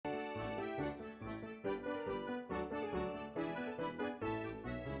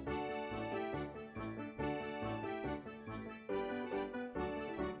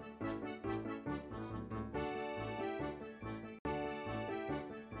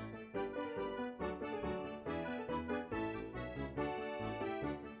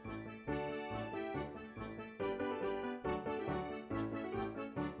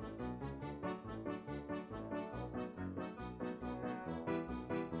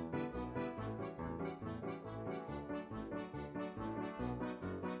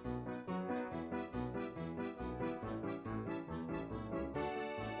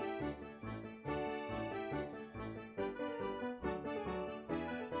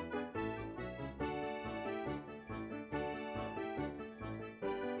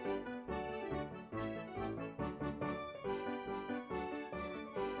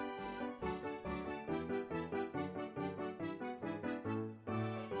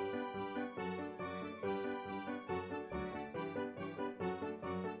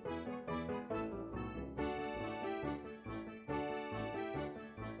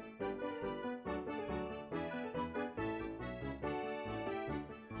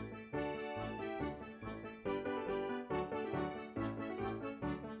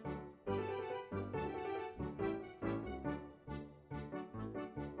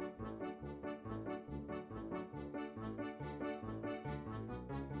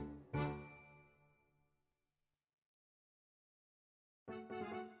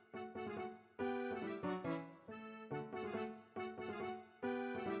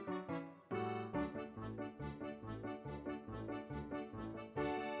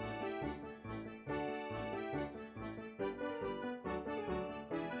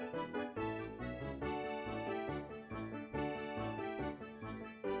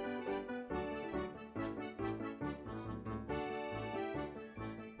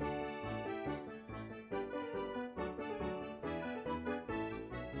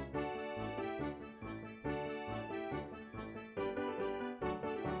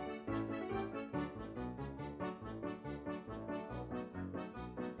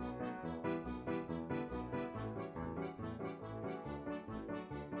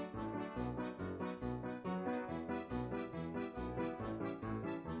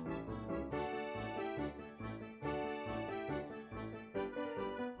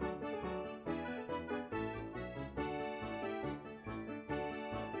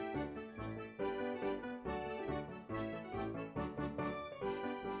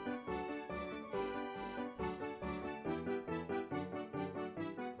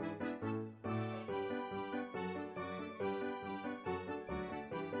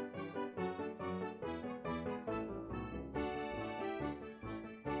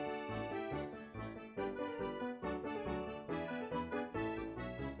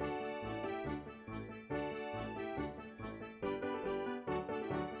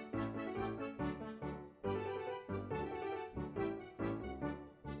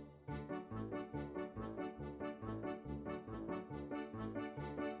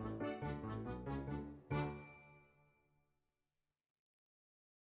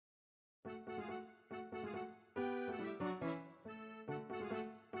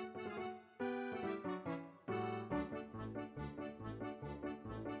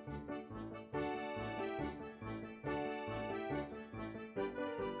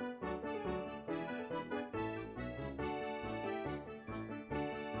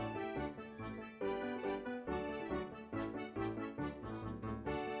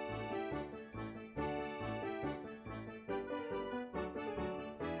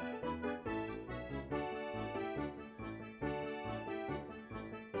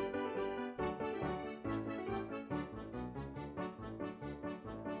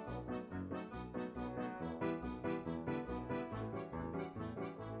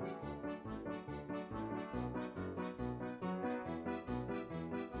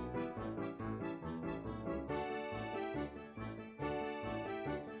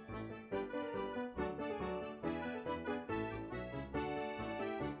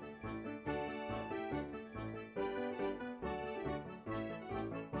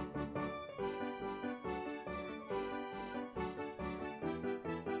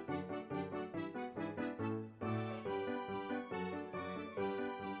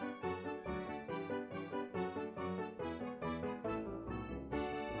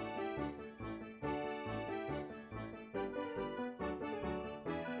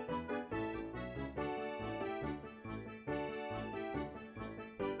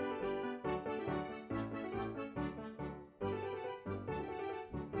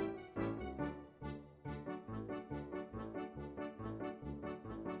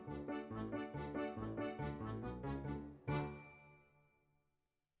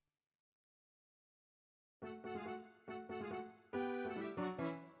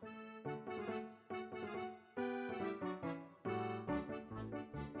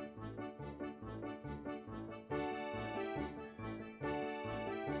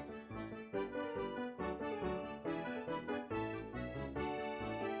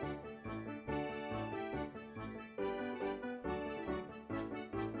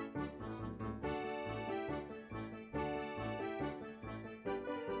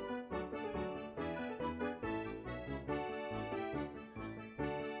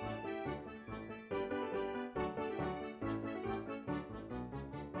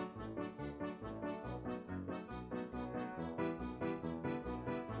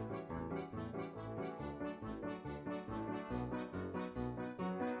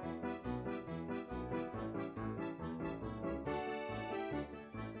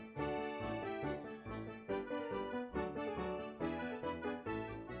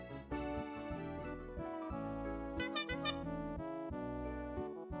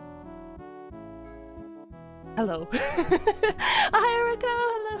Hello. Hi, Rokoko.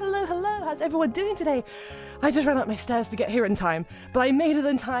 Hello, hello, hello. How's everyone doing today? I just ran up my stairs to get here in time, but I made it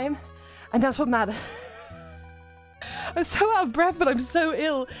in time, and that's what matters. I'm so out of breath, but I'm so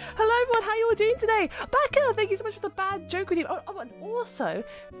ill. Hello everyone, how are you all doing today? Becca, thank you so much for the bad joke with you. Oh, and also,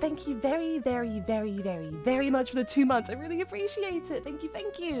 thank you very, very, very, very, very much for the 2 months. I really appreciate it. Thank you,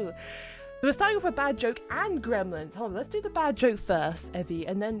 thank you. So we're starting off with a bad joke and gremlins. Hold on, let's do the bad joke first, Evie,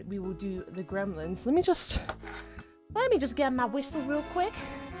 and then we will do the gremlins. Let me just get my whistle real quick.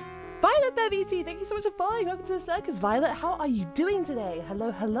 Violet BBT, thank you so much for following. Welcome to the circus, Violet. How are you doing today?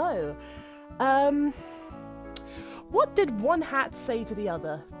 Hello, hello. What did one hat say to the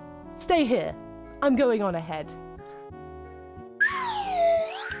other? Stay here. I'm going on ahead.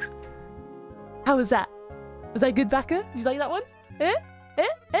 How was that? Was that good, Becca? Did you like that one?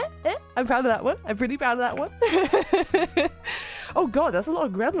 I'm proud of that one. I'm pretty proud of that one. Oh god, that's a lot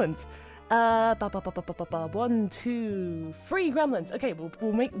of gremlins. 1, 2, 3 gremlins. Okay,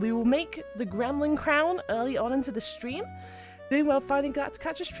 we will make the gremlin crown early on into the stream. Doing well, finding glad to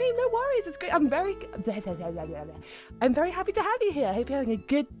catch a stream. No worries, it's great. I'm very happy to have you here. I hope you're having a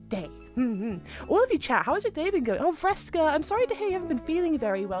good day. All of you chat, how has your day been going? Oh, Fresca, I'm sorry to hear you haven't been feeling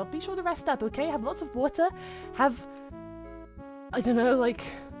very well. Be sure to rest up, okay? Have lots of water. Have, I don't know, like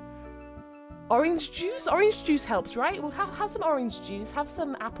orange juice? Orange juice helps, right? Well, have some orange juice. Have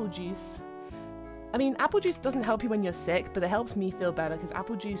some apple juice. I mean, apple juice doesn't help you when you're sick, but it helps me feel better because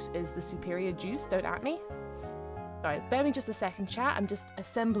apple juice is the superior juice. Don't at me. Sorry, bear me just a second, chat. I'm just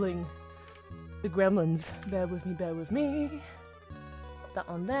assembling the gremlins. Bear with me, bear with me. Put that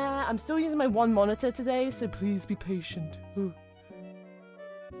on there. I'm still using my one monitor today, so please be patient. Ooh.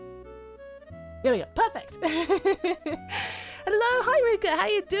 There we go. Perfect. Hello, hi Rika, how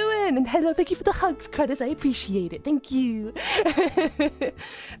you doing? And hello, thank you for the hugs, Credits. I appreciate it. Thank you.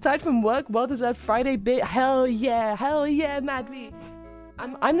 Tired from work, well-deserved Friday bit. Hell yeah, Madby.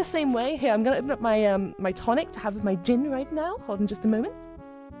 I'm the same way. Here, I'm gonna open up my my tonic to have with my gin right now. Hold on just a moment.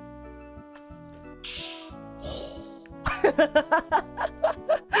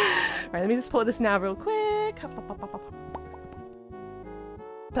 Right, let me just pour this now real quick.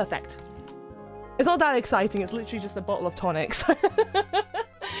 Perfect. It's not that exciting. It's literally just a bottle of tonics.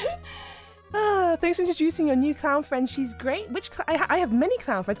 Thanks for introducing your new clown friend. She's great. Which I have many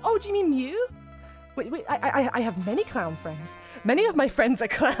clown friends. Oh, do you mean Mew? Wait. I have many clown friends. Many of my friends are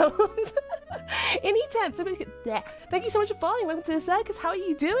clowns. Any time. Thank you so much for following. Welcome to the circus. How are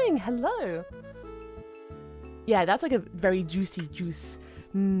you doing? Hello. Yeah, that's like a very juicy juice.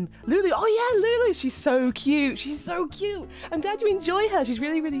 Lulu. Oh yeah, Lulu. She's so cute. She's so cute. I'm glad you enjoy her. She's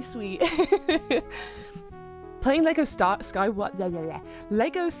really, really sweet. Playing Lego Lego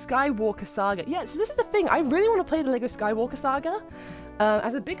Skywalker Saga. Yeah, so this is the thing. I really want to play the Lego Skywalker Saga.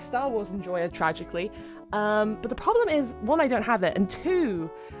 As a big Star Wars enjoyer, tragically. But the problem is, 1, I don't have it, and 2,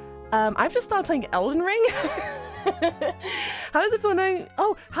 I've just started playing Elden Ring. How does it feel knowing?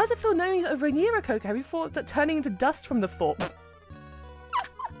 Oh, how does it feel knowing over a year, Rokoko? Have you thought that turning into dust from the fort?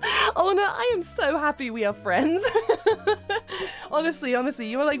 Oh no, I am so happy we are friends. Honestly,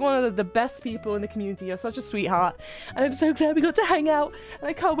 you are like one of the best people in the community. You're such a sweetheart, and I'm so glad we got to hang out. And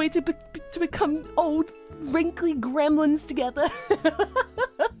I can't wait to become old, wrinkly gremlins together.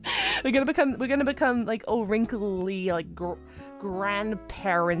 We're gonna become like old, wrinkly, like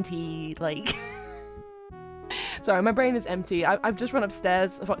grandparenty, like. Sorry, my brain is empty. I've just run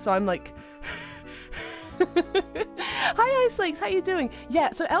upstairs, so I'm like. Hi Ice Lakes, how you doing?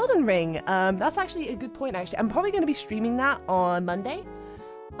 Yeah, so Elden Ring, that's actually a good point actually. I'm probably going to be streaming that on Monday.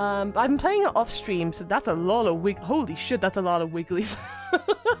 But I've been playing it off stream, so that's a lot of holy shit, that's a lot of wigglies.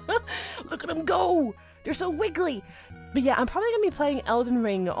 Look at them go! They're so wiggly! But yeah, I'm probably going to be playing Elden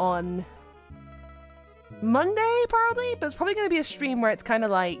Ring on Monday, probably, but it's probably going to be a stream where it's kind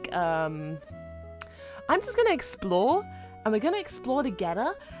of like, I'm just going to explore, and we're going to explore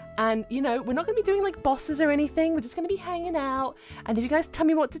together. And, you know, we're not going to be doing, like, bosses or anything. We're just going to be hanging out. And if you guys tell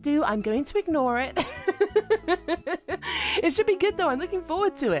me what to do, I'm going to ignore it. It should be good, though. I'm looking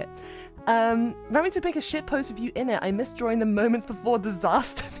forward to it. Remember to make a shit post with you in it. I miss drawing the moments before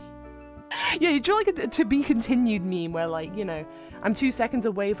disaster. Yeah, you draw, like, a to be continued meme where, like, you know, I'm 2 seconds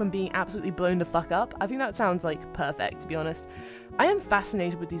away from being absolutely blown the fuck up. I think that sounds, like, perfect, to be honest. I am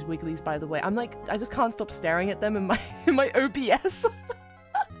fascinated with these wigglies, by the way. I'm, like, I just can't stop staring at them in my OBS.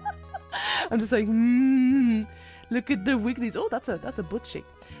 I'm just like, look at the wigglies. Oh, that's a butt shake.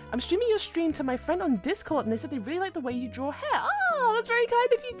 I'm streaming your stream to my friend on Discord, and they said they really like the way you draw hair. Oh, that's very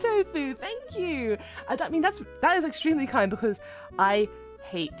kind of you, Tofu. Thank you. I mean, that is extremely kind because I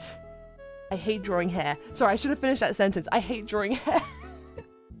hate drawing hair. Sorry, I should have finished that sentence. I hate drawing hair.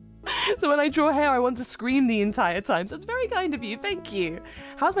 So when I draw hair, I want to scream the entire time. So it's very kind of you. Thank you.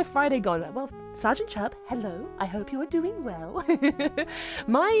 How's my Friday gone? Well, Sergeant Chubb, hello. I hope you are doing well.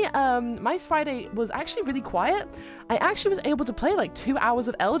 My Friday was actually really quiet. I actually was able to play like 2 hours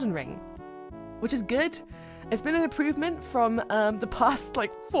of Elden Ring, which is good. It's been an improvement from the past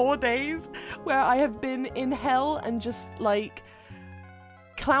like 4 days where I have been in hell and just like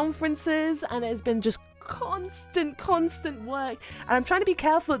clownferences, and it's been just constant work, and I'm trying to be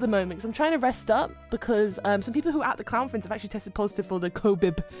careful at the moment because I'm trying to rest up because some people who are at the clownference have actually tested positive for the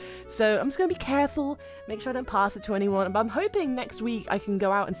COVID, so I'm just gonna be careful, make sure I don't pass it to anyone. But I'm hoping next week I can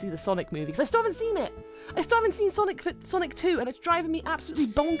go out and see the Sonic movie because I still haven't seen it. I still haven't seen Sonic 2, and it's driving me absolutely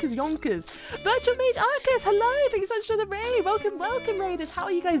bonkers yonkers. Virtual Mage Arcus, hello! Thank you so much for the raid. Welcome, Raiders. How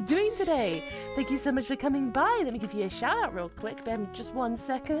are you guys doing today? Thank you so much for coming by. Let me give you a shout out real quick. Bear with me just 1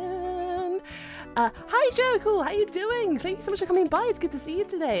 second. Hi Joe, cool. How you doing? Thank you so much for coming by. It's good to see you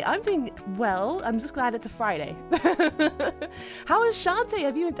today. I'm doing well. I'm just glad it's a Friday. How is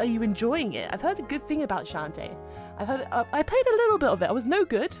Shantae? Are you enjoying it? I've heard a good thing about Shantae. I've heard. I played a little bit of it. I was no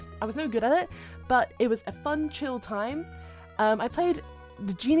good at it, but it was a fun, chill time. I played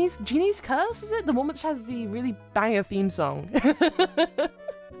the Genie's Curse. Is it the one which has the really banger theme song?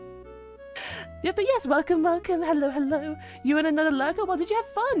 Yeah, but yes, welcome, hello. You and another lurker? Well, did you have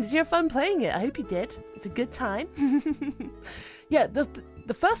fun? Did you have fun playing it? I hope you did. It's a good time. Yeah,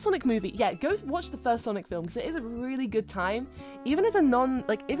 the first Sonic movie, yeah, go watch the first Sonic film because it is a really good time. Even as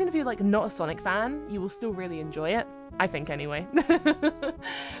a even if you're like not a Sonic fan, you will still really enjoy it. I think anyway.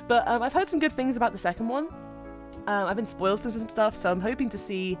 But I've heard some good things about the second one. I've been spoiled for some stuff, so I'm hoping to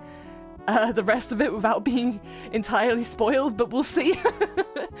see the rest of it without being entirely spoiled, but we'll see.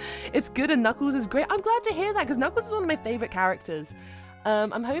 It's good and Knuckles is great. I'm glad to hear that because Knuckles is one of my favorite characters.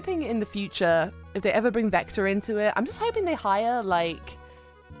 I'm hoping in the future, if they ever bring Vector into it, I'm just hoping they hire like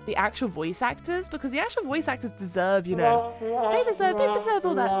the actual voice actors, because the actual voice actors deserve, you know, they deserve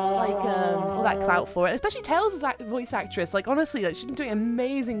all that all that clout for it. Especially Tails' voice actress. Like honestly, like she's been doing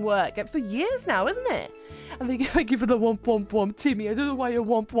amazing work for years now, isn't it? And thank you for the womp womp womp, Timmy. I don't know why you're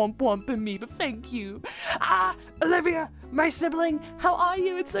womp womp womping me, but thank you. Olivia, my sibling, how are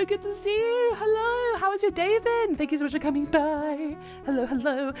you? It's so good to see you. Hello, how has your day been? Thank you so much for coming by. Hello, and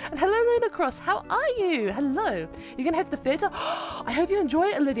hello, Luna Cross. How are you? Hello. You're gonna head to the theater? I hope you enjoy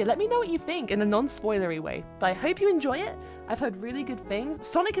it, Olivia. Let me know what you think in a non-spoilery way. But I hope you enjoy it. I've heard really good things.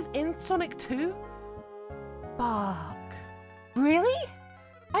 Sonic is in Sonic 2. Fuck. Really?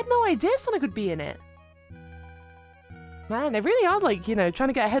 I had no idea Sonic would be in it. Man, they really are, like, you know, trying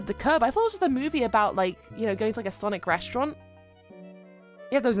to get ahead of the curve. I thought it was just a movie about, like, you know, going to, like, a Sonic restaurant.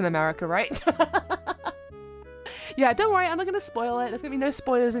 You have those in America, right? Yeah, don't worry, I'm not going to spoil it. There's going to be no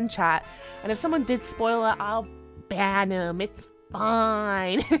spoilers in chat. And if someone did spoil it, I'll ban them. It's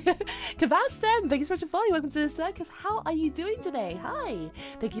fine. Kavastem, thank you so much for following. Welcome to the circus. How are you doing today? Hi.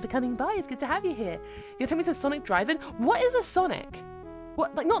 Thank you for coming by. It's good to have you here. You're telling me to Sonic Drive-In? What is a Sonic?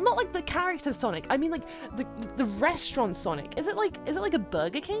 What, like, not like the character Sonic. I mean, like the restaurant Sonic. Is it like a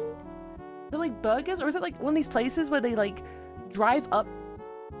Burger King? Is it like burgers, or is it like one of these places where they like drive up,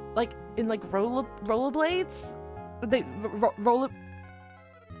 like in like rollerblades? They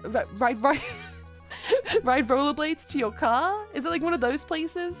ride rollerblades to your car? Is it like one of those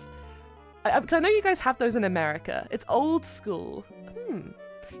places? Because I know you guys have those in America. It's old school.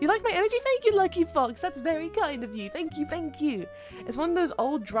 You like my energy? Thank you, Lucky Fox. That's very kind of you. Thank you. It's one of those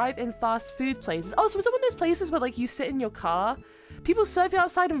old drive-in fast food places. Oh, so is it one of those places where, like, you sit in your car? People serve you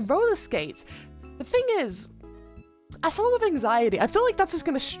outside on roller skates. The thing is, as someone with anxiety, I feel like that's just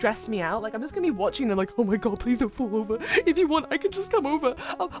going to stress me out. Like, I'm just going to be watching and like, oh my god, please don't fall over. If you want, I can just come over.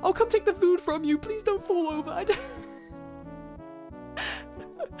 I'll come take the food from you. Please don't fall over.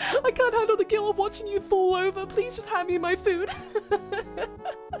 I can't handle the guilt of watching you fall over. Please just hand me my food.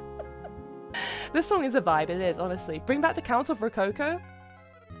 This song is a vibe, it is, honestly. Bring back the Council of Rokoko.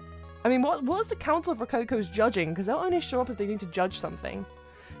 I mean, what is the Council of Rokoko's judging? Because they'll only show up if they need to judge something.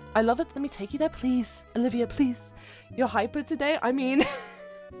 I love it. Let me take you there, please. Olivia, please. You're hyper today? I mean...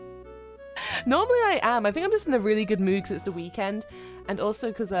 Normally I am. I think I'm just in a really good mood because it's the weekend. And also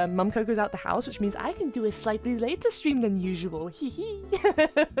because Mum Coco's out the house, which means I can do a slightly later stream than usual. Hee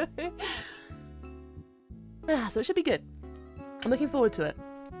So it should be good. I'm looking forward to it.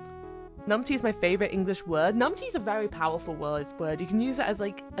 Numpty is my favorite English word. Numpty is a very powerful word. You can use it as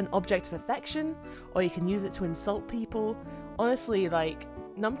like an object of affection, or you can use it to insult people. Honestly, like,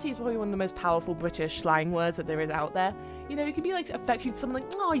 numpty is probably one of the most powerful British slang words that there is out there. You know, you can be like affectionate to someone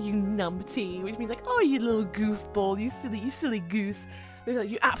like, oh, you numpty, which means like, oh, you little goofball, you silly goose. Like,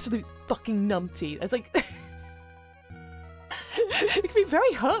 you absolute fucking numpty. It's like, It can be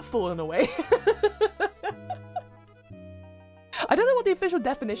very hurtful in a way. I don't know what the official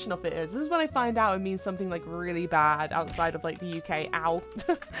definition of it is. This is when I find out it means something like really bad outside of like the UK. Ow.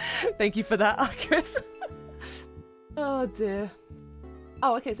 Thank you for that, Chris. Oh dear.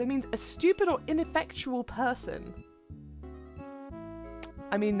 Oh, okay, so it means a stupid or ineffectual person.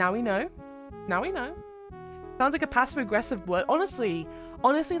 I mean, now we know. Now we know. Sounds like a passive-aggressive word. Honestly,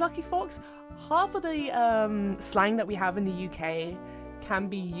 Lucky Fox, half of the slang that we have in the UK can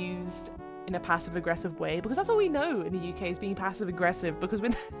be used in a passive-aggressive way, because that's all we know in the UK is being passive-aggressive, because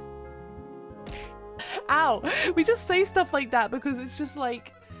when ow, we just say stuff like that because it's just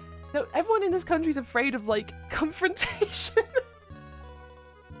like, no, everyone in this country is afraid of like confrontation.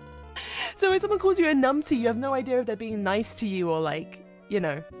 So when someone calls you a numpty, you have no idea if they're being nice to you or like, you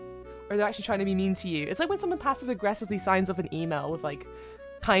know, or they're actually trying to be mean to you. It's like when someone passive-aggressively signs off an email with like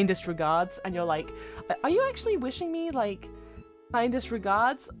kindest regards, and you're like, are you actually wishing me like kindest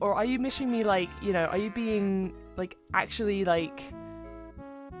regards, or are you wishing me like, you know, are you being like actually like,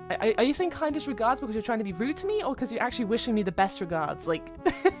 are you saying kindest regards because you're trying to be rude to me, or because you're actually wishing me the best regards? Like,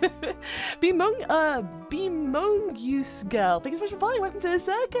 Bemongus girl, thank you so much for following. Welcome to the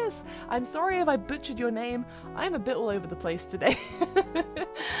circus. I'm sorry if I butchered your name. I'm a bit all over the place today.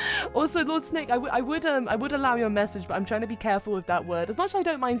 Also, Lord Snake, I would allow your message, but I'm trying to be careful with that word. As much as I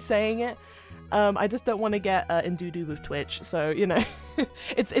don't mind saying it, I just don't want to get in doo-doo with Twitch, so, you know,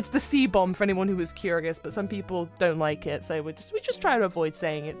 it's the C-bomb for anyone who was curious, but some people don't like it, so we just try to avoid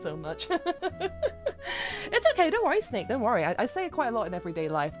saying it so much. It's okay, don't worry, Snake, don't worry. I say it quite a lot in everyday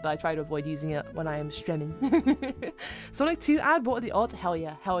life, but I try to avoid using it when I am streaming. Sonic 2 ad, what are the odds? Hell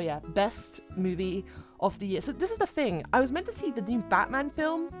yeah. Best movie of the year. So this is the thing, I was meant to see the new Batman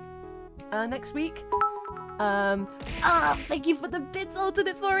film next week. Thank you for the bits,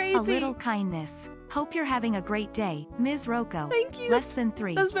 alternate 480. A little kindness. Hope you're having a great day, Ms. Roko. Thank you. Less than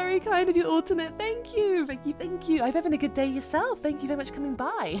 3. That's very kind of you, alternate. Thank you. I hope you're having a good day yourself. Thank you very much for coming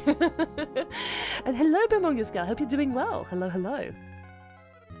by. And hello, Bemongus girl. Hope you're doing well. Hello.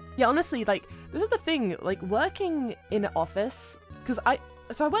 Yeah, honestly, like, this is the thing, like, working in an office, because I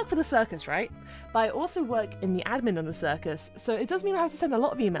work for the circus, right? But I also work in the admin on the circus, so it does mean I have to send a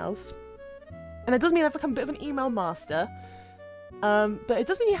lot of emails. And it does mean I've become a bit of an email master. But it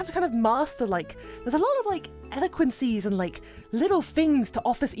does mean you have to kind of master, like, there's a lot of, like, eloquencies and, like, little things to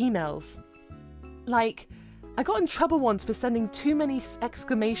office emails. Like, I got in trouble once for sending too many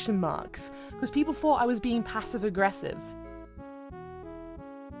exclamation marks, because people thought I was being passive-aggressive.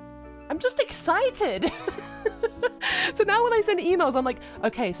 I'm just excited! So now when I send emails, I'm like,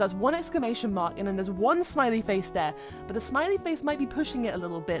 okay, so that's one exclamation mark, and then there's one smiley face there, but the smiley face might be pushing it a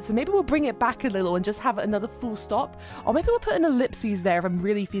little bit, so maybe we'll bring it back a little and just have another full stop, or maybe we'll put an ellipses there if I'm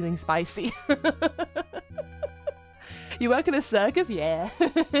really feeling spicy. You work in a circus? Yeah.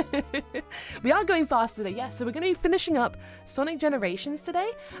 We are going fast today, yes, so we're going to be finishing up Sonic Generations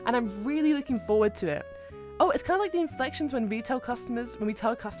today, and I'm really looking forward to it. Oh, it's kind of like the inflections when we tell customers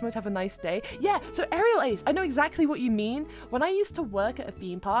to have a nice day. Yeah, so Aerial Ace, I know exactly what you mean. When I used to work at a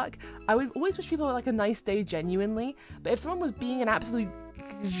theme park, I would always wish people like a nice day genuinely. But if someone was being an absolute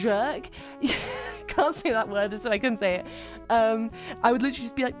jerk, can't say that word just so I couldn't say it, I would literally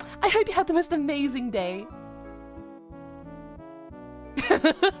just be like, I hope you have the most amazing day.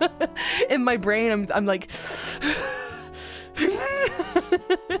 In my brain, I'm like...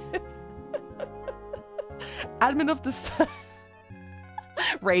 Admin of the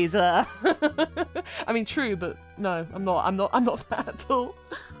Razor. I mean, true, but no, I'm not that at all.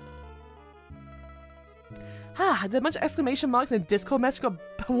 Did a bunch of exclamation marks in a Discord message got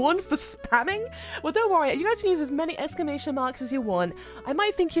warned for spamming? Well, don't worry, you guys can use as many exclamation marks as you want. I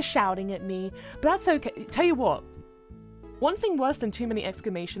might think you're shouting at me, but that's okay. Tell you what, one thing worse than too many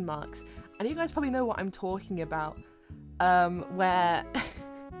exclamation marks, and you guys probably know what I'm talking about, where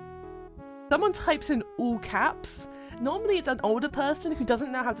someone types in all caps. Normally it's an older person who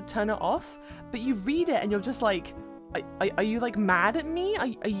doesn't know how to turn it off, but you read it and you're just like, are you like mad at me? Are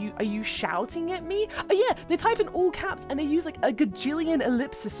you shouting at me? Oh yeah, they type in all caps and they use like a gajillion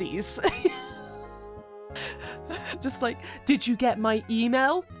ellipses. Just like, did you get my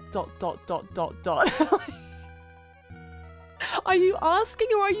email? ... Are you asking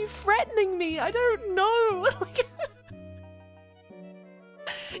or are you threatening me? I don't know.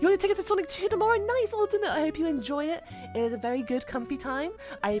 You got your tickets to Sonic 2 tomorrow? Nice, alternate. I hope you enjoy it. It is a very good, comfy time.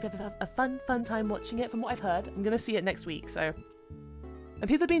 I hope you have a fun time watching it. From what I've heard, I'm going to see it next week, so... And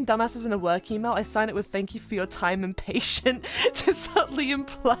people being dumbasses in a work email, I sign it with thank you for your time and patience to subtly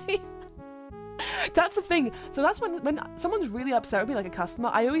imply. That's the thing. So that's when someone's really upset with me, like a customer,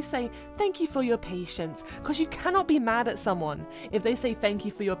 I always say, thank you for your patience. Because you cannot be mad at someone if they say thank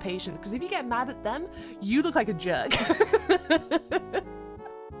you for your patience. Because if you get mad at them, you look like a jerk.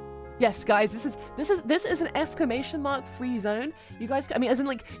 Yes, guys, this is an exclamation mark free zone. You guys, I mean, as in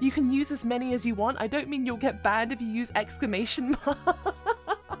like, you can use as many as you want. I don't mean you'll get banned if you use exclamation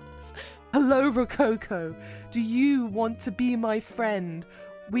marks. Hello, Rokoko. Do you want to be my friend?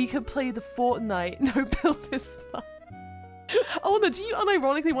 We can play the Fortnite. No build is fun. Oh no, do you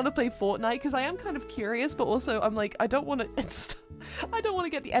unironically want to play Fortnite? Because I am kind of curious, but also I'm like, I don't want to I don't want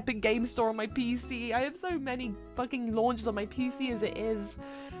to get the Epic Game Store on my PC. I have so many fucking launches on my PC as it is.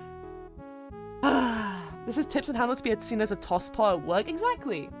 This is tips on how not to be seen as a tosspot at work.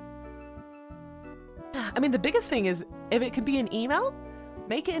 Exactly. I mean, the biggest thing is, if it can be an email,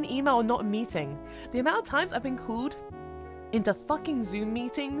 make it an email, not a meeting. The amount of times I've been called into fucking Zoom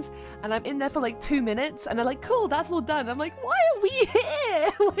meetings and I'm in there for like 2 minutes and they're like, cool, that's all done. I'm like, why are we here?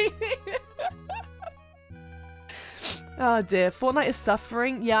 Oh dear, Fortnite is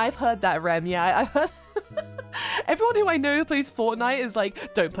suffering. Yeah, I've heard that, Rem. Yeah, I've heard. Everyone who I know who plays Fortnite is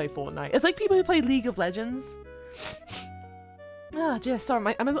like, don't play Fortnite. It's like people who play League of Legends. Ah, dear,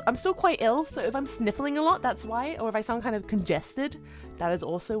 sorry, I'm still quite ill, so if I'm sniffling a lot, that's why. Or if I sound kind of congested, that is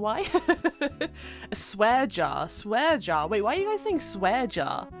also why. A swear jar. Swear jar. Wait, why are you guys saying swear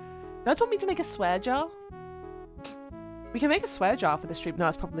jar? You guys want me to make a swear jar? We can make a swear jar for the stream. No,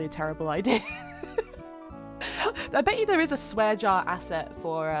 that's probably a terrible idea. I bet you there is a swear jar asset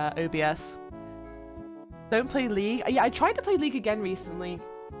for OBS. Don't play League. Yeah, I tried to play League again recently.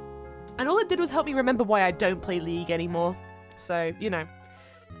 And all it did was help me remember why I don't play League anymore. So, you know.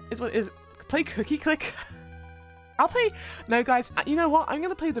 Play Cookie Click? I'll play... No, guys. You know what? I'm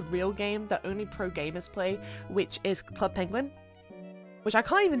going to play the real game that only pro gamers play, which is Club Penguin. Which I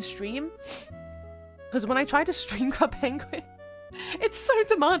can't even stream. Because when I try to stream Club Penguin, it's so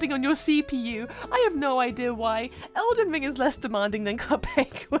demanding on your CPU. I have no idea why. Elden Ring is less demanding than Club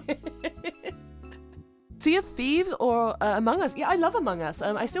Penguin. Sea of Thieves or Among Us? Yeah, I love Among Us.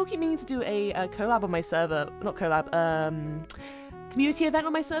 I still keep meaning to do a collab on my server. Not collab, community event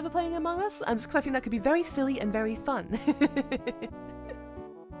on my server playing Among Us. Just because I think that could be very silly and very fun.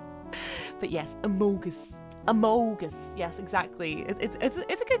 But yes, Among Us. Among Us. Yes, exactly. It's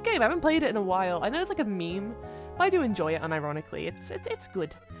a good game. I haven't played it in a while. I know it's like a meme, but I do enjoy it unironically. It's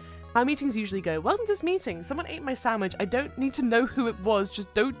good. How meetings usually go. Welcome to this meeting. Someone ate my sandwich. I don't need to know who it was.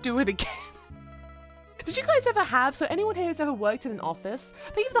 Just don't do it again. Did you guys ever have, so anyone here who's ever worked in an office,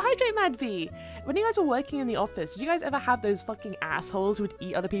 thank you for the hydrate, Mad V. When you guys were working in the office, did you guys ever have those fucking assholes who would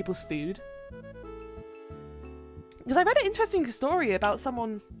eat other people's food? Because I read an interesting story about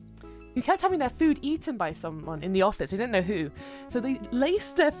someone who kept having their food eaten by someone in the office. I didn't know who. So they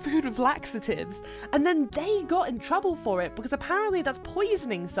laced their food with laxatives, and then they got in trouble for it because apparently that's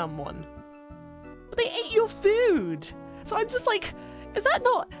poisoning someone. But they ate your food. So I'm just like, is that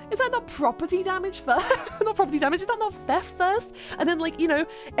not property damage first? Not property damage, is that not theft first? And then, like, you know,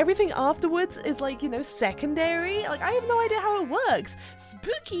 everything afterwards is like, you know, secondary? Like, I have no idea how it works.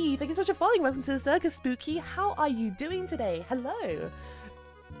 Spooky! Thank you so much for following. Welcome to the circus, Spooky. How are you doing today? Hello.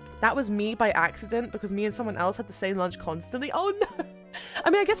 That was me by accident because me and someone else had the same lunch constantly. Oh no! I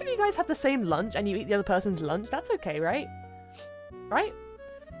mean, I guess if you guys have the same lunch and you eat the other person's lunch, that's okay, right? Right?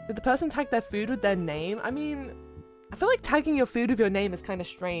 Did the person tag their food with their name? I mean, I feel like tagging your food with your name is kind of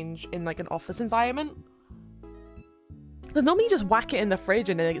strange in like an office environment. Because normally you just whack it in the fridge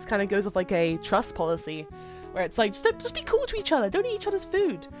and it kind of goes off like a trust policy. Where it's like, just be cool to each other, don't eat each other's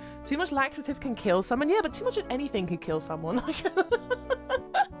food. Too much laxative can kill someone. Yeah, but too much of anything can kill someone.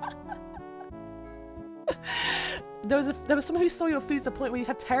 There was someone who stole your food to the point where you'd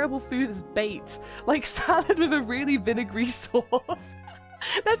have terrible food as bait. Like salad with a really vinegary sauce.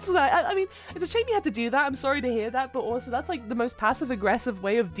 That's like, I mean, it's a shame you had to do that. I'm sorry to hear that, but also that's like the most passive-aggressive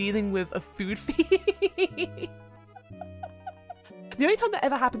way of dealing with a food thief. The only time that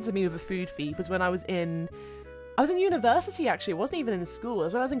ever happened to me with a food thief was when I was in university, actually. It wasn't even in school. It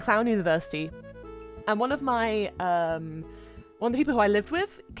was when I was in Clown University. And one of the people who I lived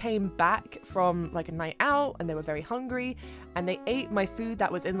with came back from like a night out and they were very hungry and they ate my food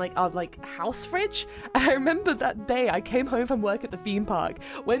that was in like our like house fridge. And I remember that day I came home from work at the theme park,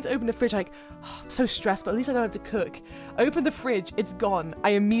 went to open the fridge, like, oh, I'm so stressed, but at least I don't have to cook. Open the fridge, it's gone. I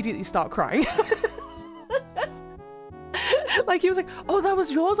immediately start crying. Like he was like, oh, that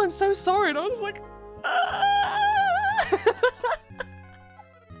was yours? I'm so sorry. And I was like,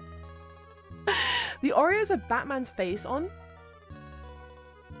 The Oreos with Batman's face on?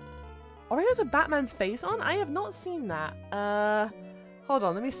 Oreos with Batman's face on? I have not seen that. Hold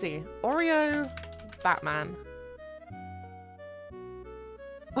on, let me see. Oreo Batman.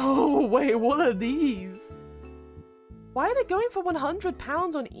 Oh, wait, what are these? Why are they going for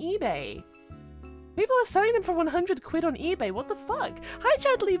 £100 on eBay? People are selling them for 100 quid on eBay. What the fuck? Hi,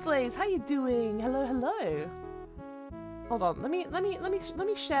 Chadley Blaze. How you doing? Hello, hello. Hold on. Let me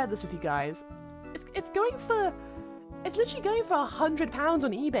share this with you guys. It's going for. It's literally going for £100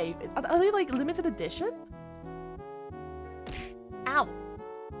 on eBay. Are they like limited edition? Ow!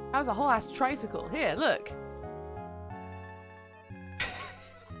 That was a whole ass tricycle. Here, look.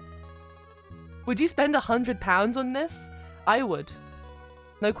 Would you spend £100 on this? I would.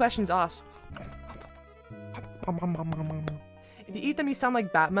 No questions asked. If you eat them, you sound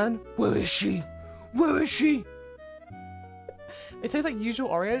like Batman. Where is she? Where is she? It tastes like usual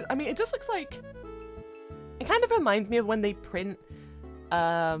Oreos. I mean, it just looks like... It kind of reminds me of when they print,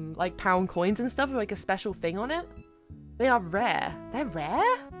 like pound coins and stuff with like a special thing on it. They are rare. They're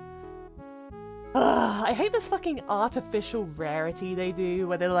rare? Ugh, I hate this fucking artificial rarity they do,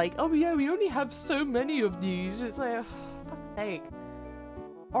 where they're like, oh yeah, we only have so many of these. It's like, fuck's sake.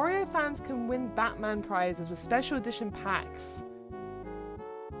 Oreo fans can win Batman prizes with special edition packs.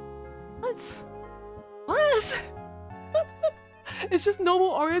 What? What? It's just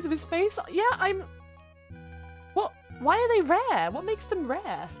normal Oreos of his face? Yeah, I'm... What? Why are they rare? What makes them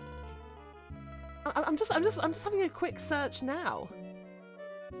rare? I'm just having a quick search now.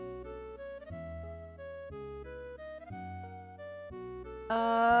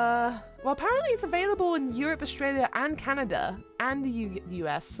 Well, apparently it's available in Europe, Australia, and Canada, and the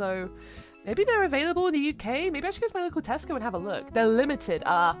US, so maybe they're available in the UK? Maybe I should go to my local Tesco and have a look. They're limited.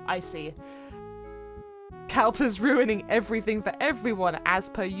 Ah, I see. Calpa's ruining everything for everyone, as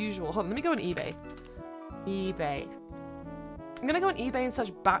per usual. Hold on, let me go on eBay. eBay. I'm gonna go on eBay and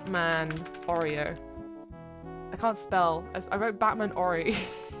search Batman Oreo. I can't spell. I wrote Batman Oreo.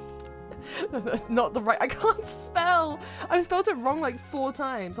 Not the right. I can't spell. I've spelled it wrong like 4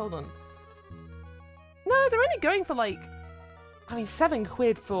 times. Hold on. No, they're only going for like. I mean, 7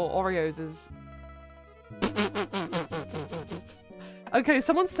 quid for Oreos is. Okay,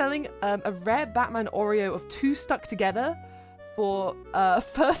 someone's selling a rare Batman Oreo of 2 stuck together for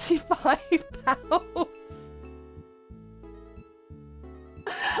 £35.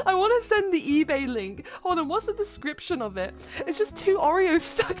 I want to send the eBay link. Hold on, what's the description of it? It's just 2 Oreos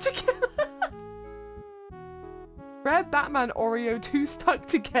stuck together. Rare Batman Oreo 2 stuck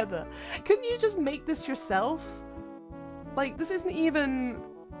together. Couldn't you just make this yourself? Like, this isn't even...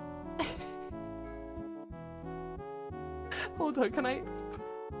 Hold on, can I...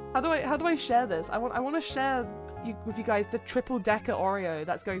 How do I share this? I want to share with you guys the triple decker Oreo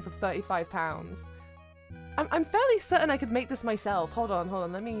that's going for £35. I'm fairly certain I could make this myself. Hold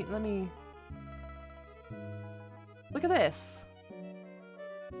on. Let me... Look at this.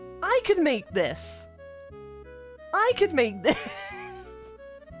 I could make this. I could make this.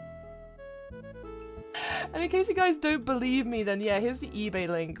 And in case you guys don't believe me, then yeah, here's the eBay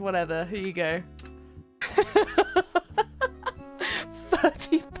link. Whatever. Here you go.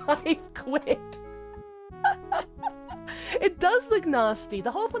 35 quid. It does look nasty.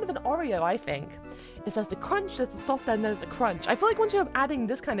 The whole point of an Oreo, I think, is there's the crunch, there's the soft, and there's the crunch. I feel like once you're adding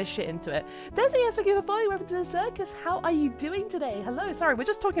this kind of shit into it. Desi, yes, thank you for following. Welcome to the circus. How are you doing today? Hello. Sorry, we're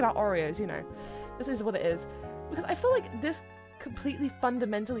just talking about Oreos, you know. This is what it is. Because I feel like this completely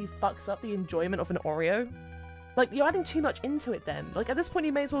fundamentally fucks up the enjoyment of an Oreo. Like, you're adding too much into it then. Like, at this point,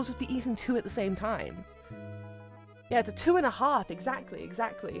 you may as well just be eating 2 at the same time. Yeah, it's a 2.5. Exactly.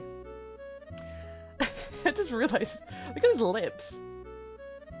 I just realized. Look at his lips.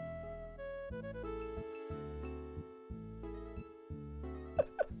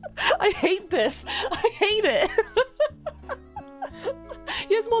 I hate this. I hate it.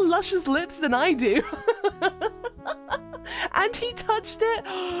 He has more luscious lips than I do. And he touched it.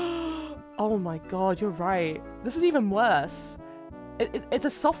 Oh my god, you're right. This is even worse. It's a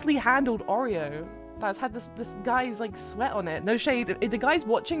softly handled Oreo that's had this guy's like sweat on it. No shade. If the guy's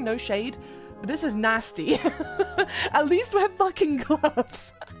watching, no shade. But this is nasty. At least wear fucking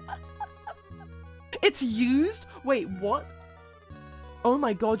gloves. It's used? Wait, what? Oh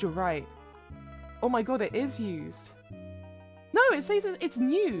my god, you're right. Oh my god, it is used. No, it says it's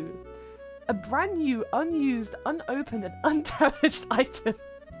new. A brand new, unused, unopened, and untouched item.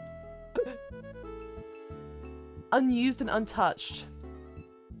 Unused and untouched.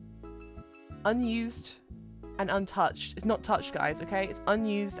 Unused and untouched. It's not touched, guys, okay? It's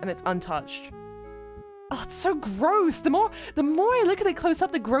unused and it's untouched. Oh, it's so gross. The more I look at it close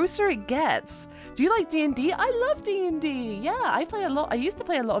up, the grosser it gets. Do you like D&D? I love D&D. Yeah, I play a lot. I used to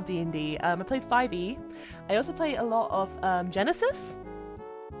play a lot of D&D. I played 5e. I also play a lot of Genesis.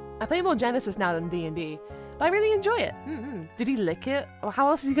 I play more Genesis now than D&D, but I really enjoy it. Did he lick it? Or how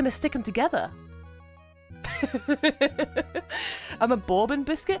else is he going to stick them together? I'm a bourbon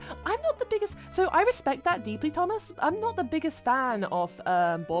biscuit. I'm not the biggest... So I respect that deeply, Thomas. I'm not the biggest fan of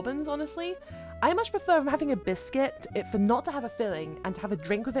bourbons, honestly. I much prefer having a biscuit for not to have a filling and to have a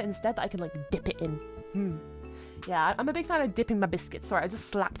drink with it instead that I can, like, dip it in. Yeah, I'm a big fan of dipping my biscuits. Sorry, I just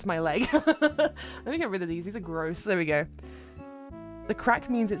slapped my leg. Let me get rid of these. These are gross. There we go. The crack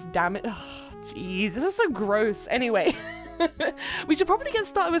means it's damaged. Oh, jeez. This is so gross. Anyway. We should probably get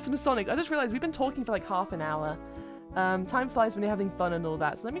started with some Sonics. I just realized we've been talking for like half an hour. Time flies when you're having fun and all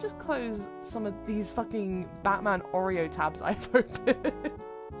that. So let me just close some of these fucking Batman Oreo tabs I've opened.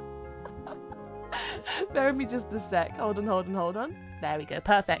 Bear with me just a sec. Hold on. There we go.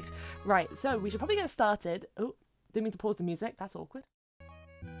 Perfect. Right, so we should probably get started. Oh, didn't mean to pause the music. That's awkward.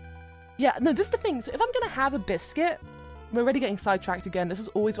 Yeah, no, this is the thing. So if I'm going to have a biscuit... We're already getting sidetracked again. This is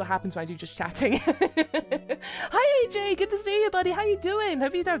always what happens when I do just chatting. Hi AJ, good to see you, buddy. How you doing?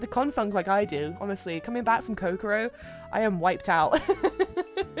 Hope you don't have to confunk like I do. Honestly, coming back from Kokoro, I am wiped out.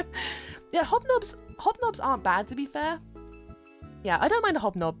 Yeah, hobnobs aren't bad, to be fair. Yeah, I don't mind a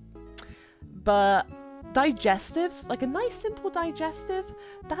hobnob. But digestives, like a nice simple digestive,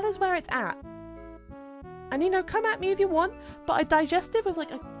 that is where it's at. And you know, come at me if you want, but a digestive with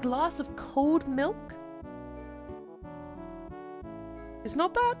like a glass of cold milk, it's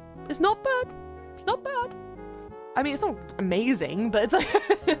not bad. It's not bad. It's not bad. I mean, it's not amazing, but it's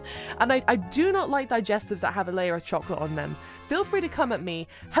like... And I do not like digestives that have a layer of chocolate on them. Feel free to come at me.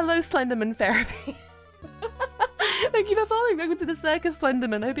 Hello, Slenderman Therapy. Thank you for following. Welcome to the circus,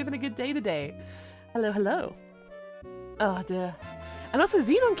 Slenderman. I hope you're having a good day today. Hello. Oh, dear. And also,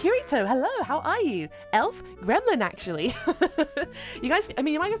 Xenon Kirito. Hello, how are you? Elf? Gremlin, actually. You guys might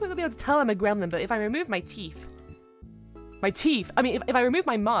be able to tell I'm a gremlin, but if I remove my teeth... I mean, if I remove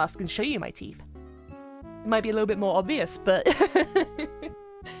my mask and show you my teeth, it might be a little bit more obvious, but...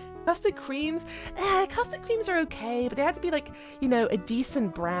 Custard creams are okay, but they have to be like, you know, a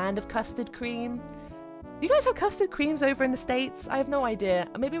decent brand of custard cream. You guys have custard creams over in the States? I have no idea.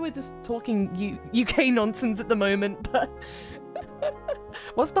 Maybe we're just talking UK nonsense at the moment, but...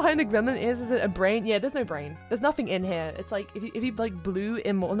 What's behind the gremlin ears? Is it a brain? Yeah, there's no brain. There's nothing in here. It's like, if you like blew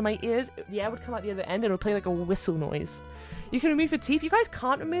in one of my ears, the air would come out the other end and it would play like a whistle noise. You can remove your teeth. You guys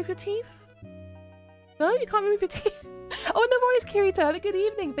can't remove your teeth? No, you can't remove your teeth? Oh, no worries, Kirito. Have a good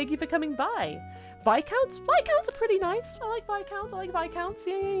evening. Thank you for coming by. Viscounts? Viscounts are pretty nice. I like Viscounts.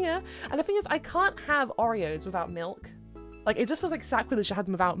 Yeah. And the thing is, I can't have Oreos without milk. Like, it just feels like sacrilege to have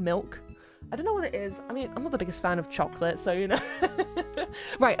them without milk. I don't know what it is. I mean, I'm not the biggest fan of chocolate, so, you know.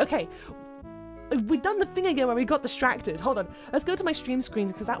 Right, okay. We've done the thing again where we got distracted. Hold on. Let's go to my stream screen,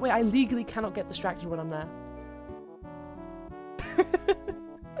 because that way I legally cannot get distracted when I'm there.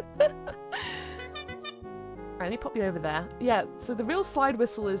 Alright, let me pop you over there. Yeah, so the real slide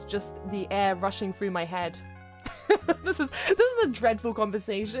whistle is just the air rushing through my head. This is a dreadful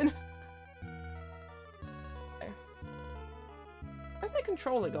conversation. Okay. Where's my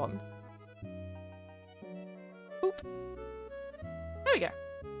controller gone? Boop. There we go.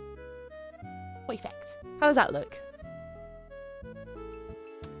 Perfect. How does that look?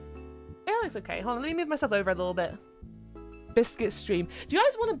 Yeah, it looks okay. Hold on, let me move myself over a little bit. Biscuit stream. Do you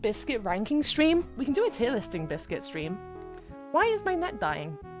guys want a biscuit ranking stream? We can do a tier listing biscuit stream. Why is my net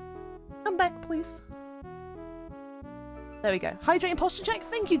dying? Come back, please. There we go. Hydrate and posture check.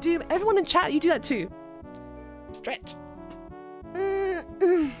 Thank you, Doom. Everyone in chat, you do that too. Stretch.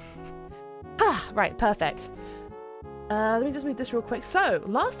 Right, perfect. Let me just move this real quick. So,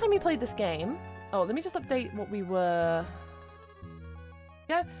 last time we played this game... Oh, let me just update what we were...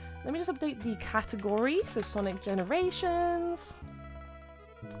 Yeah. Let me just update the category. So Sonic Generations.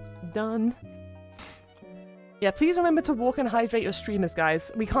 Done. Yeah, please remember to walk and hydrate your streamers,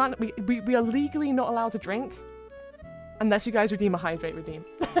 guys. We can't, we are legally not allowed to drink unless you guys redeem a hydrate redeem.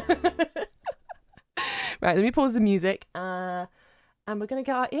 Right, let me pause the music. And we're gonna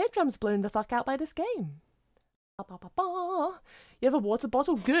get our eardrums blown the fuck out by this game. You have a water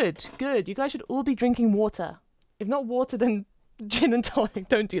bottle? Good, good. You guys should all be drinking water. If not water, then gin and tonic.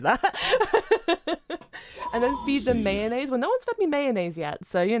 Don't do that. And then feed them mayonnaise. Well, no one's fed me mayonnaise yet,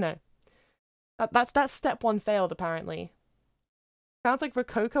 so you know. That's step one failed, apparently. Sounds like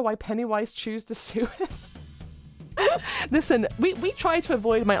Rokoko why Pennywise choose to sue us. Listen, we try to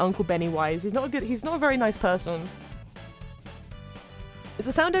avoid my Uncle Pennywise. He's not a very nice person. Does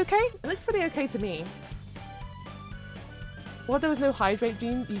it sound okay? It looks pretty okay to me. Well, there was no hydrate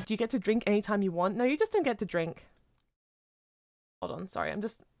dream. Do you get to drink anytime you want? No, you just don't get to drink. Hold on, sorry, I'm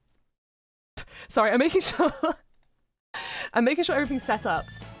just... Sorry, I'm making sure... I'm making sure everything's set up.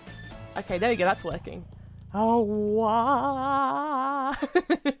 Okay, there you go, that's working. Oh, wow.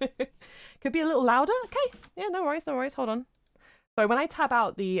 Could be a little louder? Okay, yeah, no worries, hold on. Sorry, when I tab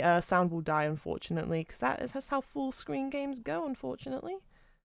out, the sound will die, unfortunately, because that's how full screen games go, unfortunately.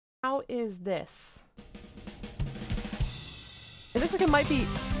 How is this? It looks like it might be...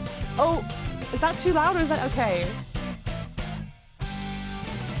 Oh, is that too loud or is that okay?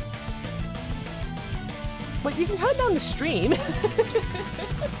 But you can turn down the stream.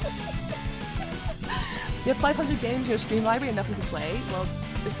 You have 500 games in your stream library and nothing to play. Well,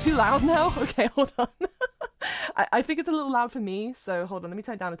 it's too loud now? Okay, hold on. I think it's a little loud for me, so hold on, let me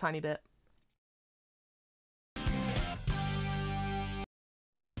turn it down a tiny bit.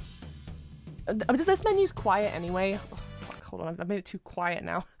 This menu's quiet anyway. Oh, fuck, hold on, I've made it too quiet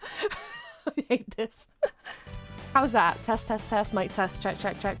now. I hate this. How's that? Test, test, test, mic test, check,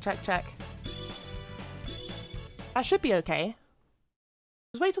 check, check, check, check. That should be okay.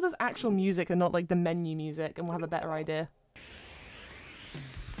 Just wait till there's actual music and not like the menu music and we'll have a better idea.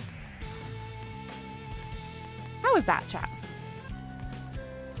 How is that, chat?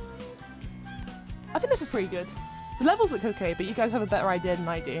 I think this is pretty good. The levels look okay, but you guys have a better idea than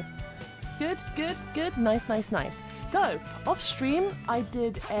I do. Good, good, good. Nice, nice, nice. So, off stream, I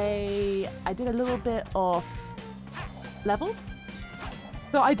did a little bit of levels.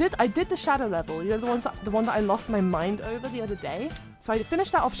 So I did the shadow level, you know, the one that I lost my mind over the other day. So I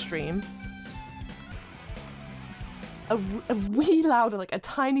finished that off stream. A wee louder, like a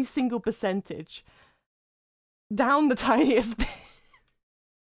tiny single percentage. Down the tiniest bit.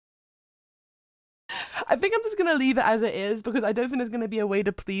 I think I'm just gonna leave it as it is because I don't think there's gonna be a way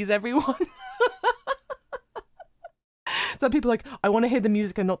to please everyone. Some people are like, I want to hear the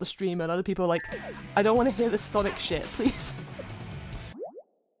music and not the stream, and other people are like, I don't want to hear the Sonic shit, please.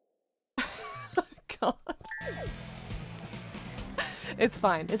 God. It's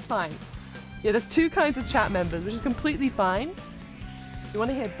fine, it's fine. Yeah, there's two kinds of chat members, which is completely fine. You want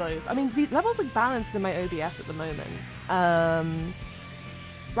to hear both. I mean, the levels look balanced in my OBS at the moment.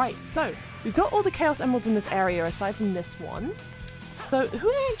 Right, so we've got all the Chaos Emeralds in this area aside from this one. So who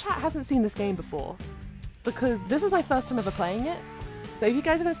in chat hasn't seen this game before? Because this is my first time ever playing it. So if you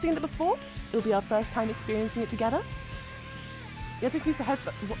guys haven't seen it before, it'll be our first time experiencing it together. You have to increase the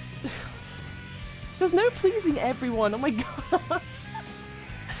headphones. There's no pleasing everyone, oh my god.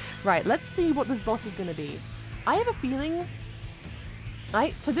 Right, let's see what this boss is going to be. I have a feeling...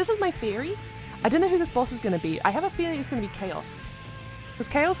 So this is my theory. I don't know who this boss is going to be. I have a feeling it's going to be Chaos. Because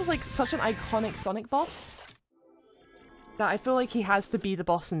Chaos is like such an iconic Sonic boss that I feel like he has to be the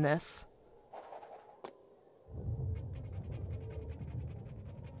boss in this.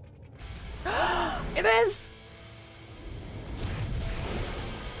 It is!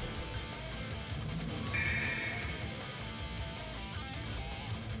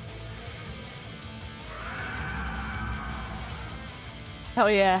 Hell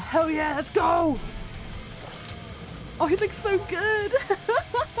yeah, let's go! Oh, he looks so good! Use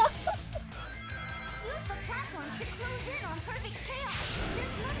the platforms to close in on perfect chaos.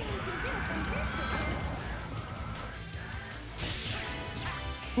 There's nothing you can do from this distance.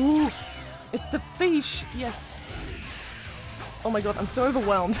 Ooh, it's the fish, yes. Oh my god, I'm so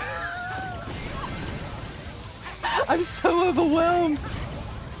overwhelmed. I'm so overwhelmed.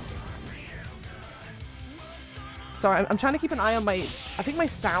 Sorry, I'm trying to keep an eye on my... I think my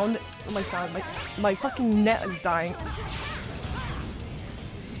sound... My fucking net is dying.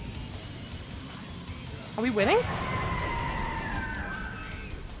 Are we winning?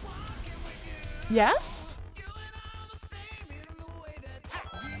 Yes?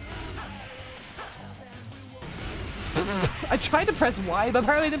 I tried to press Y, but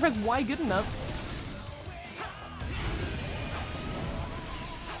apparently I didn't press Y good enough.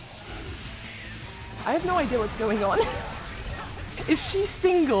 I have no idea what's going on. Is she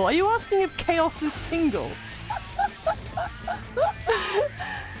single? Are you asking if Chaos is single?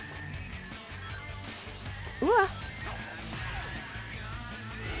 Ooh.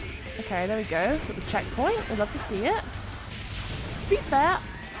 Okay, there we go. Got the checkpoint. I'd love to see it. To be fair,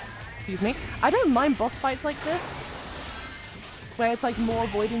 excuse me, I don't mind boss fights like this, where it's like more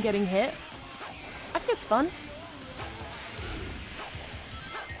avoiding getting hit. I think it's fun.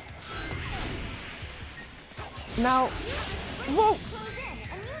 Now, whoa!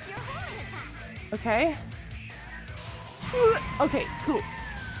 Okay. Okay, cool.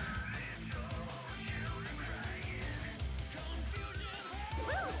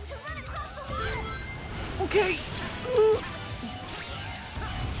 Okay.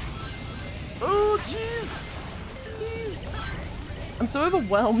 Oh, jeez. Jeez. I'm so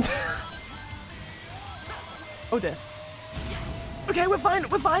overwhelmed. Oh dear. Okay, we're fine,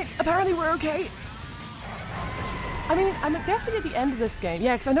 we're fine. Apparently we're okay. I mean, I'm guessing at the end of this game.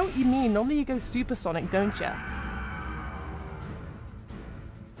 Yeah, because I know what you mean. Normally you go supersonic, don't you?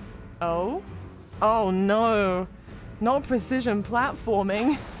 Oh? Oh no. Not precision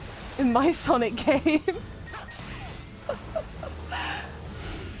platforming in my Sonic game.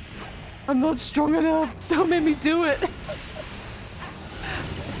 I'm not strong enough. Don't make me do it.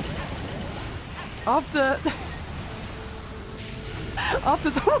 After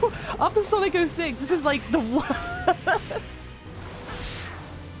Sonic 06, this is like the worst.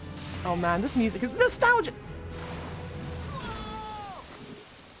 Oh man, this music is nostalgic.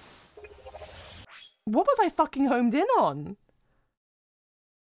 What was I fucking homed in on?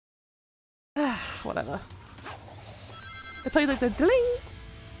 Whatever. They played like the ding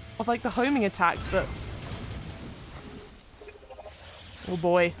of like the homing attack, but oh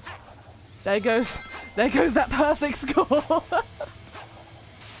boy. There goes that perfect score.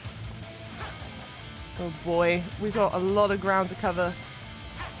 Oh boy, we've got a lot of ground to cover.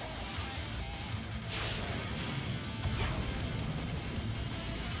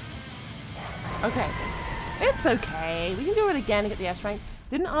 Okay. It's okay. We can do it again and get the S rank.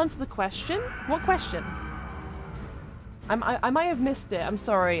 Didn't answer the question? What question? I might have missed it. I'm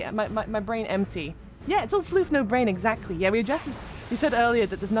sorry. My brain empty. Yeah, it's all floof, no brain, exactly. Yeah, we said earlier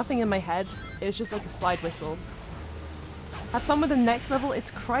that there's nothing in my head. It's just like a slide whistle. Have fun with the next level.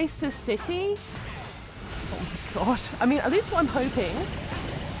 It's Crisis City? Oh my god. I mean, at least what I'm hoping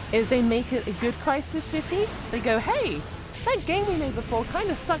is they make it a good Crisis City. They go, hey, that game we made before kind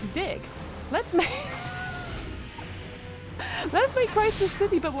of sucked dick. Let's make Crisis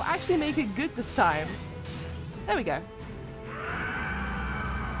City, but we'll actually make it good this time. There we go.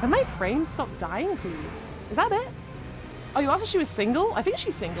 Can my frame stop dying, please? Is that it? Oh, you asked if she was single? I think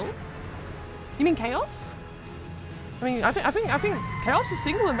she's single. You mean Chaos? I mean, I think Chaos is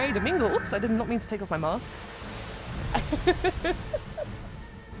single and ready to mingle. Oops, I did not mean to take off my mask. Do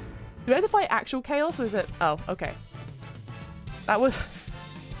I have to fight actual Chaos, or is it? Oh, okay. That was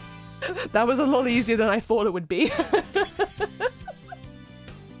a lot easier than I thought it would be.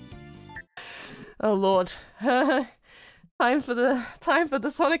 Oh lord. Time for the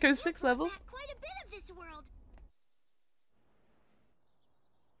Sonic 06 levels. Quite a bit of this world.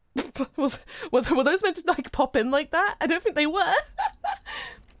 Were those meant to like pop in like that? I don't think they were.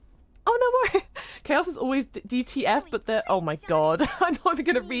 Oh no worry. Chaos is always DTF, but they're oh my god. I'm not even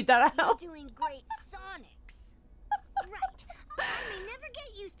gonna read that out. Doing great, Sonics. Right. I may never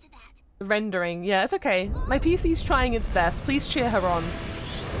get used to that. Rendering, yeah, it's okay. My PC's trying its best. Please cheer her on.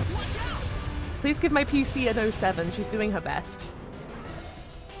 Please give my PC an 07. She's doing her best.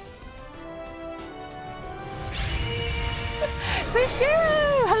 So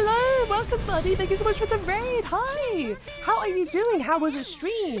Shiro, hello, welcome buddy. Thank you so much for the raid. Hi. How are you doing? How was your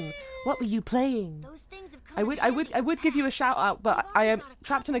stream? What were you playing? I would give you a shout out, but I am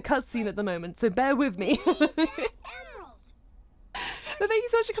trapped in a cutscene at the moment, so bear with me. But thank you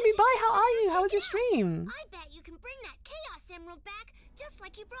so much for coming by. How are you? How was your stream? I bet you can bring that Chaos Emerald back just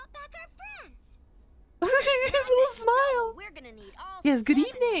like you brought back our friends. His little smile. We're gonna need all Yes, good 7.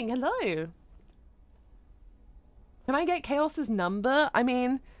 evening. Hello. Can I get Chaos's number? I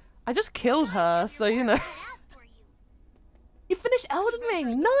mean, I just killed her, so you know. You finished Elden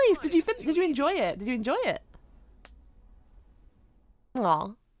Ring. Nice. Did you enjoy it? Did you enjoy it?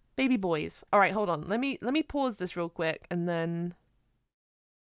 Aw, baby boys. All right, hold on. Let me pause this real quick and then.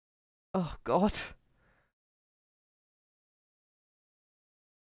 Oh god.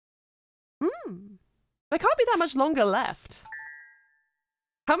 There can't be that much longer left.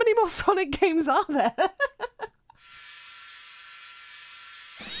 How many more Sonic games are there?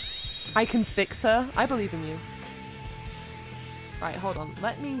 I can fix her. I believe in you. Right, hold on.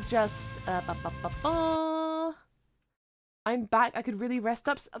 Let me just... I'm back. I could really rest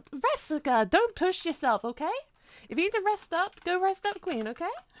up. Resica, don't push yourself, okay? If you need to rest up, go rest up, queen,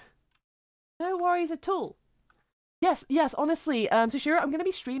 okay? No worries at all. Yes, honestly, Sushiro, I'm going to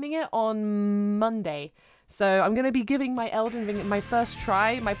be streaming it on Monday. So I'm going to be giving my Elden Ring my first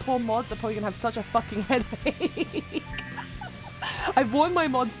try. My poor mods are probably going to have such a fucking headache. I've warned my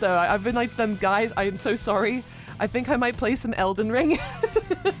mods though. I've been like them, guys, I am so sorry. I think I might play some Elden Ring.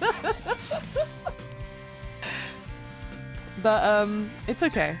 But, it's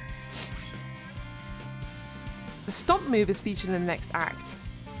okay. The stomp move is featured in the next act.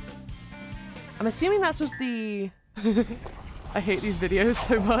 I'm assuming that's just the... I hate these videos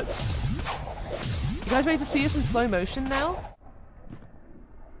so much. You guys ready to see us in slow motion now?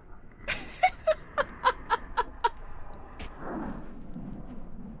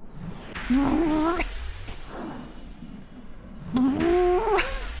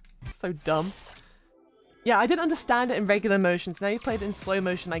 So dumb. Yeah, I didn't understand it in regular motion, so now you played it in slow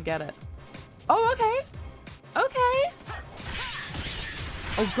motion, I get it. Oh, okay. Okay.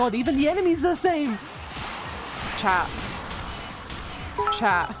 Oh god, even the enemies are the same. Chat.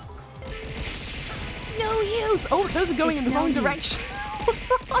 Chat. No heals! Oh, those are going in the wrong direction.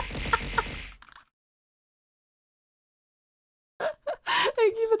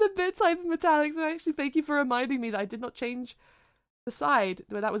 Thank you for the bits, Hypermetallics, and actually thank you for reminding me that I did not change the side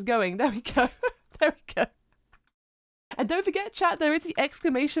where that was going. There we go. There we go. And don't forget, chat, there is the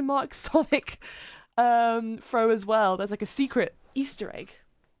exclamation mark Sonic throw as well. There's like a secret Easter egg.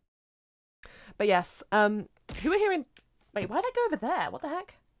 But yes, who are here in... Wait, why'd I go over there? What the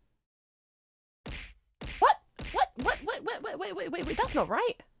heck? What? Wait, that's not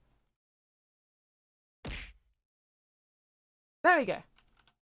right. There we go.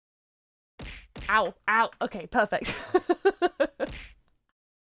 Ow, ow. Okay, perfect.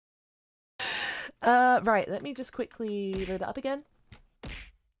 Right, let me just quickly load it up again.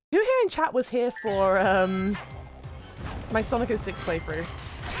 Who here in chat was here for, my Sonic 06 playthrough?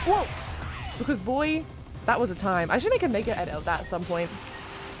 Whoa! Because boy, that was a time. I should make a mega edit of that at some point.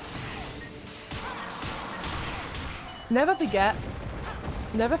 Never forget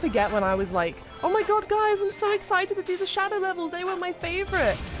when I was like, oh my god guys, I'm so excited to do the shadow levels, they were my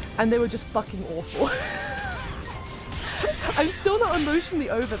favorite! And they were just fucking awful. I'm still not emotionally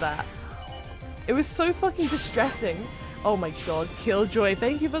over that. It was so fucking distressing. Oh my god, Killjoy,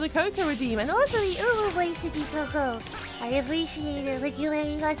 thank you for the Coco redeem, and also the overweighted Coco. I appreciate it, like you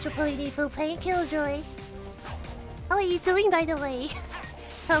very much for putting me full pain, Killjoy. How are you doing, by the way?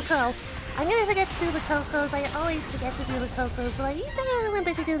 Coco. I'm gonna forget to do the Cocos. I always forget to do the Cocos, but at least I'm gonna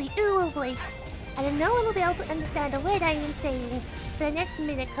remember to do the Uwu voice. And then no one will be able to understand a word I am saying. For the next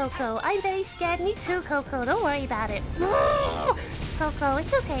minute, Coco. I'm very scared. Me too, Coco. Don't worry about it. Coco,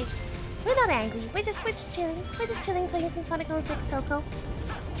 it's okay. We're not angry. We're just chilling. We're just chilling playing some Sonic 06, Coco.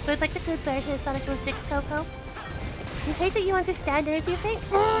 So it's like the good version of Sonic 06, Coco. You hate that you understand it, you think?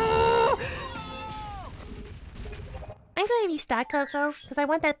 I'm gonna restart, Coco, because I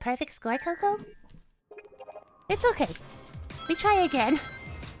want that perfect score, Coco. It's okay. We try again.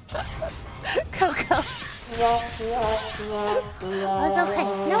 Coco. It's okay.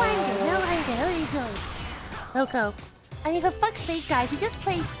 No anger, only joy. Coco. I mean, for fuck's sake, guys, we just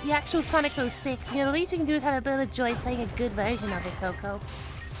played the actual Sonic 06. You know, the least we can do is have a bit of joy playing a good version of it, Coco.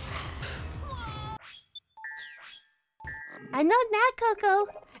 I'm not mad, Coco.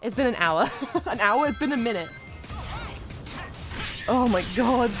 It's been an hour. An hour? It's been a minute. Oh my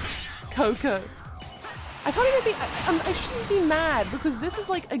god. Coco. I can't even be... I shouldn't be mad, because this is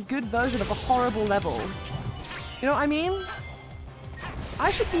like a good version of a horrible level. You know what I mean? I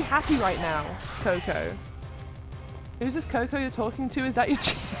should be happy right now, Coco. Who's this Coco you're talking to? Is that your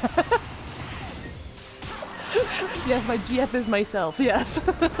GF? Yes, my GF is myself, yes.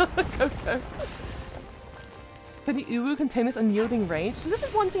 Coco. Can the Uwu contain this unyielding rage? So this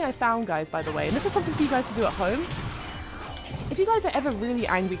is one thing I found, guys, by the way, and this is something for you guys to do at home. If you guys are ever really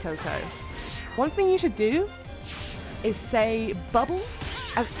angry, Coco, one thing you should do is say bubbles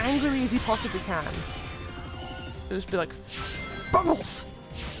as angrily as you possibly can. So just be like, bubbles!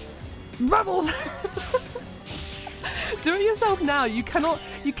 Bubbles! Do it yourself now. You cannot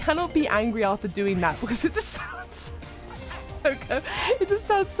be angry after doing that because it just sounds Coco. It just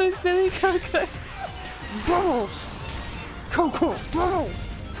sounds so silly, Coco. Bubbles! Coco, bubbles!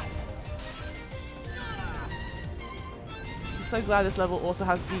 I'm so glad this level also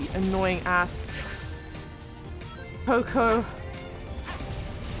has the annoying ass Coco.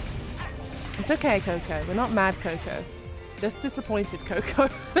 It's okay, Coco. We're not mad, Coco. Just disappointed, Coco.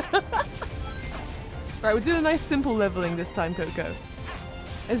 Right, we're doing a nice simple leveling this time, Coco.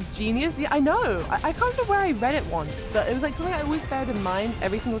 It's genius? Yeah, I know. I can't remember where I read it once, but it was like something I always beared in mind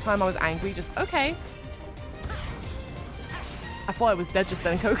every single time I was angry. Just, okay. I thought I was dead just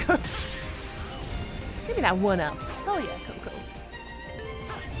then, Coco. Give me that one up. Oh yeah, Coco.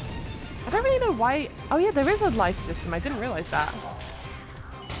 I don't really know why... Oh yeah, there is a life system. I didn't realize that.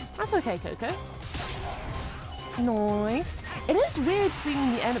 That's okay, Coco. Nice. It is weird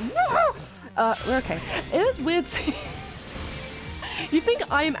seeing the enemy... we're okay. It is weird seeing... You think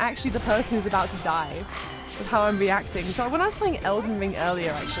I'm actually the person who's about to die with how I'm reacting. So when I was playing Elden Ring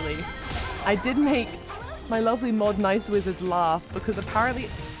earlier, actually, I did make my lovely mod Nice Wizard laugh because apparently...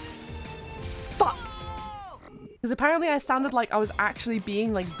 Fuck! Because apparently I sounded like I was actually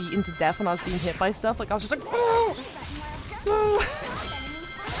being like beaten to death when I was being hit by stuff. Like I was just like...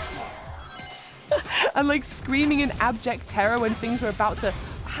 and like screaming in abject terror when things were about to...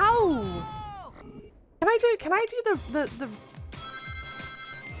 How? Can I do the...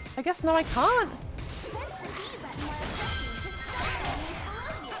 I guess no, I can't. Press the B button while jumping to stop enemies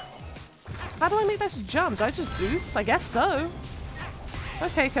below you. How do I make this jump? Do I just boost? I guess so.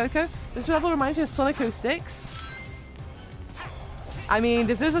 Okay, Coco. This level reminds me of Sonic 06. I mean,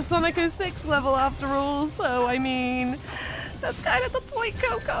 this is a Sonic 06 level after all, so I mean, that's kind of the point,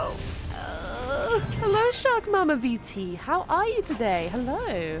 Coco. Hello, Shark Mama VT. How are you today?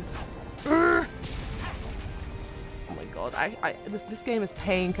 Hello. Oh my god, this game is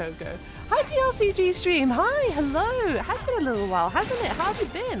paying Coco. Hi, TLCG stream. Hi, hello. It has been a little while, hasn't it? How have you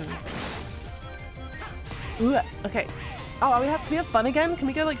been? Ooh, okay. Oh, can we have fun again? Can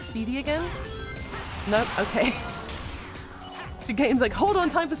we go like speedy again? Nope. Okay. The game's like, hold on,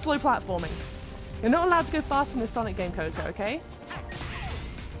 time for slow platforming. You're not allowed to go fast in this Sonic game, Coco. Okay.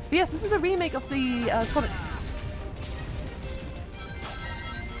 But yes, this is a remake of the Sonic.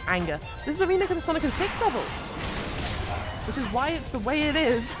 Anger. This is a remake of the Sonic 06 level, which is why it's the way it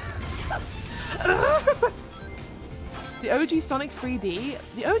is. The OG Sonic 3D.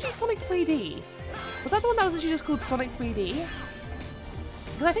 The OG Sonic 3D. Was that the one that was actually just called Sonic 3D?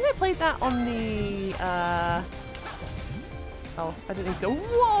 Because I think I played that on the, oh, I didn't need to go.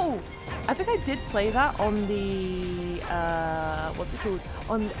 Whoa! I think I did play that on the, what's it called?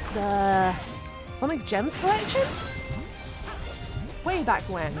 On the Sonic Gems collection? Way back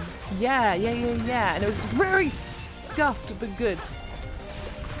when. Yeah. And it was very scuffed, but good.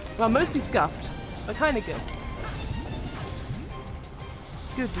 Well, mostly scuffed, but kind of good.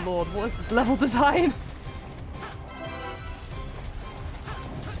 Good lord, what is this level design?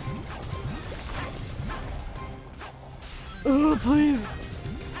 Oh, please.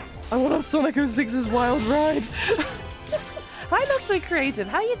 I want a Sonic 06's wild ride. Hi, Not So Creative.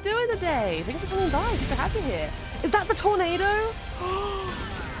 How you doing today? Thanks for coming by. Good to have you here. Is that the tornado?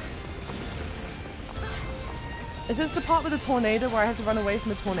 Is this the part with the tornado where I have to run away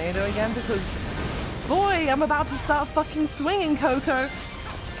from a tornado again? Because, boy, I'm about to start fucking swinging, Coco.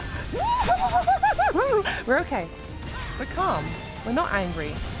 We're okay. We're calm. We're not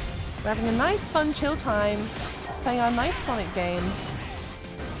angry. We're having a nice, fun, chill time, playing our nice Sonic game.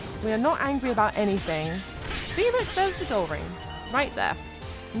 We are not angry about anything. See, look, there's the goal ring. Right there.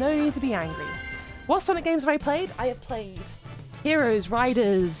 No need to be angry. What Sonic games have I played? I have played Heroes,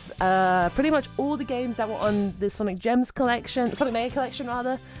 Riders, pretty much all the games that were on the Sonic Gems collection, Sonic Mega collection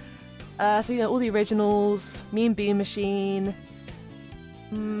rather. So, you know, all the originals, Mean Bean Machine,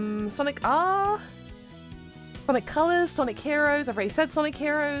 Sonic R, Sonic Colors, Sonic Heroes, I've already said Sonic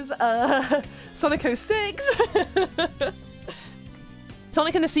Heroes, Sonic 06,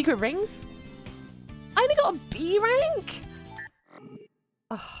 Sonic and the Secret Rings. I only got a B rank?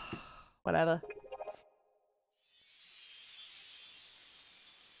 Oh, whatever.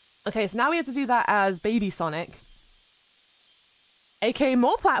 Okay, so now we have to do that as Baby Sonic. AKA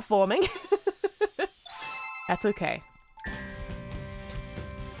more platforming. That's okay.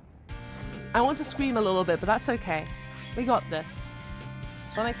 I want to scream a little bit, but that's okay. We got this.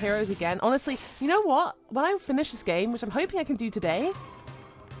 Sonic Heroes again. Honestly, you know what? When I finish this game, which I'm hoping I can do today...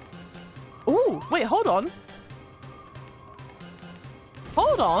 Ooh, wait, hold on.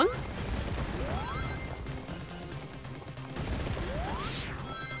 Hold on.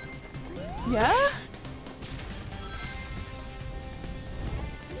 Yeah?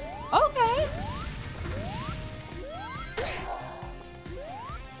 Okay.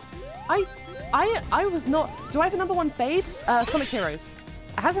 I was not... Do I have a #1 faves? Sonic Heroes.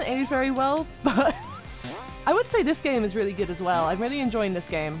 It hasn't aged very well, but I would say this game is really good as well. I'm really enjoying this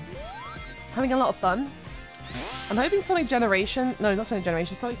game. Having a lot of fun. I'm hoping Sonic Generation... No, not Sonic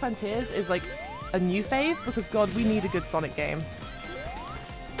Generation. Sonic Frontiers is like a new fave because, God, we need a good Sonic game.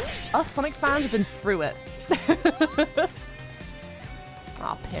 Us Sonic fans have been through it.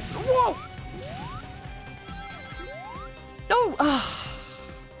 Aw, piss. Whoa! Oh! Ah.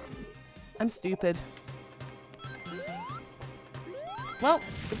 I'm stupid. Well,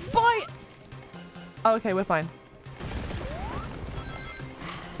 goodbye! Oh, okay, we're fine.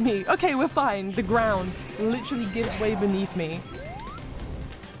 Me. Okay, we're fine. The ground literally gives way beneath me.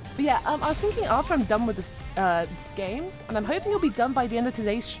 But yeah, I was thinking after I'm done with this game, and I'm hoping it'll be done by the end of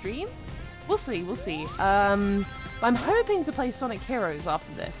today's stream. We'll see, we'll see. I'm hoping to play Sonic Heroes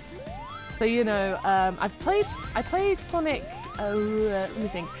after this. So, you know, I played Sonic, let me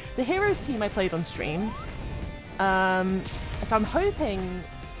think. The Heroes team I played on stream. So I'm hoping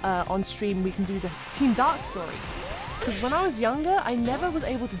on stream we can do the Team Dark story. Because when I was younger, I never was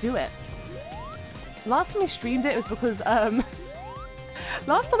able to do it. Last time I streamed it was because,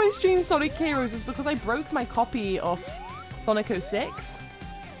 last time I streamed Sonic Heroes was because I broke my copy of Sonic 06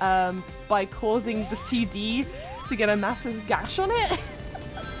 by causing the CD to get a massive gash on it.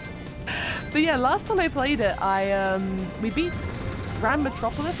 But yeah, last time I played it, we beat Grand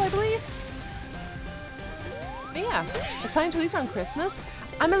Metropolis, I believe. But yeah, it's planning to release around Christmas.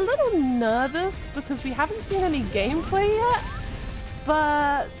 I'm a little nervous because we haven't seen any gameplay yet.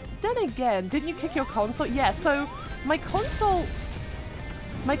 But then again, didn't you kick your console? Yeah, so my console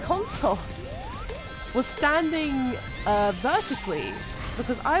was standing vertically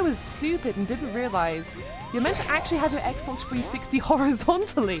because I was stupid and didn't realize you're meant to actually have your Xbox 360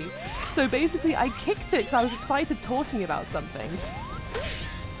 horizontally. So basically I kicked it because I was excited talking about something.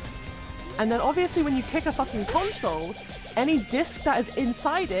 And then obviously when you kick a fucking console, any disc that is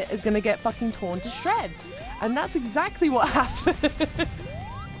inside it is gonna get fucking torn to shreds. And that's exactly what happened.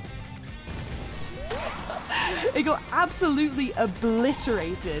 It got absolutely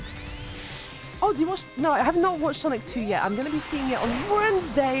obliterated. Oh, you watched? No, I have not watched Sonic 2 yet. I'm going to be seeing it on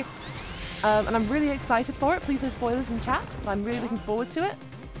Wednesday. And I'm really excited for it. Please no spoilers in chat. I'm really looking forward to it.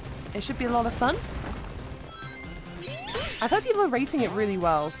 It should be a lot of fun. I've heard people are rating it really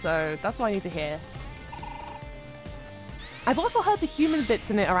well, so that's what I need to hear. I've also heard the human bits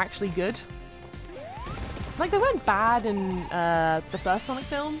in it are actually good. Like, they weren't bad in the first Sonic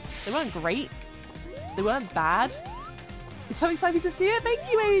film. They weren't great. They weren't bad. I'm so excited to see it. Thank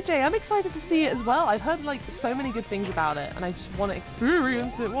you, AJ. I'm excited to see it as well. I've heard like so many good things about it and I just want to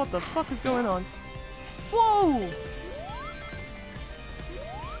experience it. What the fuck is going on? Whoa!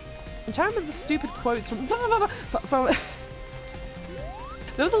 I'm trying to remember the stupid quotes from there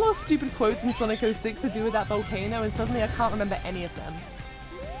was a lot of stupid quotes in Sonic 06 to do with that volcano and suddenly I can't remember any of them.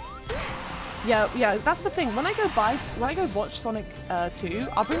 Yeah, that's the thing. When I go watch Sonic 2,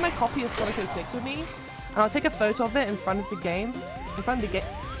 I'll bring my copy of Sonic 06 with me, and I'll take a photo of it in front of the game.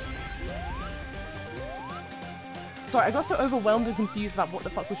 Sorry, I got so overwhelmed and confused about what the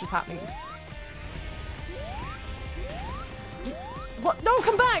fuck was just happening. What? No,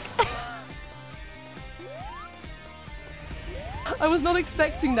 come back! I was not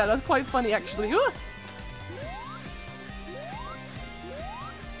expecting that. That's quite funny, actually. Ooh.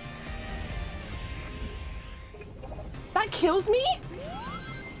 That kills me?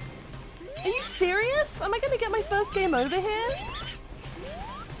 Are you serious? Am I gonna get my first game over here?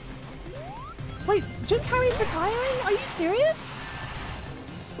 Wait, Jim Carrey's retiring? Are you serious?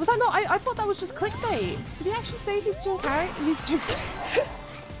 Was that not? I thought that was just clickbait. Did he actually say he's Jim Carrey?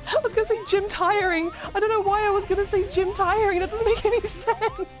 I was gonna say Jim tiring. I don't know why I was gonna say Jim tiring. That doesn't make any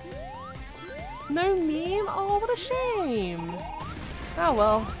sense. No meme? Oh, what a shame. Oh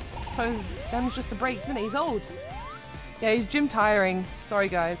well. I suppose them's just the breaks, isn't it? He's old. Yeah, he's Jim tiring. Sorry,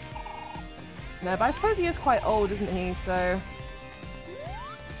 guys. No, but I suppose he is quite old, isn't he? So...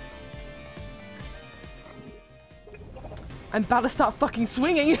 I'm about to start fucking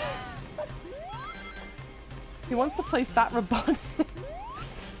swinging! He wants to play Fat Robot.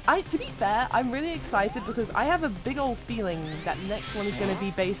 To be fair, I'm really excited because I have a big old feeling that the next one is going to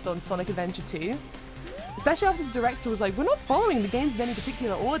be based on Sonic Adventure 2. Especially after the director was like, we're not following the games in any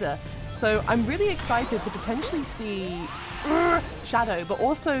particular order. So I'm really excited to potentially see Shadow, but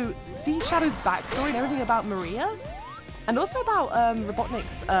also see Shadow's backstory and everything about Maria. And also about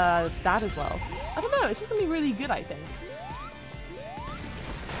Robotnik's dad as well. I don't know, it's just going to be really good, I think.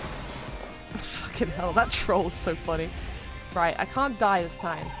 Fucking hell, that troll's so funny. Right, I can't die this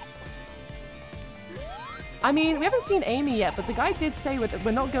time. I mean, we haven't seen Amy yet, but the guy did say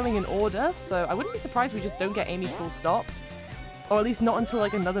we're not going in order, so I wouldn't be surprised if we just don't get Amy full stop. Or at least not until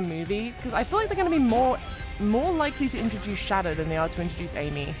like another movie, because I feel like they're going to be more likely to introduce Shadow than they are to introduce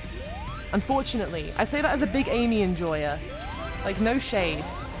Amy. Unfortunately. I say that as a big Amy enjoyer. Like, no shade.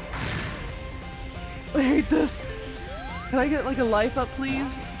 I hate this. Can I get like a life up,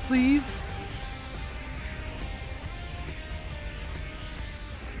 please? Please?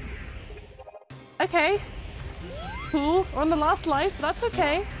 Okay. Cool. We're on the last life, but that's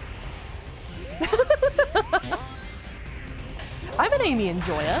okay. I'm an Amy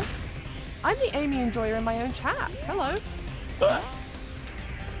enjoyer. I'm the Amy enjoyer in my own chat. Hello.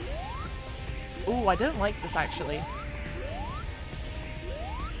 Ooh, I don't like this actually.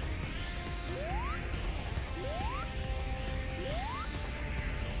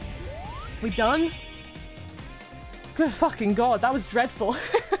 We done? Good fucking god, that was dreadful.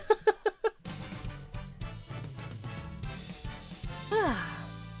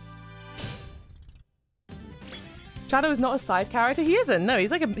 Shadow is not a side character. He isn't. No, he's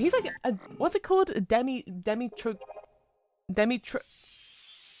like a what's it called? A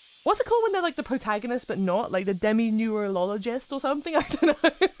what's it called when they're like the protagonist but not? Like the demi-neurologist or something? I don't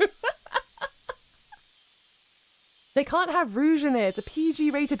know. They can't have rouge in it. It's a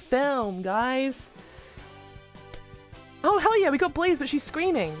PG-rated film, guys. Oh, hell yeah, we got Blaze, but she's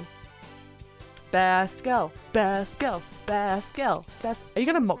screaming. Best girl, best girl, best girl, best. Are you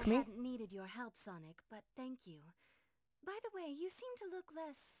gonna mock me? I hadn't needed your help, Sonic, but thank you. By the way, you seem to look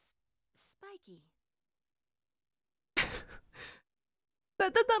less spiky.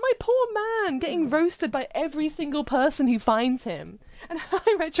 That my poor man getting roasted by every single person who finds him. And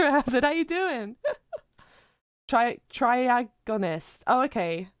hi, Retro Hazard, how you doing? Triagonist. Oh,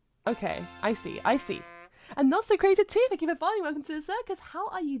 okay. Okay, I see. And not so creative too. Thank you for following. Welcome to the circus. How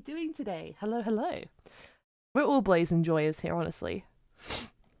are you doing today? Hello, hello. We're all blaze enjoyers here, honestly.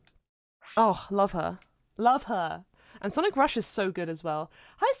 Oh, love her. Love her. And Sonic Rush is so good as well.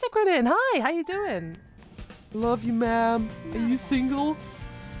 Hi, Sekronin. Hi, how you doing? Love you, ma'am. Are you single?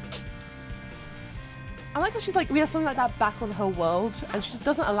 I like how she's like, we have something like that back on her world, and she just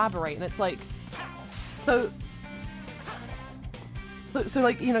doesn't elaborate, and it's like, so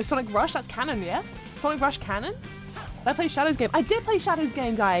like, you know, Sonic Rush, that's canon, yeah? Sonic Rush canon? Did I play Shadow's game? I did play Shadow's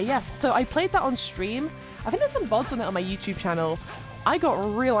game, guy, yes. So I played that on stream. I think there's some VODs on it on my YouTube channel. I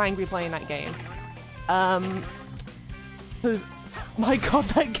got real angry playing that game. Because, my god,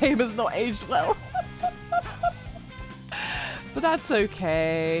 that game has not aged well. But that's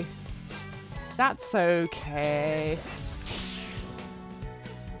okay. That's okay.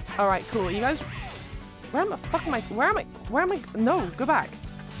 Alright, cool. You guys... Where am I? No, go back.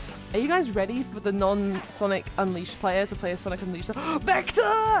 Are you guys ready for the non-Sonic Unleashed player to play a Sonic Unleashed?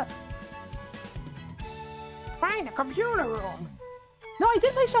 Vector! Find a computer room! No, I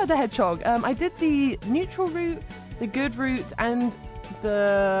did play Shadow the Hedgehog. I did the neutral route, the good route, and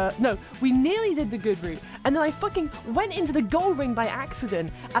the... No, we nearly did the good route. And then I fucking went into the goal ring by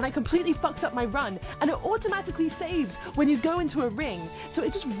accident, and I completely fucked up my run, and it automatically saves when you go into a ring. So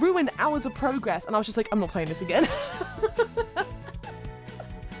it just ruined hours of progress, and I was just like, I'm not playing this again.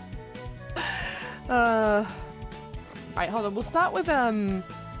 Right, hold on, we'll start with, actually,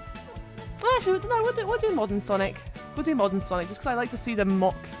 no, we'll do Modern Sonic. We'll do Modern Sonic, just because I like to see them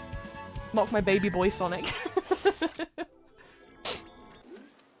mock my baby boy Sonic.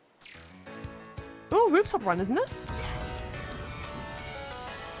 Oh, rooftop run, isn't this?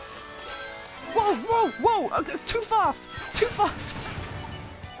 Whoa, whoa, whoa! Okay, it's too fast! Too fast!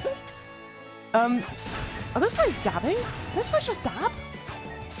 Are those guys dabbing? Those guys just dab?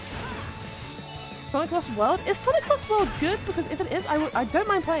 Sonic Lost World? Is Sonic Lost World good? Because if it is, I don't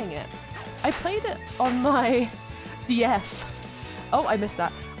mind playing it. I played it on my DS. Oh, I missed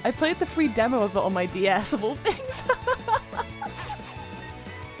that. I played the free demo of it on my DS, of all things.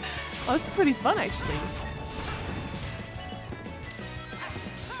 Oh, this is pretty fun, actually.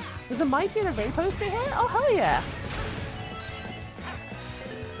 There's a Mighty and a Ray poster here? Oh, hell yeah!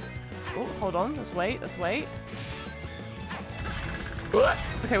 Oh, hold on. Let's wait. Let's wait.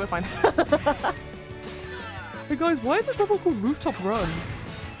 Okay, we're fine. Hey guys, why is this level called Rooftop Run?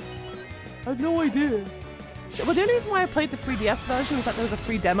 I have no idea. Well, the only reason why I played the 3DS version was that there was a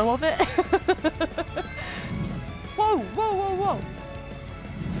free demo of it. Whoa, whoa, whoa, whoa!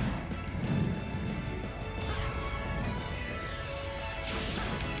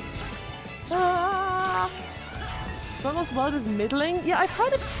 Sonic Lost World is middling? Yeah, I've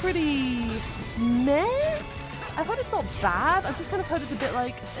heard it's pretty meh. I've heard it's not bad. I've just kind of heard it's a bit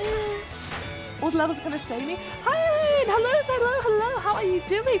like, all the levels are kind of samey. Hi, Irene! Hello, hello, hello! How are you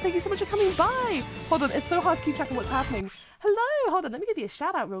doing? Thank you so much for coming by! Hold on, it's so hard to keep track of what's happening. Hello! Hold on, let me give you a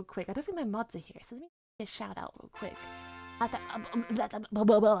shout out real quick. I don't think my mods are here, so let me give you a shout out real quick.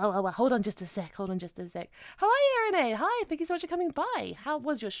 Hold on just a sec, hold on just a sec. Hi, Irene! Hi, thank you so much for coming by. How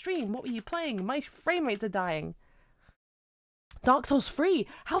was your stream? What were you playing? My frame rates are dying. Dark Souls 3!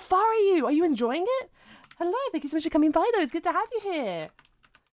 How far are you? Are you enjoying it? Hello, thank you so much for coming by though. It's good to have you here.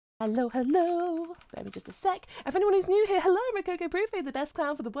 Hello, hello. Wait me just a sec. If anyone is new here, hello, Rokoko Prufei, the best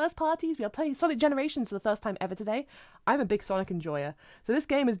clown for the worst parties. We are playing Sonic Generations for the first time ever today. I'm a big Sonic enjoyer, so this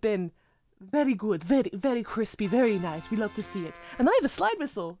game has been very good, very, very crispy, very nice. We love to see it. And I have a slide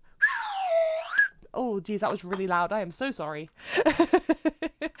whistle. Oh, geez, that was really loud. I am so sorry.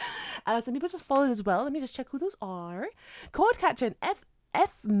 Some people just followed as well. Let me just check who those are. Cord Catcher and F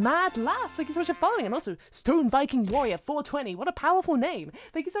Mad Lass, thank you so much for following, and also Stone Viking Warrior 420, what a powerful name.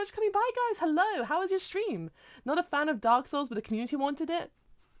 Thank you so much for coming by, guys. Hello, how was your stream? Not a fan of Dark Souls, but the community wanted it.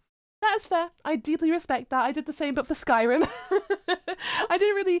 That is fair. I deeply respect that. I did the same, but for Skyrim. I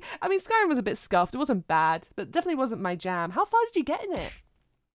didn't really... I mean, Skyrim was a bit scuffed. It wasn't bad, but it definitely wasn't my jam. How far did you get in it?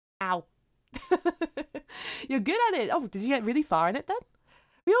 Ow. You're good at it. Oh, did you get really far in it then?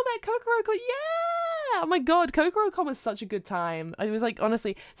 We all met Kokoroko. Oh my god, Rokoko was such a good time. It was like,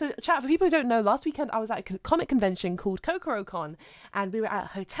 honestly. So, chat, for people who don't know, last weekend I was at a comic convention called Rokoko, and we were at a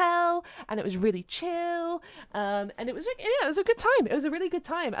hotel, and it was really chill. And it was like, yeah, it was a good time. It was a really good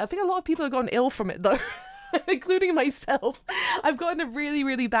time. I think a lot of people have gotten ill from it though, including myself. I've gotten a really,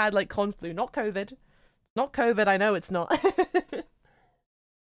 really bad like con flu, not COVID. Not COVID, I know it's not.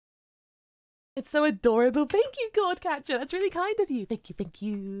 It's so adorable. Thank you, Cordcatcher. That's really kind of you. Thank you, thank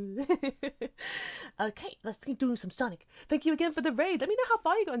you. Okay, let's keep doing some Sonic. Thank you again for the raid. Let me know how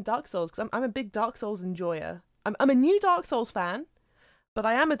far you got in Dark Souls, because I'm a big Dark Souls enjoyer. I'm a new Dark Souls fan, but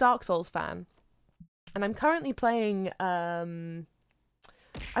I am a Dark Souls fan. And I'm currently playing, I didn't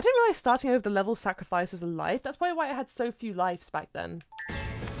realize starting over the level sacrifices a life. That's probably why I had so few lives back then.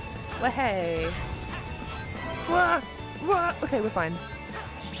 Well, hey. Okay, we're fine.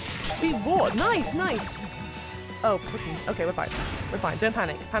 Be ward. Nice, nice. Oh, pussy. Okay, we're fine. We're fine. Don't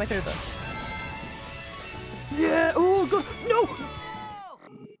panic. Panic over. Yeah. Oh god. No.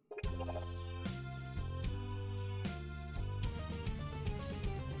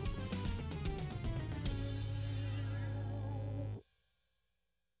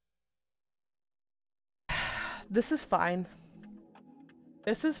 This is fine.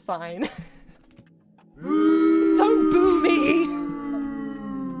 This is fine. Don't boo me.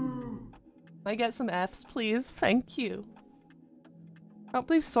 Can I get some Fs, please? Thank you. I can't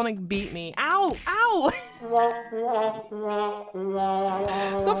believe Sonic beat me. Ow! Ow! Stop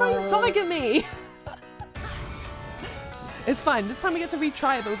throwing Sonic at me! It's fine. This time we get to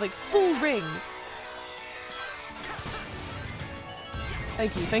retry it, but with like full rings.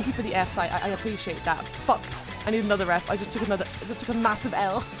 Thank you. Thank you for the Fs. I appreciate that. Fuck. I need another F. I just took a massive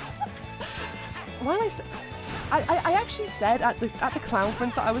L. Why did I say... I actually said at the clown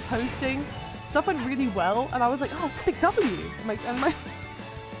friends that I was hosting, stuff went really well, and I was like, oh, it's a big W. And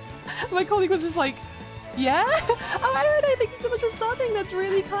my colleague was just like, yeah? Oh, Aaron, thank you so much for subbing. That's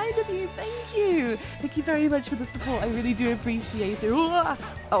really kind of you. Thank you. Thank you very much for the support. I really do appreciate it. Oh,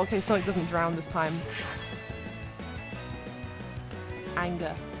 okay, Sonic doesn't drown this time.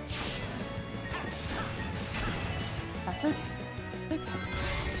 Anger. That's okay. Okay.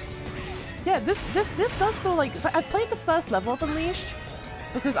 Yeah, this does feel like... So I've played the first level of Unleashed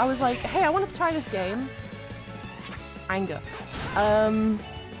because I was like, hey, I want to try this game. Anger. And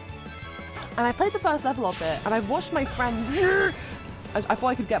I played the first level of it, and I've watched my friend... I thought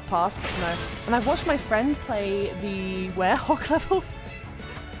I could get past, but no. And I've watched my friend play the Werehog levels.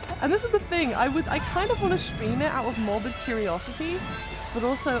 And this is the thing, I kind of want to stream it out of morbid curiosity, but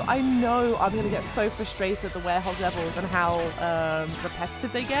also I know I'm going to get so frustrated at the Werehog levels and how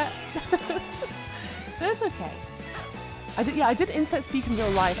repetitive they get. But it's okay. I did instant speak in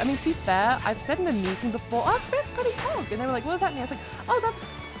real life. I mean, to be fair, I've said in a meeting before, oh, it's pretty hog. And they were like, what does that mean? I was like, oh,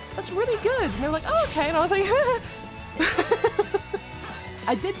 that's really good. And they were like, oh, okay. And I was like,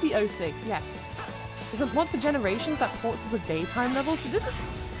 I did the 06, yes. There's a mod for Generations that ports to the daytime levels. So this is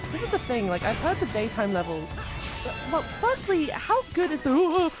the thing, like, I've heard the daytime levels. Well, firstly, how good is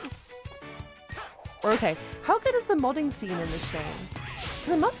the... Okay, how good is the modding scene in this game?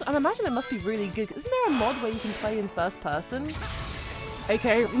 I imagine it must be really good. Isn't there a mod where you can play in first person?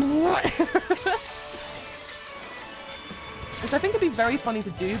 Okay. Which I think would be very funny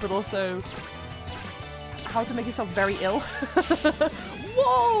to do, but also how to make yourself very ill.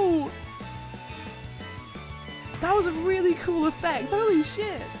 Whoa! That was a really cool effect. Holy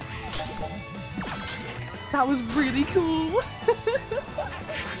shit. That was really cool.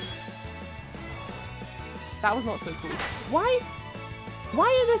 That was not so cool. Why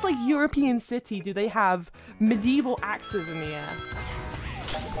in this like European city do they have medieval axes in the air?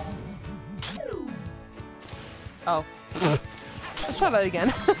 Oh. Let's try that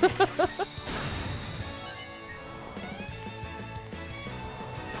again.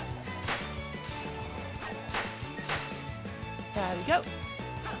 There we go.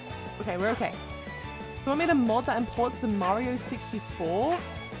 Okay, we're okay. You want me to mod that imports the Mario 64?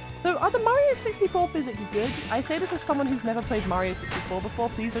 So are the Mario 64 physics good? I say this as someone who's never played Mario 64 before,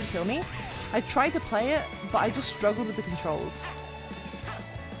 please don't kill me. I tried to play it, but I just struggled with the controls.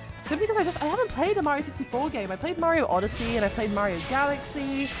 Simply because I haven't played a Mario 64 game. I played Mario Odyssey and I played Mario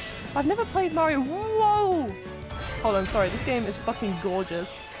Galaxy. I've never played Mario... Whoa! Hold on, sorry, this game is fucking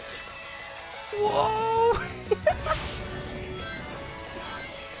gorgeous. Whoa!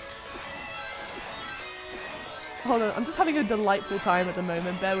 Hold on, I'm just having a delightful time at the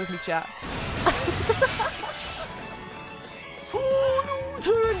moment. Bear with me, chat. Oh, no,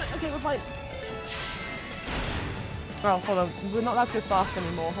 turn! Okay, we're fine. Oh, hold on. We're not allowed to go fast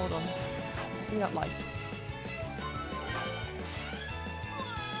anymore. Hold on. Give me that life.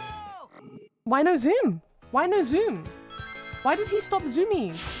 Why no zoom? Why no zoom? Why did he stop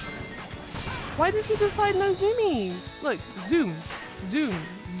zoomies? Why did he decide no zoomies? Look, zoom, zoom,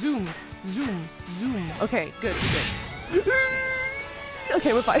 zoom, zoom, zoom. Okay, good, good.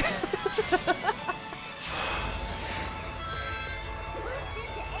 Okay, we're fine.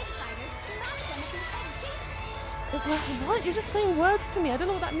 What? You're just saying words to me. I don't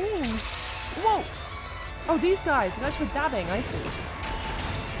know what that means. Whoa! Oh, these guys. The guys who are dabbing. I see.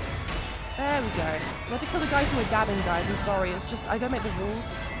 There we go. We have to kill the guys who are dabbing, guys. I'm sorry. It's just, I don't make the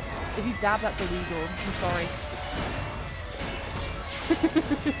rules. If you dab, that's illegal. I'm sorry.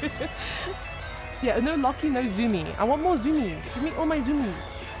 Yeah, no Locky, no Zoomy. I want more Zoomies. Give me all my Zoomies.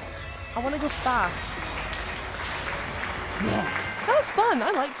 I want to go fast. Yeah. That was fun.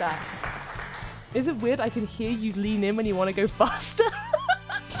 I like that. Is it weird I can hear you lean in when you want to go faster?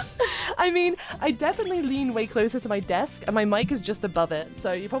 I mean, I definitely lean way closer to my desk and my mic is just above it.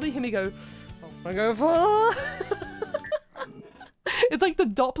 So you probably hear me go, I go far. It's like the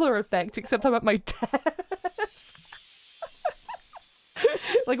Doppler effect, except I'm at my desk.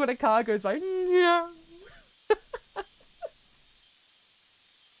 Like when a car goes by. Yeah.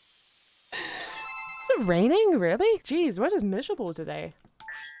 Is it raining? Really? Jeez, we're just miserable today.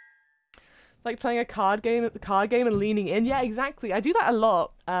 Like playing a card game at the card game and leaning in. Yeah, exactly. I do that a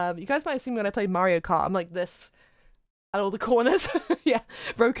lot. You guys might have seen me when I played Mario Kart. I'm like this at all the corners. Yeah,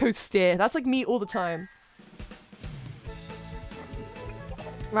 Rokoko steer. That's like me all the time.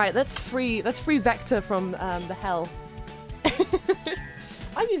 Right, let's free Vector from the hell.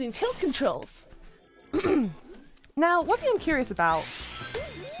 I'm using tilt controls. Now, one thing I'm curious about.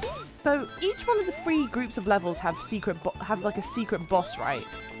 So each one of the 3 groups of levels have like a secret boss, right?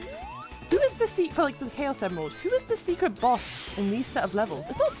 Who is the for like the Chaos Emerald? Who is the secret boss in these set of levels?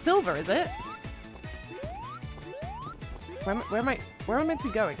 It's not Silver, is it? Where am I meant to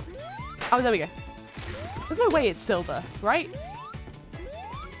be going? Oh, there we go. There's no way it's Silver, right?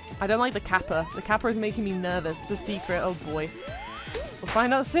 I don't like the Kappa. The Kappa is making me nervous. It's a secret. Oh boy. We'll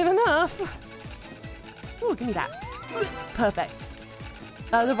find out soon enough. Oh, give me that. Perfect.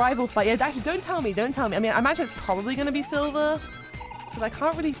 The rival fight. Yeah, actually, don't tell me. Don't tell me. I mean, I imagine it's probably going to be Silver. Because I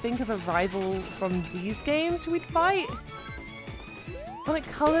can't really think of a rival from these games who we'd fight. And like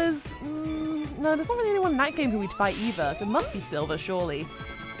colors, no, there's not really anyone in that game who we'd fight either, so it must be Silver, surely.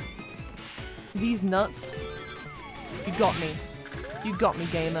 These nuts. You got me. You got me,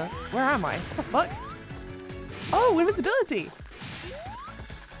 gamer. Where am I? What the fuck? Oh, invincibility!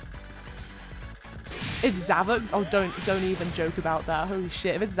 It's Zavok? Oh, don't even joke about that. Holy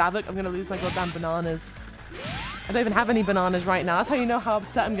shit. If it's Zavok, I'm gonna lose my goddamn bananas. I don't even have any bananas right now. That's how you know how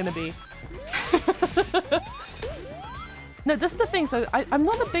upset I'm gonna be. No, this is the thing. So I'm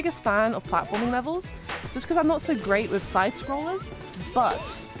not the biggest fan of platforming levels, just because I'm not so great with side-scrollers.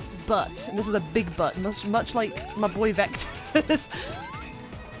 But, and this is a big but, much like my boy Vector,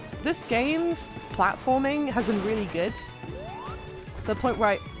 this game's platforming has been really good. To the point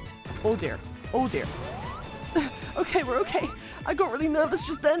where oh dear. Okay, we're okay. I got really nervous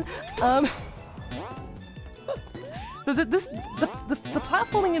just then. The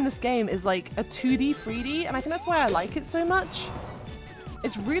platforming in this game is like a 2D, 3D, and I think that's why I like it so much.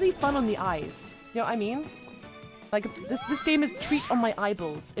 It's really fun on the eyes. You know what I mean? Like, this game is treat on my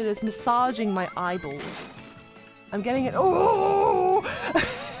eyeballs. It is massaging my eyeballs. I'm getting it. Oh!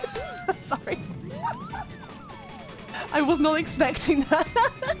 Sorry. I was not expecting that.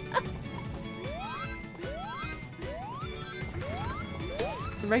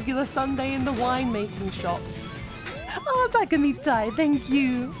 Regular Sunday in the winemaking shop. Oh, back at me, Thai. Thank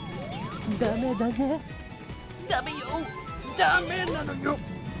you. Down here?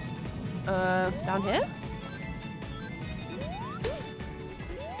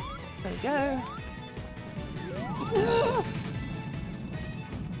 There you go.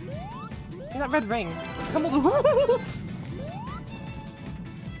 Look at that red ring. Come on.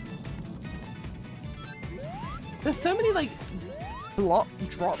 There's so many like block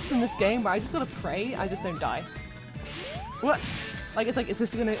drops in this game where I just gotta pray I just don't die. What? Like it's like is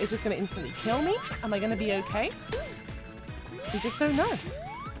this gonna instantly kill me? Am I gonna be okay? We just don't know.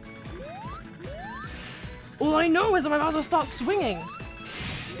 All I know is I'm about to start swinging.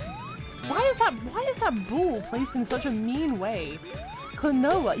 Why is that ball placed in such a mean way?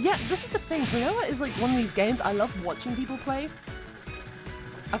 Klonoa. Yeah, this is the thing. Klonoa is like one of these games I love watching people play.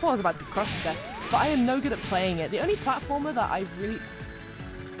 I thought I was about to be crushed to death, but I am no good at playing it. The only platformer that I really...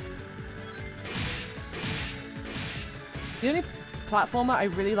 The only platformer I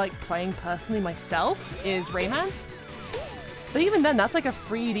really like playing personally myself is Rayman. But even then, that's like a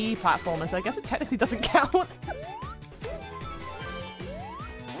 3D platformer, so I guess it technically doesn't count.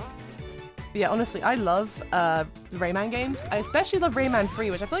 But yeah, honestly, I love the Rayman games. I especially love Rayman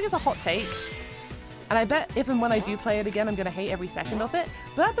 3, which I feel like is a hot take. And I bet if and when I do play it again, I'm gonna hate every second of it.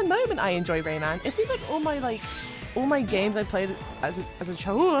 But at the moment, I enjoy Rayman. It seems like all my games I played as a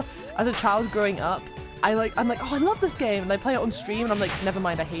child growing up, I'm like, oh, I love this game, and I play it on stream, and I'm like, never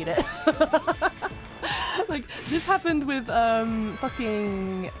mind, I hate it. Like this happened with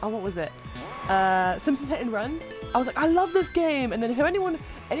fucking what was it? Simpsons Hit and Run. I was like, I love this game, and then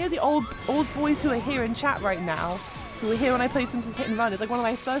any of the old boys who are here in chat right now, who were here when I played Simpsons Hit and Run, it's like one of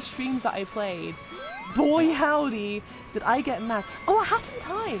my first streams that I played. Boy howdy, did I get mad. Oh, Hat in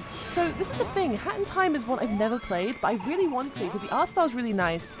Time! So this is the thing, Hat in Time is one I've never played, but I really want to, because the art style is really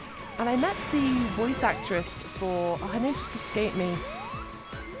nice. And I met the voice actress for, her name just escaped me.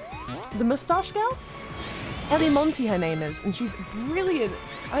 The Moustache Girl? Ellie Monty her name is, and she's brilliant.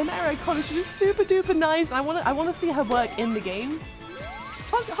 I met her at college, she's super duper nice, and I wanna see her work in the game.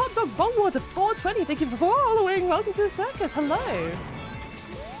 Hot Dog Bongwater 420, thank you for following, welcome to the circus, hello!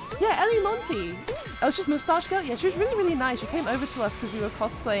 Yeah, Ellie Monty. Oh, it's just Moustache Girl? Yeah, she was really, really nice. She came over to us because we were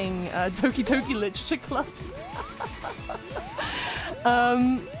cosplaying Doki Doki Literature Club.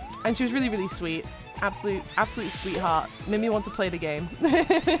 And she was really, really sweet. Absolute sweetheart. Made me want to play the game.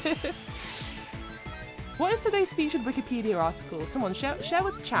 What is today's featured Wikipedia article? Come on, share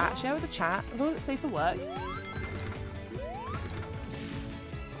with the chat. Share with the chat, as long as it's safe for work.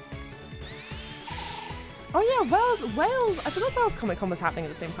 Oh yeah, Wales. I forgot Wales Comic Con was happening at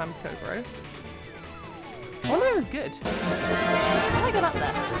the same time as Kokoro. Oh no, it was good. How did I get up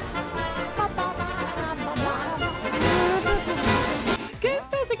there? Good,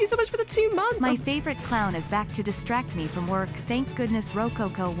 thank you so much for the 2 months. My favorite clown is back to distract me from work. Thank goodness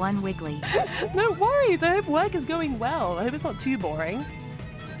Rokoko won Wiggly. No worries, I hope work is going well. I hope it's not too boring.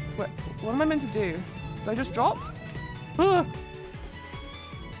 What am I meant to do? Do I just drop? Ugh.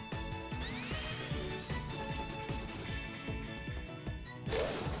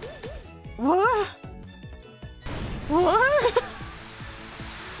 What? What?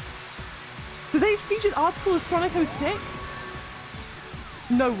 Today's featured article is Sonic 06?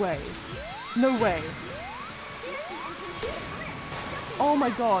 No way. No way. Oh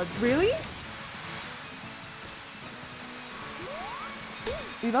my god, really?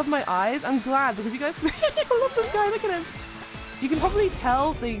 You love my eyes? I'm glad, because you guys I love this guy, look at him. You can probably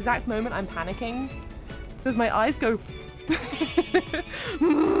tell the exact moment I'm panicking, because my eyes go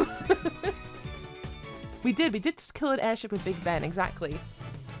We did just kill an airship with Big Ben, exactly.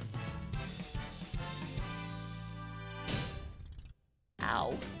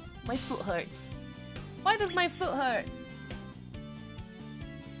 Ow. My foot hurts. Why does my foot hurt?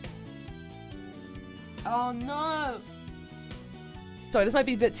 Oh no! Sorry, this might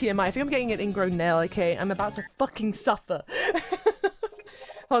be a bit TMI. I think I'm getting an ingrown nail, okay? I'm about to fucking suffer.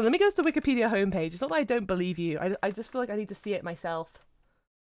 Hold on, let me go to the Wikipedia homepage. It's not that I don't believe you. I just feel like I need to see it myself.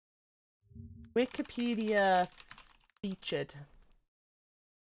 Wikipedia featured.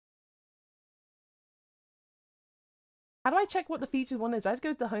 How do I check what the featured one is? Do I just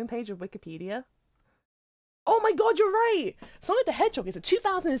go to the homepage of Wikipedia? Oh my god, you're right! Sonic the Hedgehog is a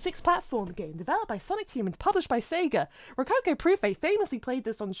 2006 platform game developed by Sonic Team and published by Sega. Rokoko Prufei famously played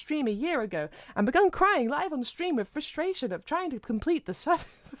this on stream a year ago and began crying live on stream with frustration of trying to complete the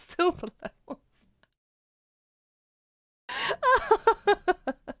silver levels.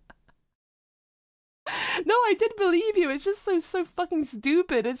 No, I did believe you. It's just so fucking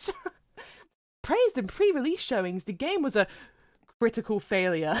stupid. It's just... Praised in pre-release showings, the game was a critical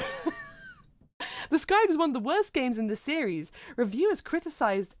failure. Described as one of the worst games in the series, reviewers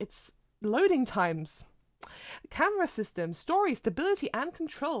criticized its loading times, camera system, story, stability, and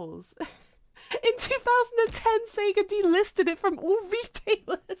controls. In 2010, Sega delisted it from all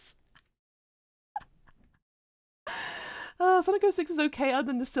retailers. Sonic 06 is okay other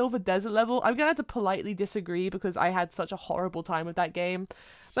than the Silver Desert level. I'm gonna have to politely disagree because I had such a horrible time with that game.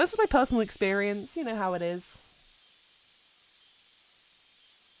 But this is my personal experience. You know how it is.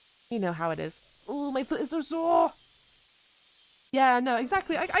 You know how it is. Oh, my foot is so sore! Yeah, no,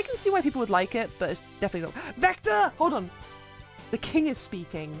 exactly. I can see why people would like it, but it's definitely not. Vector! Hold on. The king is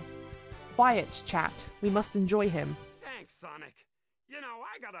speaking. Quiet, chat. We must enjoy him. Thanks, Sonic. You know,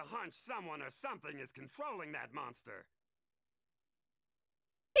 I got a hunch someone or something is controlling that monster.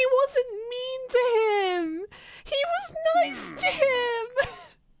 He wasn't mean to him! He was nice to him!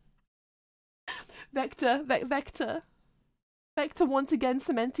 Vector. Vector once again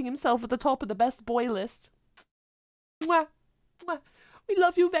cementing himself at the top of the best boy list. Mwah. Mwah. We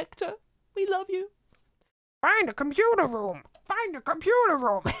love you, Vector. We love you. Find a computer room. Find a computer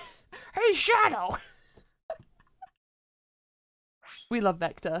room. Hey, Shadow. We love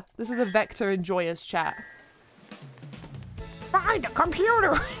Vector. This is a Vector enjoyers chat. Find the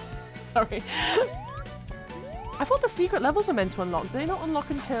computer! Sorry. I thought the secret levels were meant to unlock. Do they not unlock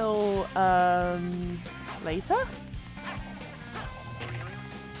until, later?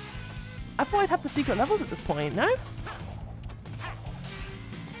 I thought I'd have the secret levels at this point, no?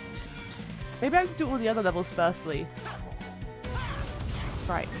 Maybe I have to do all the other levels firstly.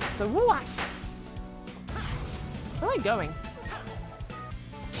 Right, so what? Where am I going?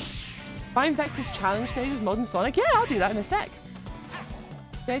 Find Vector's challenge stages, modern Sonic? Yeah, I'll do that in a sec.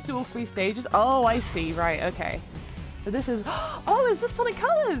 Do I have to do all 3 stages? Oh, I see. Right, okay. So this is... Oh, is this Sonic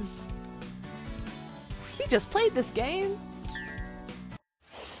Colors? We just played this game.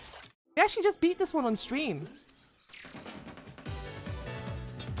 We actually just beat this one on stream.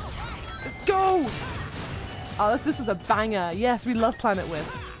 Let's go! Oh, this is a banger. Yes, we love Planet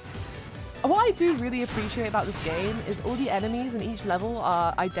Wisp. What I do really appreciate about this game is all the enemies in each level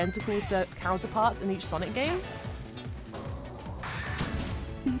are identical to their counterparts in each Sonic game.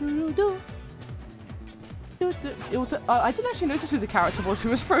 I didn't actually notice who the character was who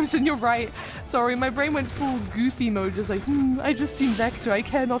was frozen, you're right. Sorry, my brain went full goofy mode, just like, I just seen Vector, I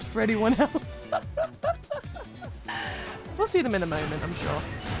care not for anyone else. We'll see them in a moment, I'm sure.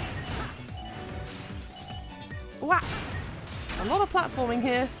 Wow! A lot of platforming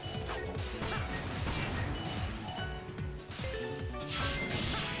here.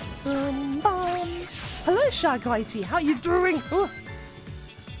 Hello, Shagwaiti, how are you doing? Ooh.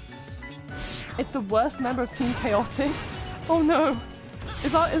 It's the worst member of Team Chaotix. Oh no.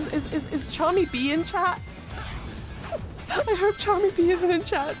 Is Charmy B in chat? I hope Charmy B isn't in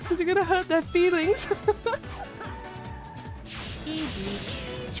chat, because you're gonna hurt their feelings.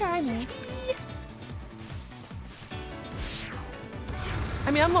 Charmy B.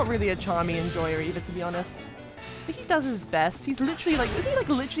 I mean, I'm not really a Charmy enjoyer either, to be honest. But he does his best. He's literally like, isn't he like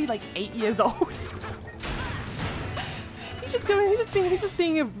literally like 8 years old? He's just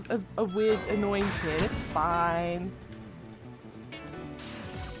being a weird, annoying kid. It's fine.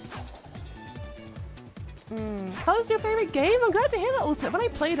 How's your favorite game? I'm glad to hear that, Ultimate. When I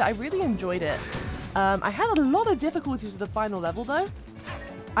played it, I really enjoyed it. I had a lot of difficulties with the final level though.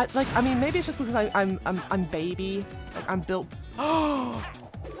 I mean, maybe it's just because I'm baby. Like I'm built. Oh.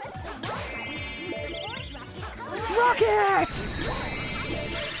 Rocket!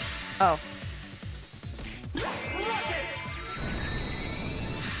 Oh.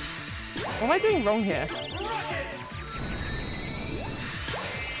 What am I doing wrong here?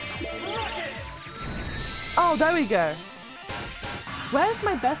 Oh, there we go. Where's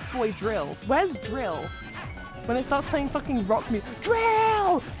my best boy Drill? Where's Drill? When it starts playing fucking rock music.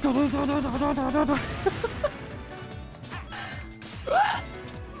 Drill!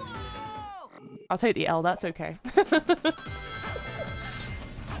 I'll take the L, that's okay.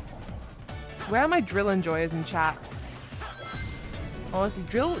 Where are my drill enjoyers in chat? Honestly,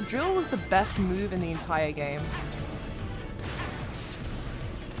 drill was the best move in the entire game.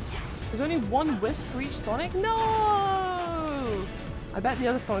 There's only one wisp for each Sonic? No! I bet the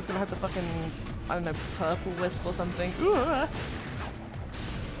other Sonic's gonna have the fucking, I don't know, purple wisp or something. Ooh.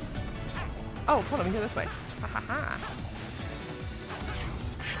 Oh, hold on, we go this way. Ha ha ha.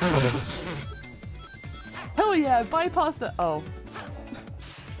 Hell yeah, bypass the— oh.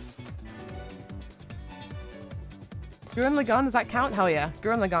 Gurren Lagann, does that count? Hell yeah,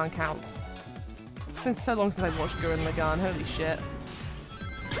 Gurren Lagann counts. It's been so long since I watched Gurren Lagann, holy shit.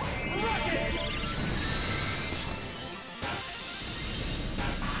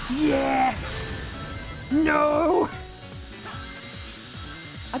 Yeah! No!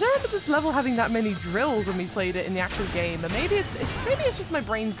 I don't remember this level having that many drills when we played it in the actual game, but maybe it's just my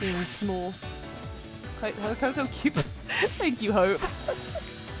brain's being small. Coco cute. Thank you, Hope.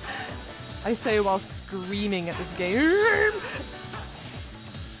 I say while screaming at this game.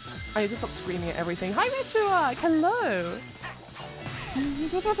 I need to stop screaming at everything. Hi, Retroarch! Hello!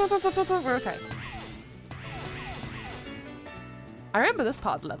 We're okay. I remember this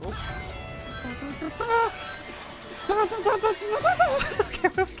part of the level.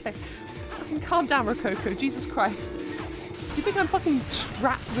 Okay. Fucking calm down, Rokoko. Jesus Christ. You think I'm fucking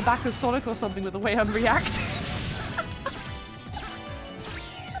strapped to the back of Sonic or something with the way I'm reacting?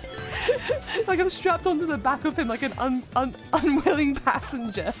 Like I'm strapped onto the back of him like an unwilling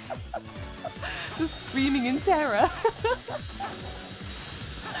passenger. Just screaming in terror.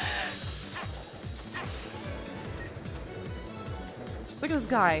 Look at this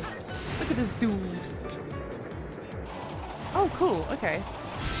guy. Look at this dude. Oh, cool. Okay.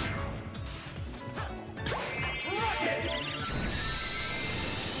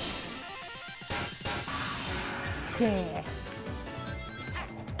 Yeah.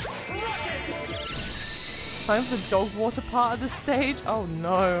 Time for the dog water part of the stage? Oh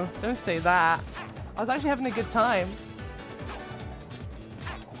no, don't say that. I was actually having a good time.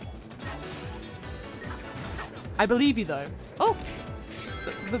 I believe you though. Oh!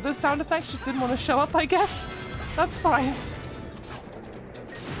 The sound effects just didn't want to show up, I guess. That's fine.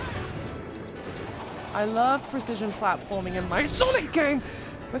 I love precision platforming in my Sonic game!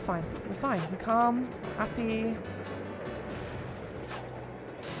 We're fine. We're fine. We're calm. Happy.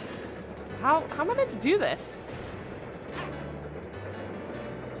 How am I meant to do this?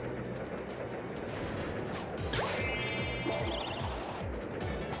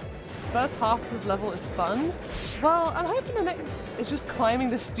 First half of this level is fun. Well, I'm hoping the next is just climbing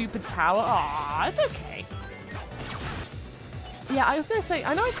this stupid tower. Aw, it's okay. Yeah, I was gonna say,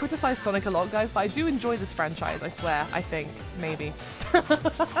 I know I criticize Sonic a lot, guys, but I do enjoy this franchise, I swear. I think. Maybe.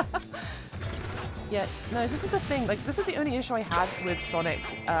 Yeah, no, this is the thing. Like, this is the only issue I had with Sonic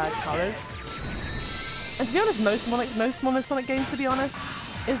Colors. And to be honest, most modern Sonic games, to be honest,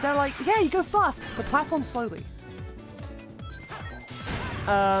 is they're like, yeah, you go fast, but platform slowly.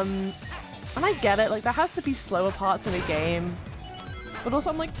 And I get it, like, there has to be slower parts in a game. But also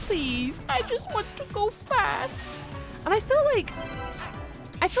I'm like, please, I just want to go fast. And I feel like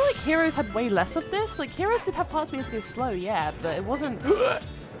Heroes had way less of this. Like, Heroes did have parts where you had to go slow, yeah, but it wasn't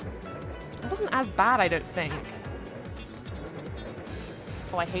as bad, I don't think.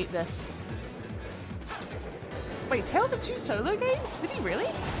 Oh, I hate this. Wait, Tails had 2 solo games? Did he really?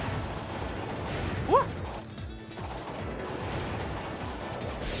 What?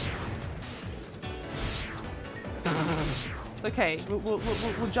 It's okay,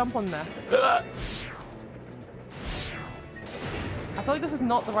 we'll jump on there. I feel like this is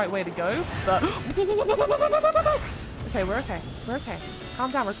not the right way to go, but... Okay, we're okay. We're okay.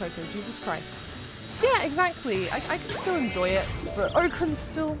 Calm down, Rokoko. Jesus Christ. Yeah, exactly. I can still enjoy it, but I can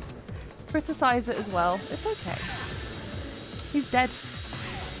still criticize it as well. It's okay. He's dead.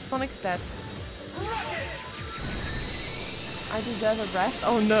 Sonic's dead. I deserve a rest.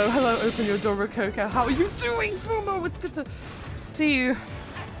 Oh no, hello, open your door, Rokoko. How are you doing, Fumo? It's good to see you.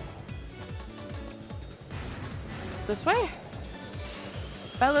 This way?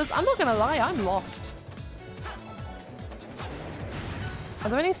 Fellas, I'm not gonna lie, I'm lost. Are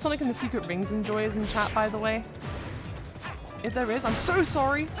there any Sonic and the Secret Rings enjoyers in chat, by the way? If there is, I'm so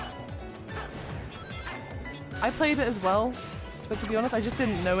sorry. I played it as well, but to be honest, I just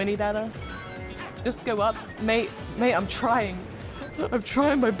didn't know any better. Just go up. Mate, I'm trying. I'm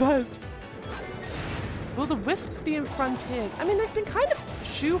trying my best. Will the Wisps be in Frontiers? I mean, they've been kind of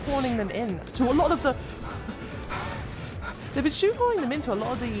shoehorning them in to a lot of the... They've been shoehorning them into a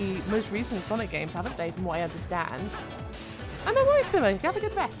lot of the most recent Sonic games, haven't they, from what I understand? And no worries, Pimmo. Have a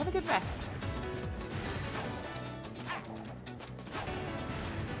good rest. Have a good rest.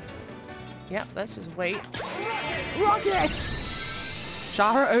 Yep, let's just wait. Rocket!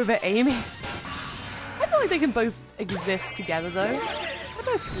 Shara over Amy. I feel like they can both exist together, though. They're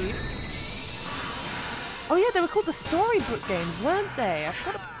both cute. Oh yeah, they were called the Storybook games, weren't they? I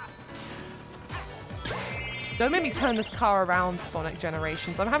forgot. Don't make me turn this car around, Sonic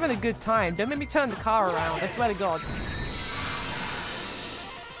Generations. I'm having a good time. Don't make me turn the car around, I swear to God.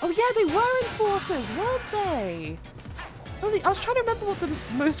 Oh yeah, they were in Forces, weren't they? I was trying to remember what the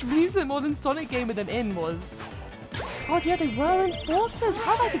most recent modern Sonic game with them in was. God, yeah, they were in Forces.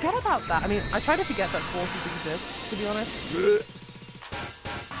 How did I forget about that? I mean, I try to forget that Forces exists, to be honest.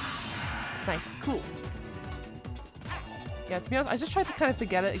 Nice, cool. Yeah, to be honest, I just tried to kind of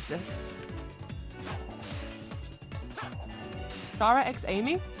forget it exists. Shara x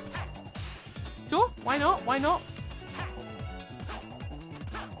Amy? Sure, why not? Why not?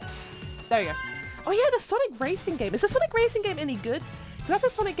 There you go. Oh yeah, the Sonic Racing game. Is the Sonic Racing game any good? Because that's a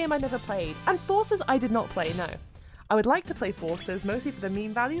Sonic game I never played. And Forces I did not play, no. I would like to play Forces, mostly for the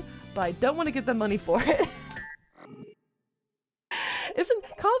meme value, but I don't want to give them money for it.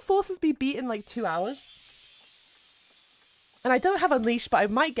 Can't Forces be beat in like 2 hours? And I don't have a leash, but I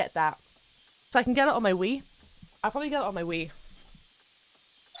might get that. So I can get it on my Wii. I'll probably get it on my Wii.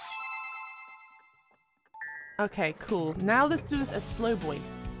 Okay, cool. Now let's do this as Slow Boy.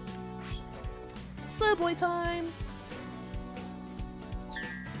 Slow Boy time!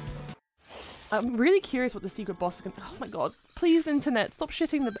 I'm really curious what the secret boss is gonna— oh my god. Please, internet, stop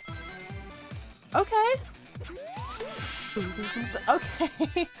shitting the— okay.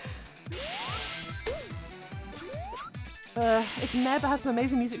 Okay. It's meh, but has some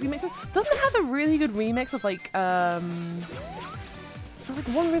amazing music remixes. Doesn't it have a really good remix of like, there's like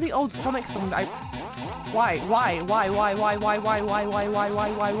one really old Sonic song that I— why?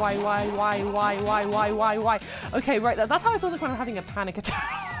 Okay, right, that's how I feel like when I'm having a panic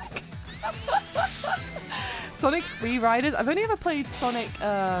attack. Sonic 3 Riders. I've only ever played Sonic,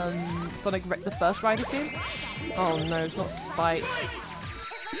 the first Riders game. Oh no, it's not Spike.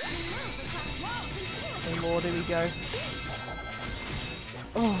 Oh lord, here we go.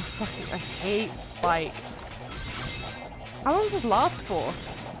 Oh, fucking, I hate Spike. How long does this last for?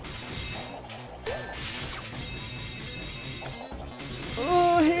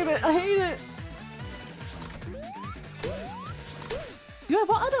 Oh, I hate it, I hate it! Yeah,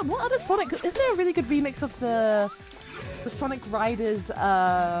 what other Sonic? Isn't there a really good remix of the Sonic Riders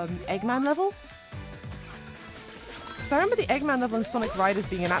Eggman level? I remember the Eggman level in Sonic Riders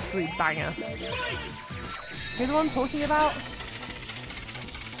being an absolute banger. You know what I'm talking about?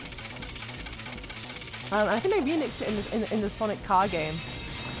 I think they remixed it in the Sonic car game.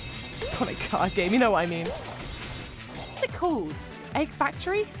 Sonic car game, you know what I mean? What's it called? Egg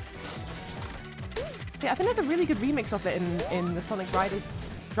Factory? Yeah, I think there's a really good remix of it in the Sonic Riders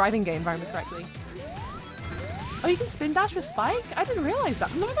driving game, if I remember correctly. Oh, you can spin dash with Spike? I didn't realize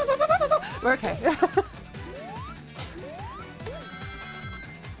that. No. We're okay.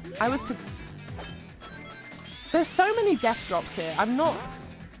 There's so many death drops here. I'm not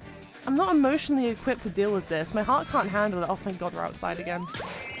emotionally equipped to deal with this. My heart can't handle it. Oh, thank God we're outside again.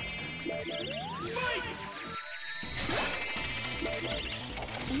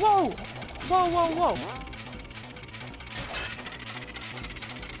 Whoa! Whoa!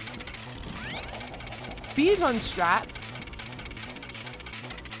 Speedrun strats.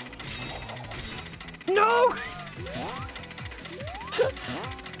 No!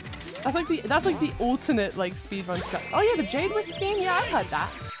 that's like the alternate like speedrun strat. Oh yeah, the Jade Wisp game. Yeah, I've heard that.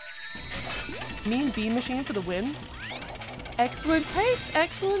 Mean Beam Machine for the win. Excellent taste.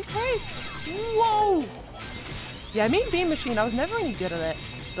 Excellent taste. Whoa! Yeah, Mean Beam Machine. I was never any good at it,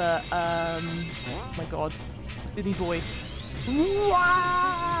 but oh my God, Spitty boy.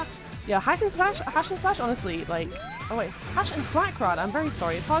 Wah! Yeah, hash and slash. Honestly, like, oh wait, hash and slack rod. I'm very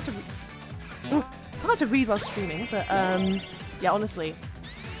sorry. It's hard to read while streaming, but yeah, honestly,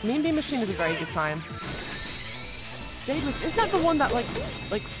 Mean Beam Machine is a very good time. Jade Wisp, isn't that the one that like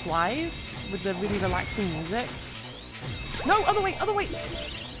flies with the really relaxing music? No, other way.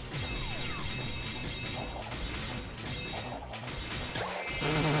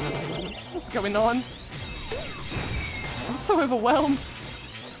 What's going on? I'm so overwhelmed.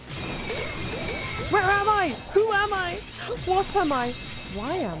 Where am I? Who am I? What am I?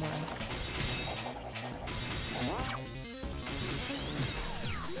 Why am I?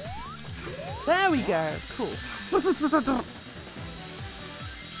 There we go. Cool.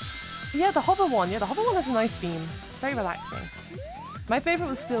 Yeah, the hover one. Yeah, the hover one has a nice beam. Very relaxing. My favorite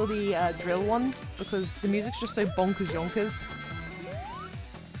was still the drill one because the music's just so bonkers yonkers.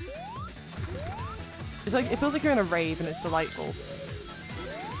 It's like, it feels like you're in a rave and it's delightful.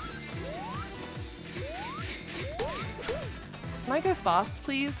 Can I go fast,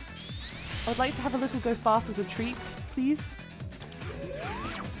 please? I would like to have a little go fast as a treat, please.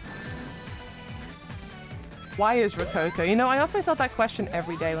 Why is Rokoko? You know, I ask myself that question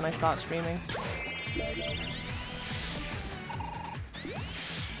every day when I start streaming.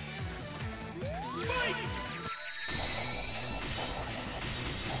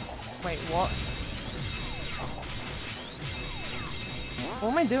 Wait, what? What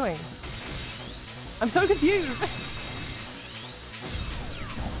am I doing? I'm so confused!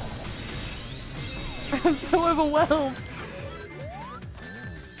 I'm so overwhelmed!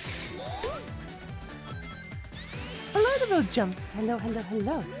 Hello, little jump! Hello.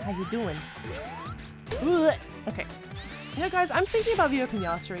 How you doing? Okay. You know, guys, I'm thinking about Vio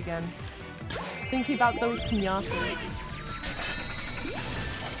Pinata again. Thinking about those pinatas.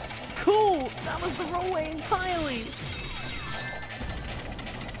 Cool! That was the wrong way entirely!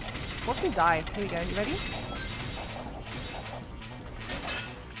 Watch me die. Here we go. You ready?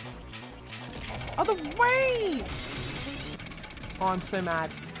 Other way! Oh, I'm so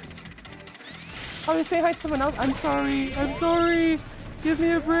mad. Oh, say hi to someone else. I'm sorry. Give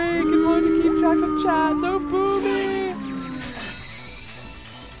me a break. It's hard to keep track of chat. Don't boo me!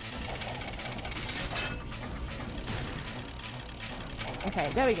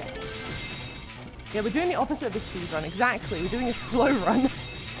 Okay, there we go. Yeah, we're doing the opposite of the speed run. Exactly. We're doing a slow run.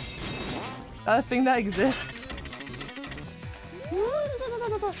 A thing that exists.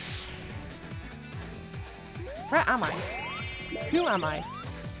 Where am I? Who am I?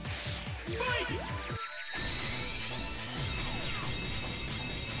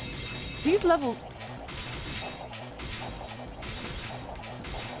 These levels...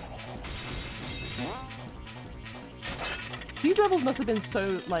 These levels must have been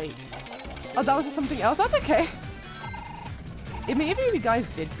so, like... Oh, that was just something else? That's okay. I mean, even if you guys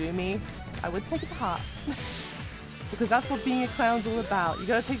did boo me, I would take it to heart. Because that's what being a clown's all about. You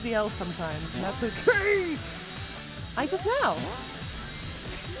gotta take the L sometimes, and that's okay! I just now!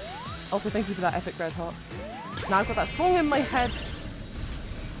 Also, thank you for that epic red hot. Now I've got that song in my head.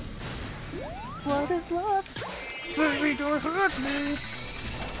 What is love? Baby, don't hurt me!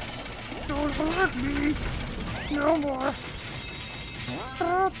 Don't hurt me! No more!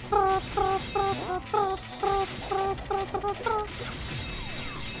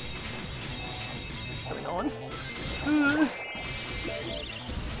 Going on?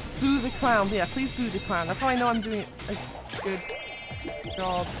 Boo the clown. Yeah, please boo the clown. That's how I know I'm doing a good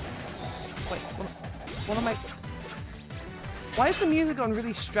job. Wait, what am I... Why is the music gone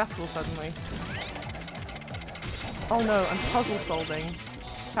really stressful suddenly? Oh no, I'm puzzle solving.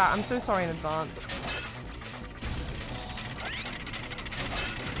 Chat, I'm so sorry in advance.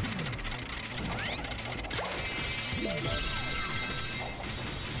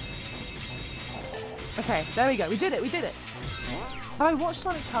 Okay, there we go. We did it. We did it. Have I watched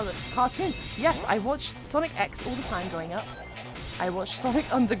Sonic cartoons? Yes, I watched Sonic X all the time growing up. I watched Sonic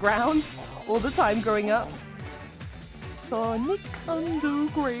Underground all the time growing up. Sonic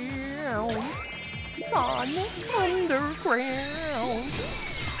Underground. Sonic Underground.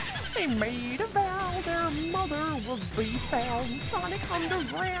 They made a vow their mother would be found. Sonic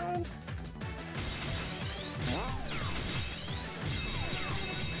Underground.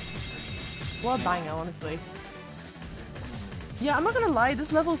 What a banger, honestly. Yeah, I'm not gonna lie,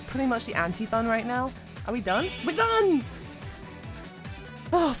 this level's pretty much the anti-fun right now. Are we done? We're done!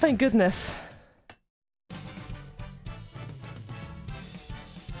 Oh, thank goodness. I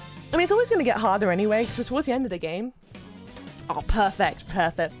mean, it's always gonna get harder anyway, because we're towards the end of the game. Oh, perfect,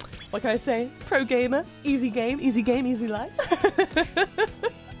 perfect. What can I say? Pro gamer, easy game, easy life.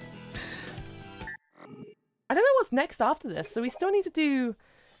 I don't know what's next after this, so we still need to do...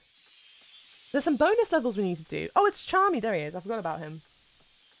 There's some bonus levels we need to do. Oh, it's Charmy. There he is. I forgot about him.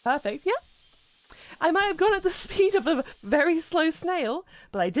 Perfect. Yeah. I might have gone at the speed of a very slow snail,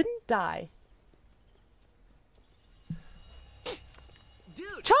 but I didn't die.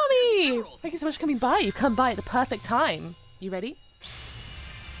 Dude, Charmy! Thank you so much for coming by. You've come by at the perfect time. You ready?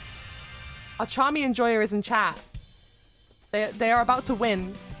 Our Charmy enjoyer is in chat. They are about to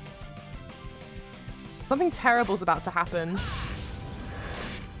win. Something terrible's about to happen.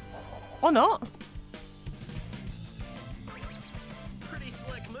 Or not. Pretty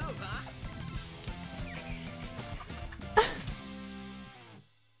slick move, huh?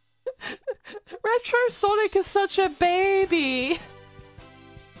 Retro Sonic is such a baby.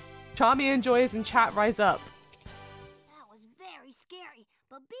 Charmy enjoys in chat, rise up. That was very scary,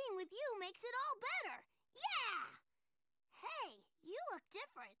 but being with you makes it all better. Yeah! Hey, you look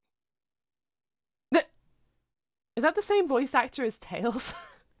different. Is that the same voice actor as Tails?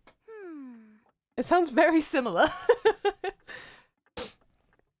 It sounds very similar.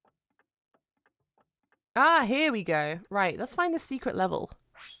 Ah, here we go. Right, let's find the secret level.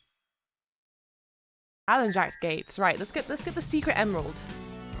 Alan Jack's gates. Right, let's get the secret emerald.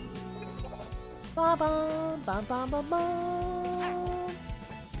 Ba -ba, ba -ba -ba -ba.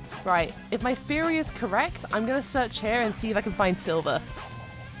 Right, if my theory is correct, I'm gonna search here and see if I can find silver.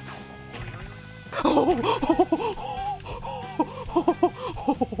 Oh,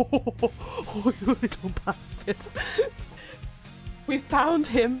 you little bastard. We found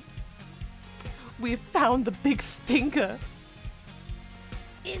him. We found the big stinker.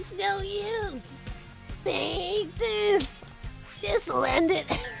 It's no use. Take this. This'll end it.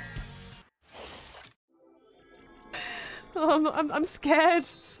 Oh, I'm scared.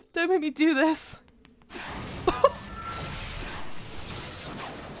 Don't make me do this.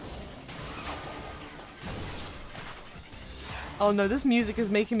 Oh no, this music is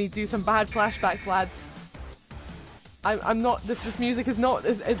making me do some bad flashbacks, lads. I'm not. This music is not.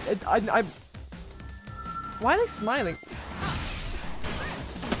 I'm. Why are they smiling?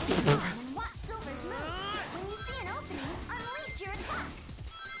 Watch Silver's moves. When you see an opening, unleash your attack.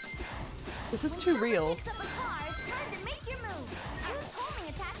 This is too real. Picks up a car, it's time to make your move. Use homing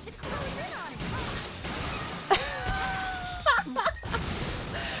attacks to close in on it.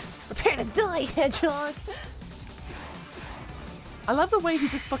 Prepare to die, Hedgehog. I love the way he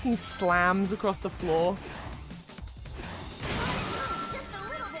just fucking slams across the floor. Just a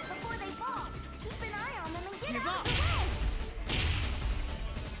little bit before they fall. Keep an eye on them and get out of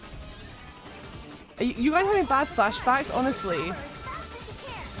the way. Are you guys having bad flashbacks? Honestly. As fast as you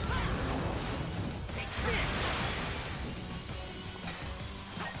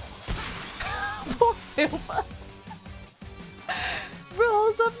can. Poor Silver.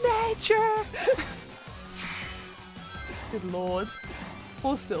 Rules of nature. Good lord.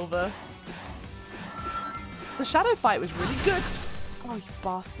 Poor Silver. The shadow fight was really good. Oh, you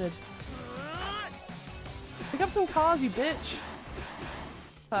bastard. Pick up some cars, you bitch.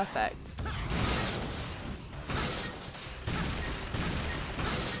 Perfect.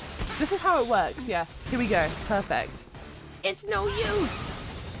 This is how it works, yes. Here we go. Perfect. It's no use.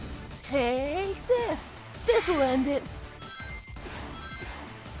 Take this. This'll end it.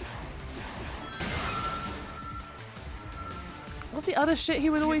 What's the other shit he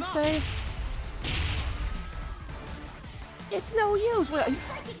would always say? It's no use. Wait,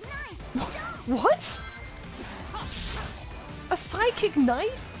 what? A psychic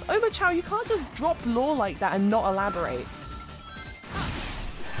knife? Chow, you can't just drop lore like that and not elaborate.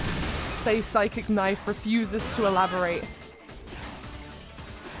 Say psychic knife refuses to elaborate.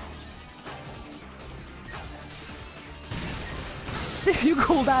 If you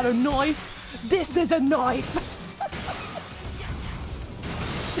call that a knife, this is a knife!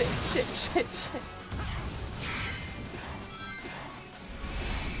 Shit, shit, shit, shit.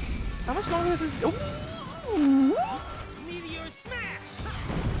 How much longer is this? Ooh. Meteor smash!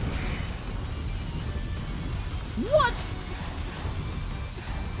 What?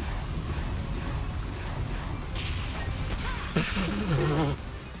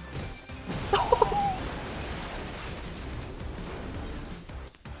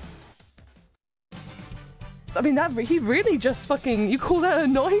 I mean, that he really just fucking. You call that a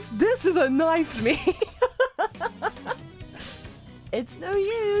knife? This is a knife to me. It's no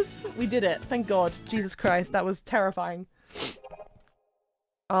use. We did it. Thank God. Jesus Christ, that was terrifying.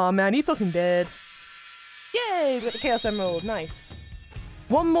 Oh man, he fucking dead. Yay! We got the Chaos Emerald. Nice.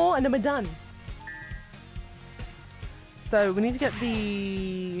 One more and then we're done. So we need to get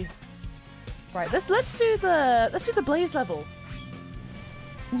the. Right. Let's do the blaze level.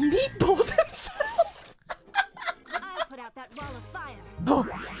 Meatballed himself. I put out that wall of fire. Oh.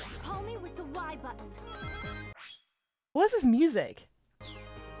 Call me with the Y button. What is this music?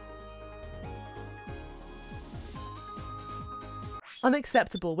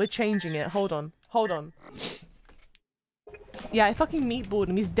 Unacceptable. We're changing it. Hold on. Hold on. Yeah, I fucking meatballed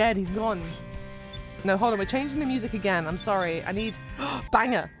him. He's dead. He's gone. No, hold on. We're changing the music again. I'm sorry. I need...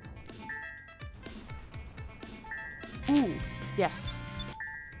 Banger! Ooh. Yes.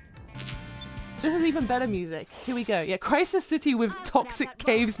 This is even better music. Here we go. Yeah, Crisis City with Toxic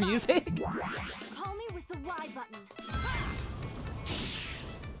Caves music. Call me with the Y button.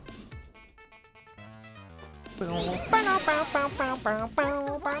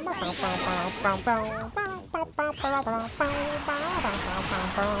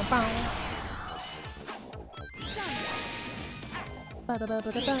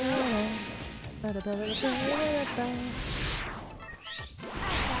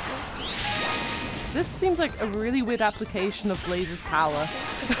 This seems like a really weird application of Blaze's power.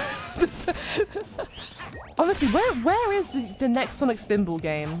 Honestly, where is the next Sonic Spinball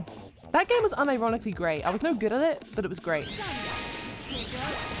game? That game was unironically great. I was no good at it, but it was great.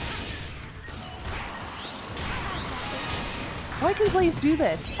 Why can Blaze do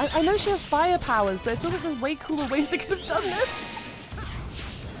this? I know she has fire powers, but it feels like there's way cooler ways they could have done this.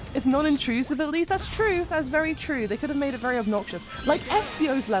 It's non-intrusive at least. That's true. That's very true. They could have made it very obnoxious. Like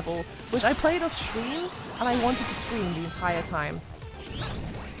Espio's level, which I played off stream, and I wanted to scream the entire time.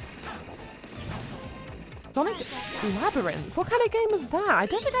 Sonic Labyrinth? What kind of game was that? I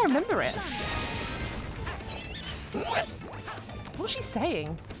don't think I remember it. What's she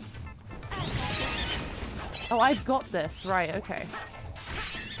saying? Oh, I've got this. Right, okay.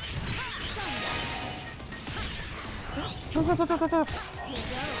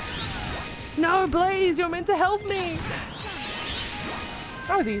 No, Blaze, you're meant to help me!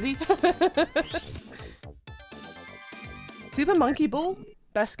 That was easy. Super Monkey Ball?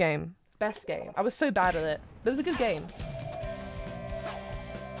 Best game. Best game. I was so bad at it. But it was a good game.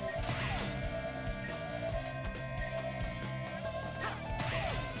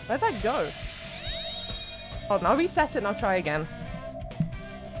 Where'd that go? Hold on, I'll reset it and I'll try again.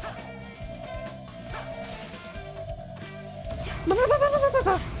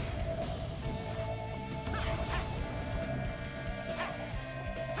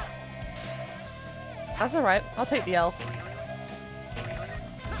 That's alright, I'll take the L.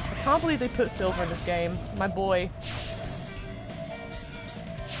 I can't believe they put Silver in this game. My boy.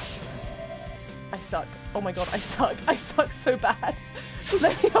 I suck. Oh my god, I suck. I suck so bad.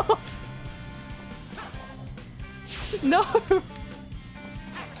 Let me off. No!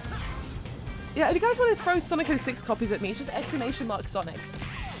 Yeah, if you guys want to throw Sonic 06 copies at me, it's just exclamation mark Sonic.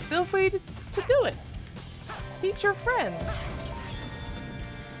 Feel free to do it. Teach your friends.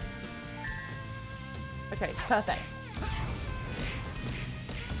 Okay, perfect.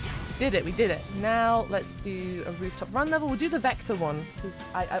 did it, we did it. Now let's do a rooftop run level. We'll do the vector one because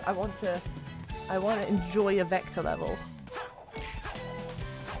I want to enjoy a vector level.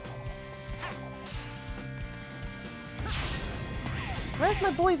 Where's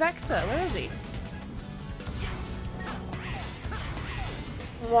my boy Vector? Where is he?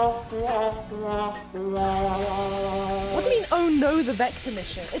 What do you mean, oh no, the Vector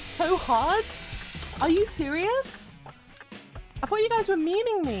mission? It's so hard? Are you serious? I thought you guys were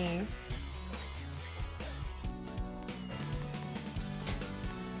memeing me.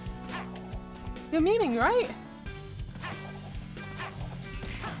 You're memeing, right?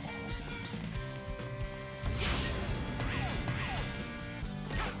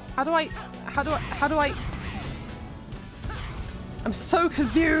 How do I? I'm so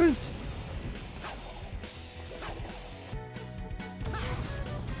confused.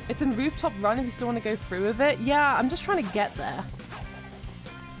 It's in rooftop run if you still want to go through with it. Yeah, I'm just trying to get there.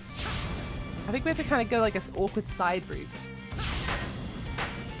 I think we have to kind of go like an awkward side route.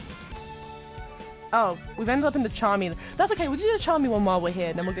 Oh, we've ended up in the Charmy. That's okay, we'll do the Charmy one while we're here,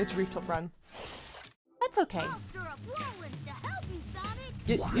 and then we'll go to rooftop run. That's okay.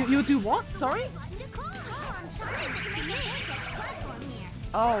 You'll do what? Sorry?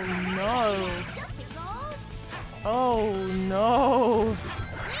 Oh no. Oh no.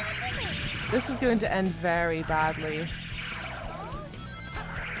 This is going to end very badly.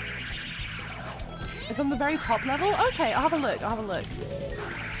 It's on the very top level? Okay, I'll have a look, I'll have a look.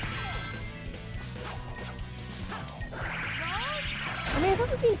 I mean, it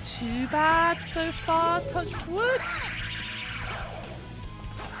doesn't seem too bad so far, touch wood.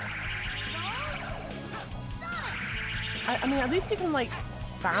 I mean, at least you can, like,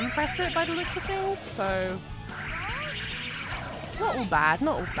 spam press it by the looks of things, so... Not all bad,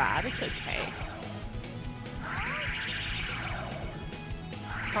 not all bad, it's okay.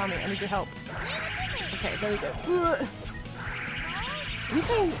 Tommy, I need your help. Okay, there we go. He's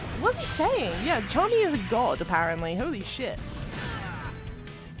saying... What's he saying? Yeah, Charmy is a god, apparently. Holy shit.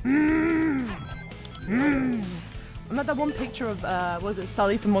 I'm at that one picture of, what was it,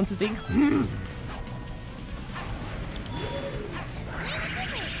 Sully from Monsters Inc.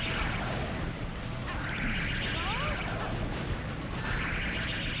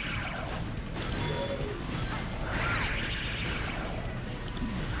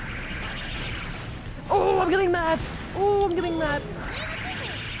 Oh, I'm getting mad! Oh, I'm getting mad!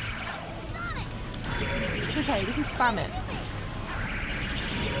 It's okay, we can spam it.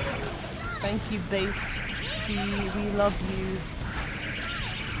 Thank you, base. We love you.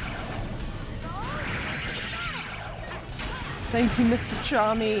 Thank you, Mr.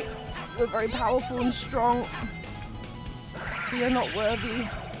 Charmy. You're very powerful and strong. We are not worthy.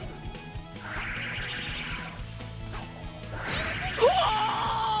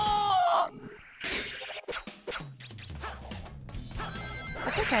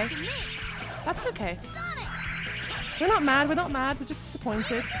 That's okay. That's okay. We're not mad, we're not mad, we're just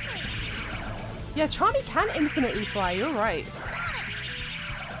disappointed. Yeah, Charmy can infinitely fly, you're right.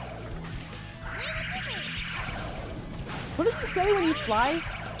 What did you say when you fly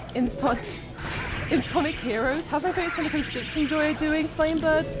in Sonic Heroes? How's my favorite Sonic 06 enjoyer doing,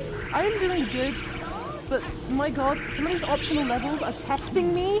 Flamebird? I am doing good, but my god, some of these optional levels are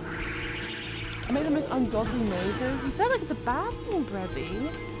testing me. I made the most ungodly noises. You sound like it's a bad thing, Brevy.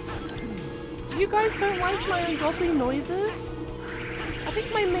 You guys don't like my ungodly noises? I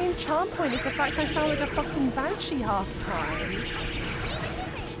think my main charm point is the fact I sound like a fucking banshee half the time.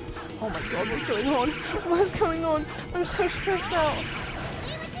 Oh my god, what's going on? What's going on? I'm so stressed out.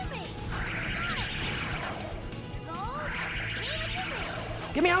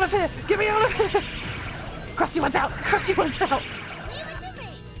 Get me out of here! Get me out of here! Krusty wants out! Krusty wants out!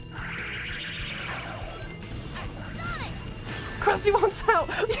 Krusty wants out!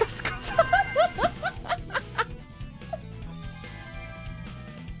 Yes, Krusty!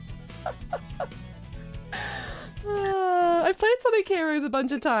 I've played Sonic Heroes a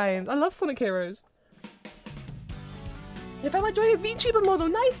bunch of times. I love Sonic Heroes. You found my joy of VTuber model.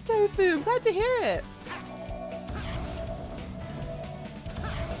 Nice, Tofu. I'm glad to hear it.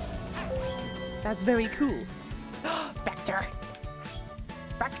 That's very cool. Vector.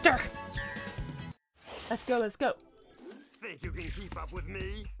 Vector. Let's go, let's go. Think you can keep up with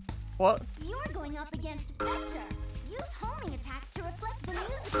me? What? You're going up against Vector. Use homing attacks to reflect the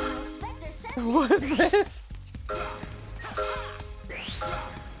musical notes Vector sends. What is this?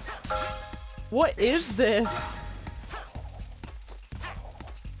 What is this?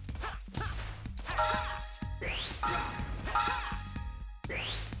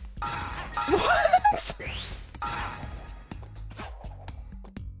 What?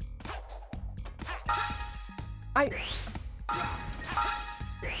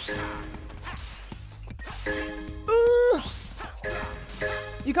 Ooh.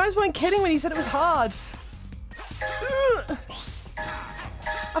 You guys weren't kidding when you said it was hard. Ooh.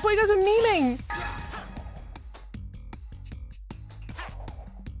 I thought you guys were memeing.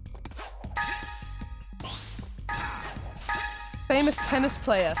 Famous tennis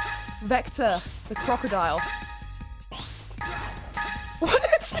player, Vector, the crocodile. What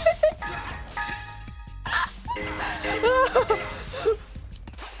is this?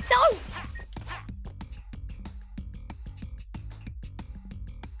 No!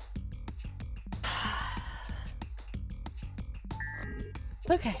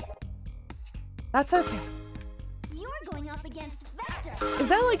 Okay. That's okay. You're going up against Vector. Is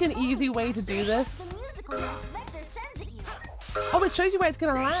there like an easy way to do this? The musical notes Vector sends at you. Oh, it shows you where it's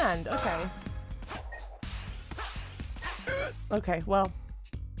gonna land. Okay. Okay, well.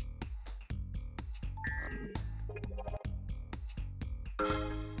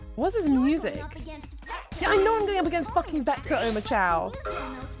 What's his music? Going up against Vector. Yeah, I know I'm going up against fucking Vector, Oma Chow. The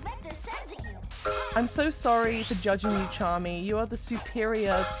musical notes Vector sends at you. I'm so sorry for judging you, Charmy. You are the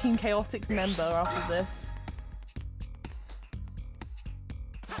superior Team Chaotix member after this.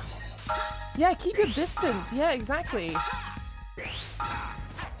 Yeah, keep your distance. Yeah, exactly.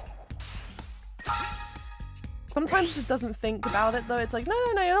 Sometimes it just doesn't think about it though. It's like, no,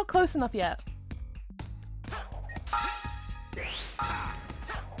 no, no, you're not close enough yet.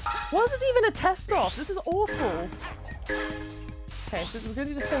 Why is this even a test off? This is awful. Okay, so we're gonna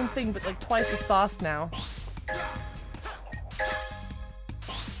do the same thing, but like twice as fast now.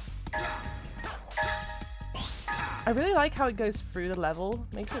 I really like how it goes through the level.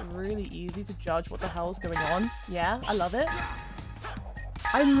 Makes it really easy to judge what the hell's going on. Yeah, I love it.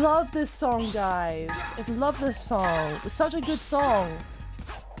 I love this song, guys. I love this song. It's such a good song.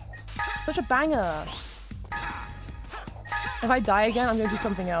 Such a banger. If I die again, I'm gonna do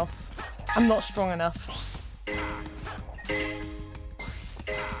something else. I'm not strong enough.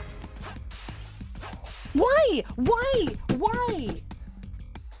 Why? Why? Why?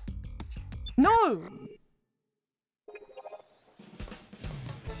 No!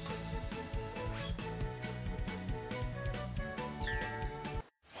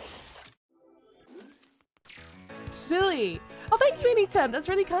 Silly. Oh, thank you, Anytem. That's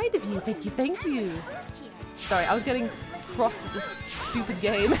really kind of you. Thank you, thank you. Sorry, I was getting cross at this stupid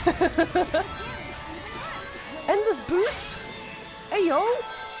game. Endless boost? Hey, yo.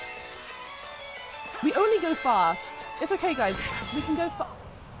 We only go fast. It's okay, guys. We can go fast.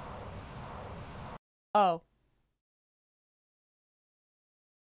 Oh.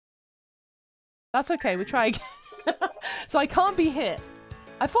 That's okay. We try again. So I can't be hit.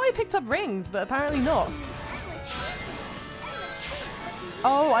 I thought I picked up rings, but apparently not.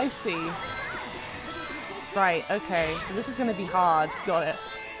 Oh, I see. Right, okay. So this is gonna be hard. Got it.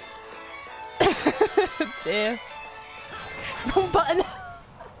 Dear. Wrong button.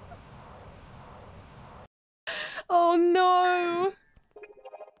 Oh no!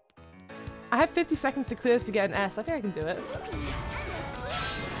 I have 50 seconds to clear this to get an S. I think I can do it.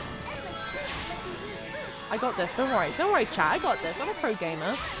 I got this. Don't worry. Don't worry, chat. I got this. I'm a pro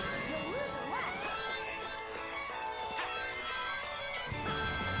gamer.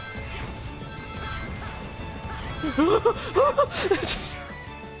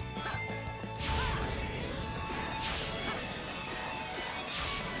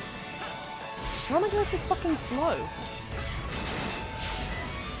 Why am I going so fucking slow?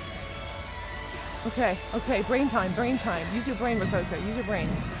 Okay, okay, brain time, brain time. Use your brain, Rokoko. Use your brain.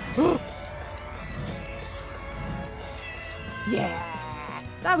 Yeah!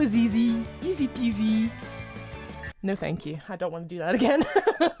 That was easy. Easy peasy. No thank you. I don't want to do that again.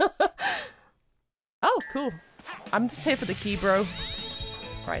 Oh, cool. I'm just here for the key, bro.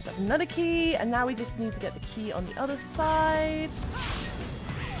 Alright, so that's another key, and now we just need to get the key on the other side.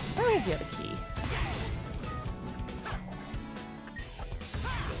 Where is the other key?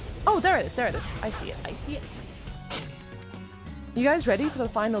 Oh, there it is, there it is. I see it, I see it. You guys ready for the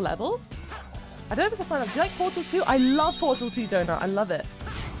final level? I don't know if it's the final. Do you like Portal 2? I love Portal 2, Donut. I love it.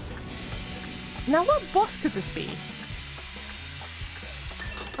 Now, what boss could this be?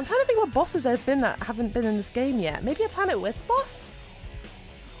 I'm trying to think what bosses there have been that haven't been in this game yet. Maybe a Planet Wisp boss?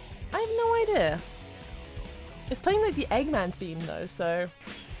 I have no idea. It's playing like the Eggman theme though, so...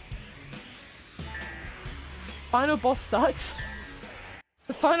 Final boss sucks.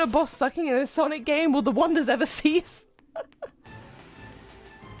 The final boss sucking in a Sonic game, will the wonders ever cease?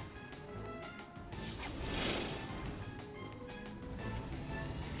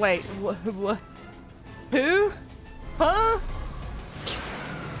 Wait, who? Huh?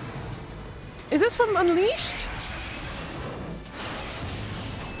 Is this from Unleashed?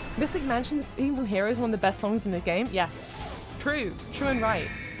 Mystic Mansion, Theme from Heroes, one of the best songs in the game. Yes. True. True and right.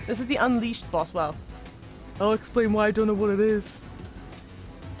 This is the Unleashed boss. Well, I'll explain why I don't know what it is.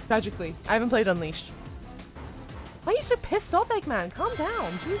 Tragically, I haven't played Unleashed. Why are you so pissed off, Eggman? Calm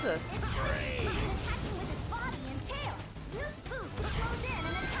down. Jesus.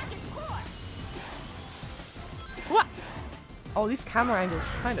 What? Oh, these camera angles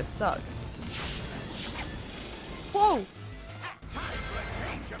kind of suck. Whoa!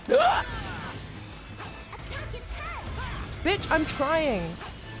 Bitch, I'm trying.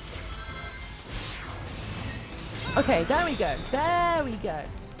 Okay, there we go. There we go.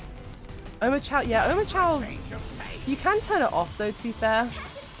 Omochao, yeah, Omochao. You can turn it off though, to be fair.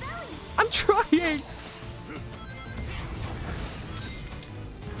 I'm trying.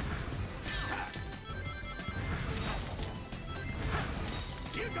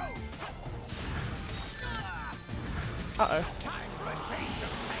 Uh-oh.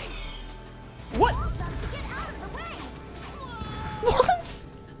 What? What?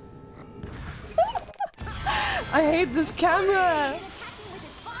 I hate this camera.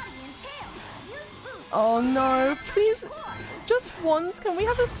 Oh no, please, just once, can we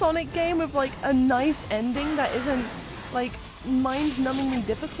have a Sonic game with like a nice ending that isn't like mind-numbingly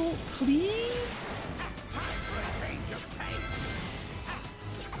difficult, please?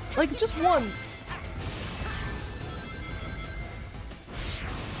 Like just once.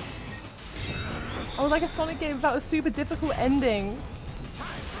 I would like a Sonic game without a super difficult ending.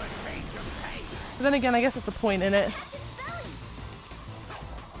 But then again, I guess that's the point in it.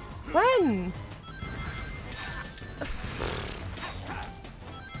 When?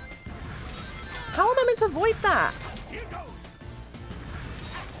 How am I meant to avoid that?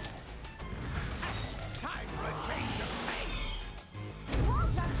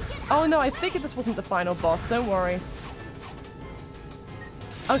 Oh no, I figured this wasn't the final boss, don't worry.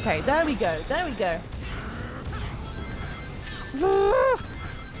 Okay, there we go, there we go.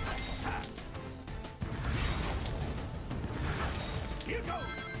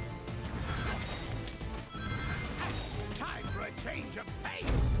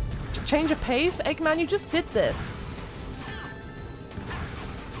 Change of pace? Eggman, you just did this.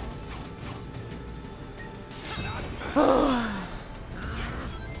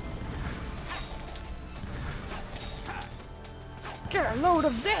 Get a load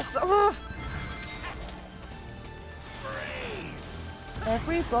of this!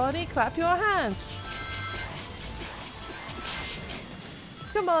 Everybody clap your hands.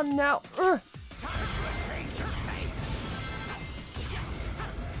 Come on now.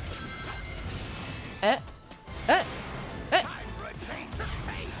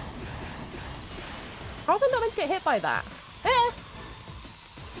 How's I not meant to get hit by that?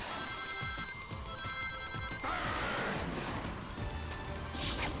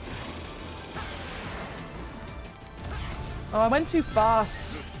 Oh, I went too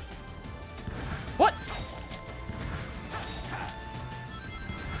fast. What?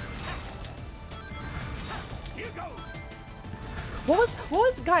 What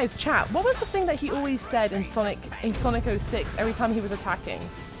was guys, chat, what was the thing that he always said in Sonic 06 every time he was attacking?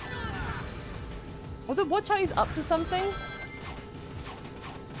 Was it watch out, he's up to something?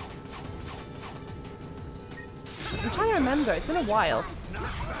 I'm trying to remember, it's been a while.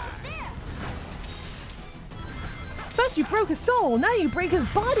 First you broke his soul, now you break his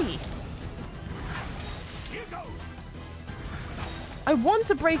body! I want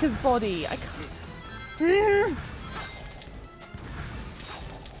to break his body, I can't.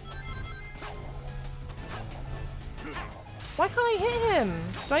 Why can't I hit him?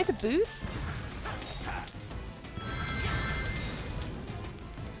 Do I need to boost?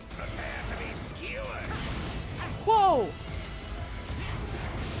 Whoa!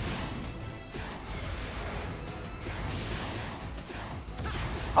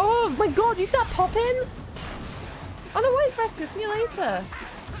 Oh my god, you see that pop in? Oh no, wait, Fresca, see you later.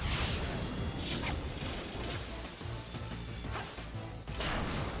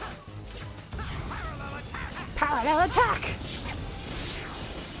 Parallel attack!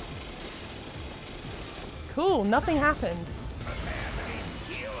 Cool, nothing happened.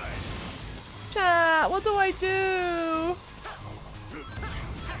 Chat, what do I do?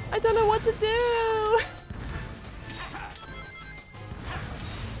 I don't know what to do!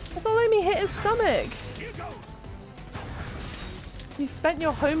 It's not letting me hit his stomach. You spent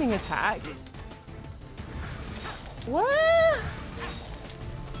your homing attack. What?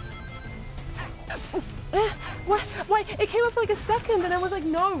 What? Why? It came up for like a second and I was like,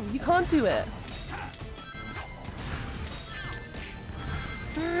 no, you can't do it.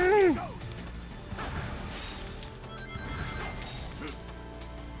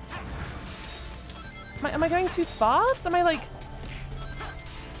 Am I going too fast? Am I like...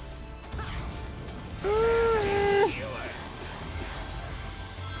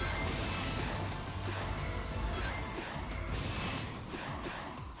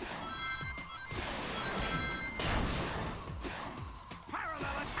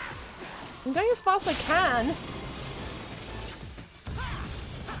 I'm going as fast as I can.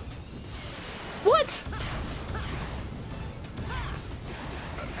 What?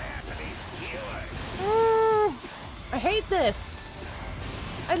 I hate this.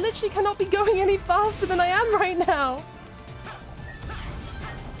 I literally cannot be going any faster than I am right now.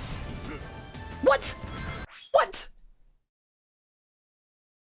 What? What?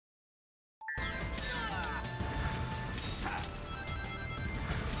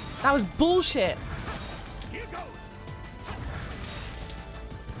 That was bullshit.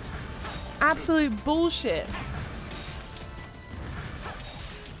 Absolute bullshit.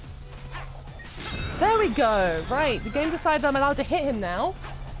 There we go. Right, the game decided I'm allowed to hit him now.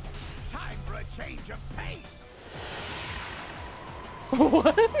 Time for a change of pace. What?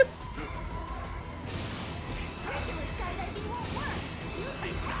 Regular skydiving won't work. Use the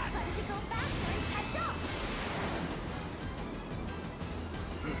X button to go faster and catch up.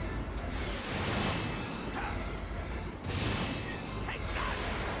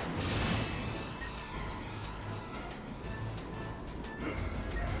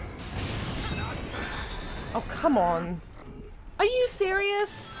 Oh, come on. Are you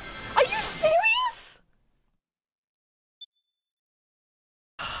serious? Are you serious?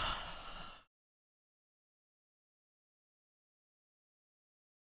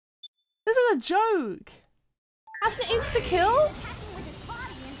 This is a joke. That's an insta-kill? Attacking with his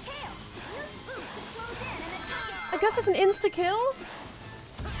body and tail. Use boost to close in and attack it. I guess it's an insta-kill?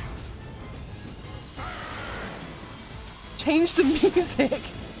 Change the music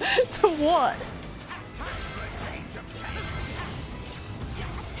to what?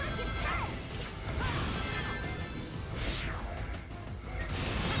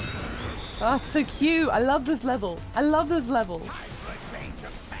 Oh, it's so cute. I love this level. I love this level.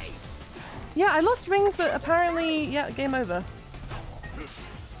 Yeah, I lost rings, but apparently, yeah, game over.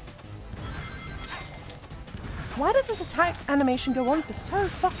 Why does this attack animation go on for so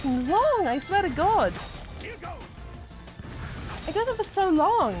fucking long? I swear to God. It goes on for so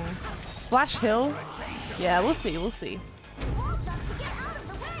long. Splash Hill. Yeah, we'll see, we'll see. Wall jump to get out of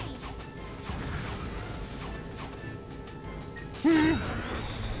the way.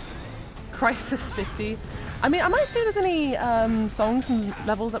 Crisis City. I mean, I might see if there's any songs and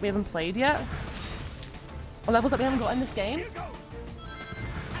levels that we haven't played yet. Or levels that we haven't got in this game.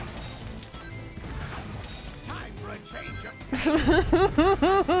 Time for a change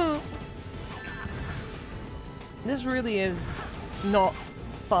of This really is not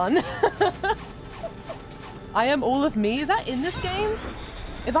fun. I Am All of Me. Is that in this game?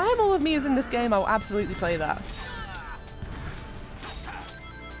 If I Am All of Me is in this game, I'll absolutely play that.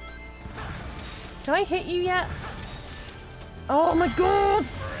 Can I hit you yet? Oh my God!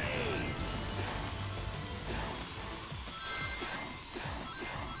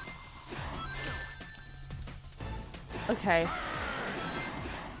 Okay.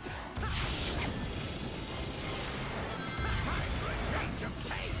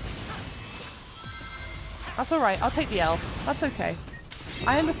 That's alright, I'll take the L. That's okay.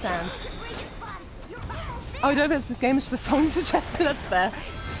 I understand. Oh, I don't know if it's this game, it's just a song suggested, that's fair.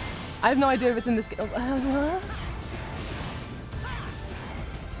 I have no idea if it's in this game.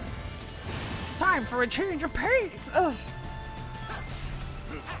 Time for a change of pace! Ugh.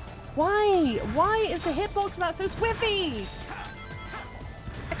 Why? Why is the hitbox for that so squiffy?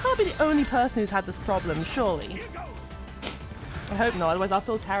 I can't be the only person who's had this problem, surely. I hope not, otherwise I'll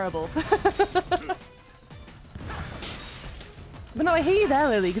feel terrible. But no, I hear you there,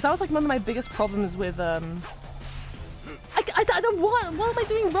 Lily, because that was like one of my biggest problems with, I don't, what am I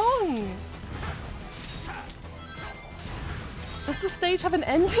doing wrong? Does the stage have an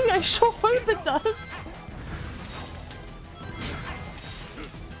ending? I sure hope it does.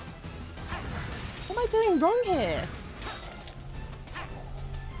 What am I doing wrong here?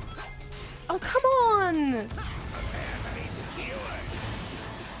 Oh, come on!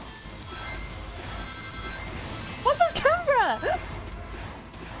 What's this camera?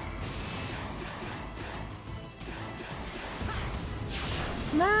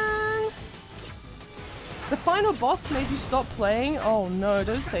 Man! The final boss made you stop playing? Oh no,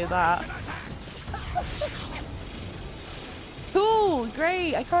 don't say that. Cool,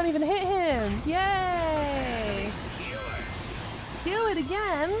 great, I can't even hit him. Yay! Kill it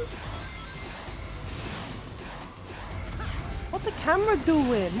again? What the camera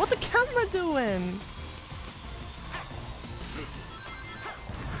doing? What the camera doing?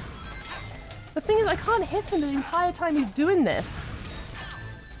 thing is, I can't hit him the entire time he's doing this.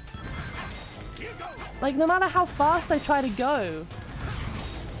 Like, no matter how fast I try to go,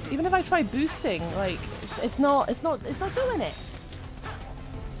 even if I try boosting, like, it's not doing it.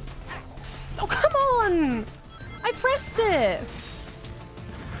 Oh, come on! I pressed it!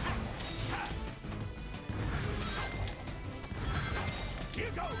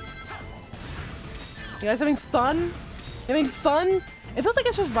 You guys having fun? You having fun? It feels like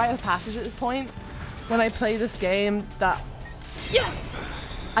it's just rite of passage at this point. When I play this game, that... Yes!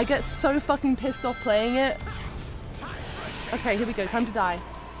 I get so fucking pissed off playing it. Okay, here we go. Time to die.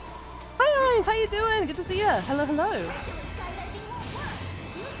 Hi, Irons! How you doing? Good to see you. Hello, hello.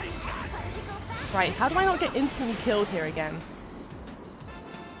 Right, how do I not get instantly killed here again?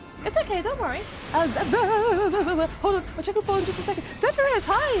 It's okay, don't worry. Hold on, I'll check your phone in just a second. Zephyrus,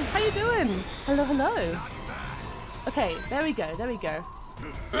 hi! How you doing? Hello, hello. Okay, there we go, there we go.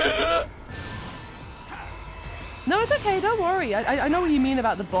 No, it's okay, don't worry. I know what you mean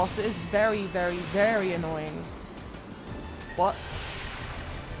about the boss. It is very, very, very annoying. What?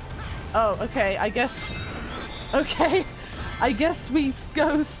 Oh, okay, I guess... Okay, I guess we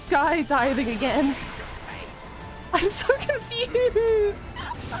go skydiving again. I'm so confused!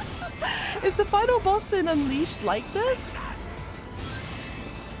 Is the final boss in Unleashed like this?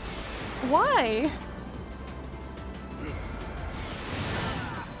 Why?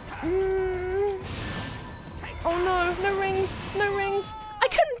 Oh no, no rings, no rings. I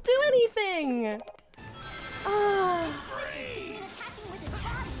couldn't do anything! Ah,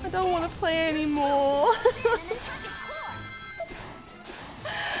 I don't want to play anymore.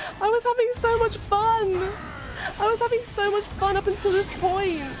 I was having so much fun! I was having so much fun up until this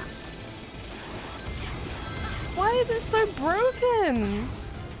point! Why is it so broken?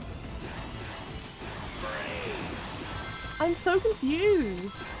 I'm so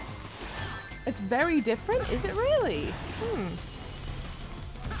confused. It's very different? Is it really?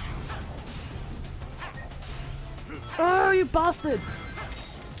 Oh, you bastard!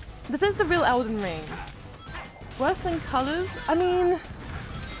 This is the real Elden Ring. Worse than Colors? I mean...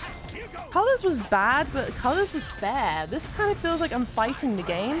 Colors was bad, but Colors was fair. This kind of feels like I'm fighting the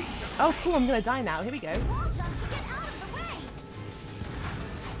game. Oh cool, I'm gonna die now. Here we go.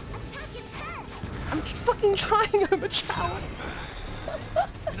 I'm fucking trying, over Chow.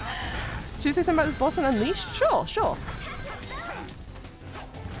 Should we say something about this boss in Unleashed? Sure, sure.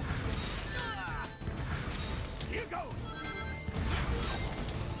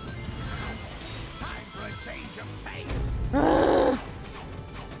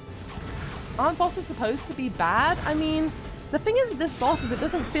 Aren't bosses supposed to be bad? I mean, the thing is with this boss is it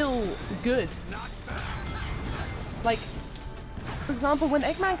doesn't feel good. Like, for example, when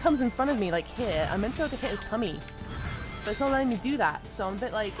Eggman comes in front of me, like here, I'm meant to be able to hit his tummy. But it's not letting me do that, so I'm a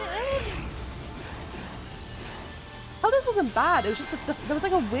bit like... Oh, this wasn't bad, it was just there was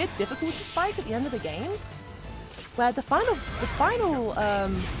like a weird difficulty spike at the end of the game. Where the final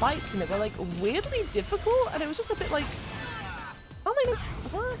fights in it were like weirdly difficult, and it was just a bit like... How am I meant to...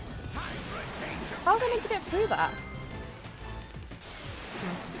 What? How was I meant to get through that?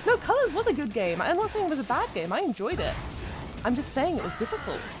 No, Colors was a good game. I'm not saying it was a bad game. I enjoyed it. I'm just saying it was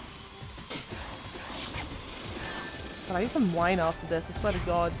difficult. God, I need some wine after this, I swear to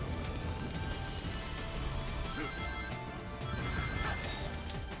God.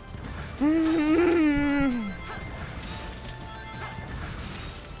 Do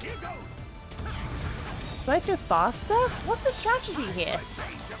I have to go faster? What's the strategy here?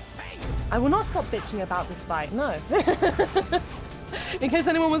 I will not stop bitching about this fight, no. In case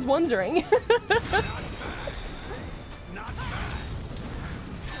anyone was wondering.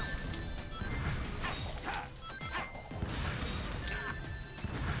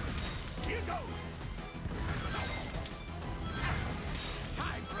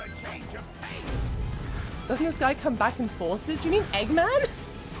 Doesn't this guy come back and force it? Do you mean Eggman?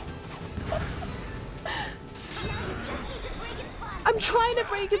 I'm trying to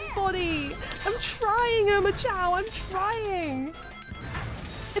break its body! I'm trying, Irma Chow! I'm trying!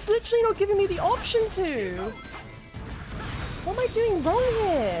 It's literally not giving me the option to! What am I doing wrong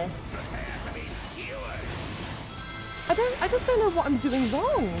here? I just don't know what I'm doing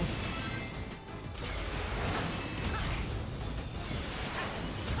wrong.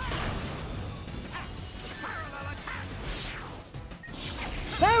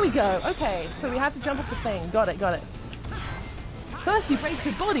 There we go! Okay, so we have to jump off the thing. Got it, got it. First he breaks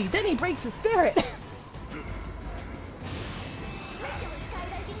your body, then he breaks your spirit!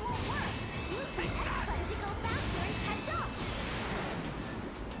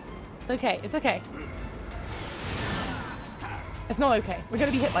 Okay, it's okay. It's not okay. We're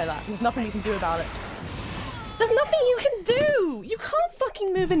gonna be hit by that. There's nothing we can do about it. There's nothing you can do! You can't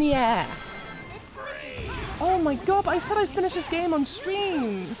fucking move in the air! Oh my god, but I said I'd finish this game on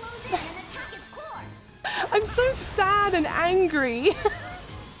stream! I'm so sad and angry!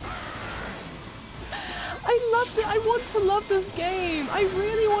 I loved it! I want to love this game! I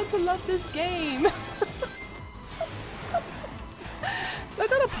really want to love this game! I'm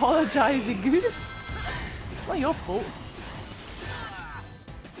not apologizing, Goose. It's not your fault.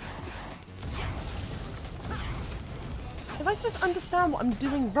 If I just understand what I'm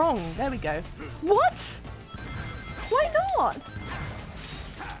doing wrong. There we go. What? Why not?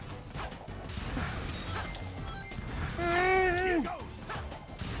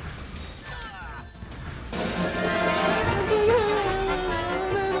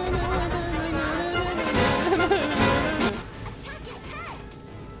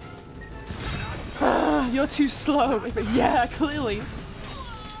 You're too slow. Yeah, clearly.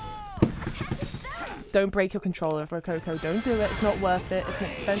 Don't break your controller, Rokoko. Don't do it. It's not worth it. It's an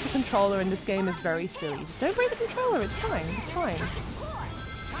expensive controller and this game is very silly. Just don't break the controller. It's fine. It's fine.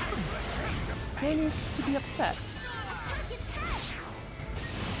 No need to be upset.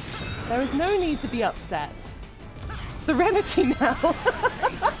 There is no need to be upset. Serenity now.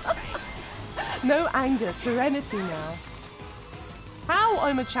 No anger. Serenity now. How,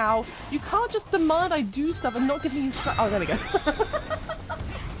 Oma Chow? You can't just demand I do stuff and not give me instructions. Oh, there we go.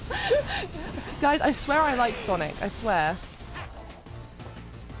 Guys, I swear I like Sonic. I swear.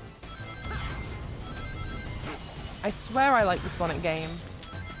 I swear I like the Sonic game.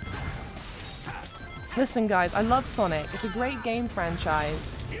 Listen, guys, I love Sonic. It's a great game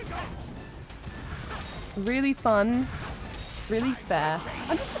franchise. Really fun. Really fair.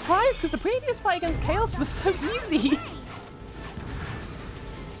 I'm just surprised because the previous fight against Chaos was so easy.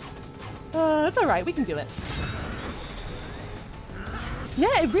 It's alright, we can do it.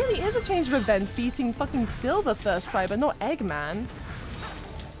 Yeah, it really is a change of events beating fucking Silver first try, but not Eggman.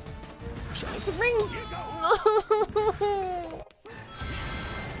 Show me some rings!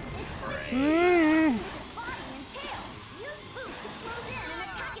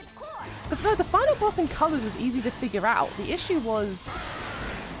 The final boss in Colors was easy to figure out. The issue was...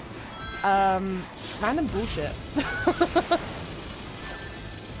 random bullshit.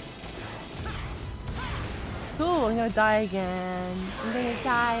 Cool, I'm gonna die again. I'm gonna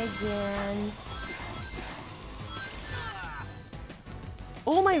die again.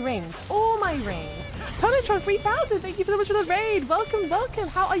 All my rings. All my rings. Tonitron 3000, thank you so much for the raid. Welcome, welcome.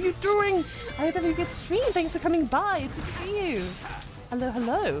 How are you doing? I hope having a good stream. Thanks for coming by. It's good to see you. Hello,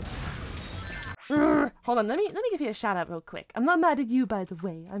 hello. Hold on, let me give you a shout out real quick. I'm not mad at you, by the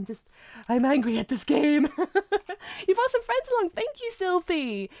way. I'm angry at this game. You brought some friends along. Thank you,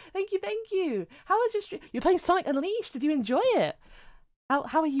 Sylphie. Thank you, thank you. How was your stream? You're playing Sonic Unleashed. Did you enjoy it?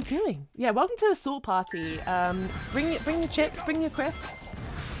 How are you doing? Yeah, welcome to the Salt Party. Bring your chips, bring your crisps.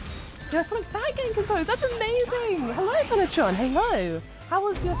 Your Sonic bag getting composed. That's amazing. Hello, Tonatron. Hello. How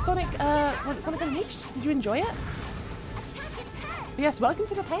was your Sonic Sonic Unleashed? Did you enjoy it? Yes, welcome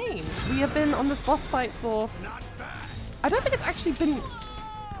to the pain. We have been on this boss fight for... I don't think it's actually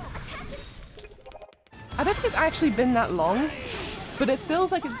been that long, but it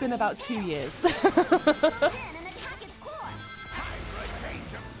feels like it's been about 2 years.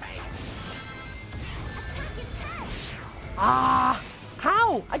 Ah!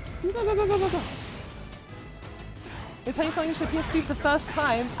 How? No. We're playing Sonic Unleashed PS2 for the first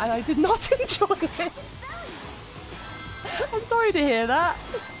time, and I did not enjoy it. I'm sorry to hear that.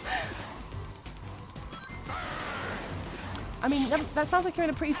 I mean, that sounds like you're in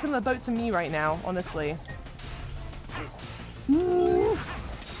a pretty similar boat to me right now, honestly.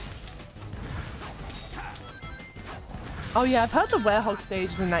 Oh yeah, I've heard the Werehog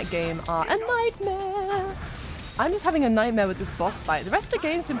stages in that game are a nightmare. I'm just having a nightmare with this boss fight. The rest of the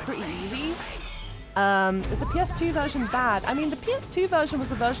game's been pretty easy. Is the PS2 version bad? I mean, the PS2 version was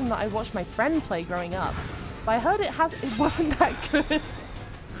the version that I watched my friend play growing up. But I heard it wasn't that good.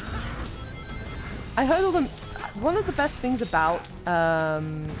 I heard one of the best things about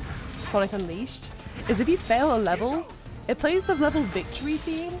Sonic Unleashed is if you fail a level, it plays the level victory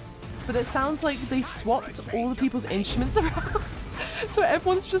theme, but it sounds like they swapped all the people's instruments around. So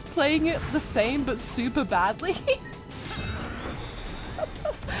everyone's just playing it the same but super badly.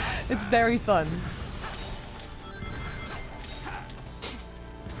 It's very fun.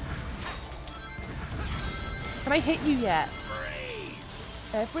 Can I hit you yet?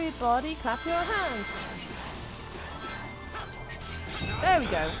 Everybody clap your hands. There we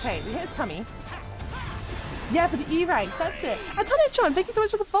go. Okay, we hit his tummy. Yeah, for the E-ranks, that's it. And Tonitron, thank you so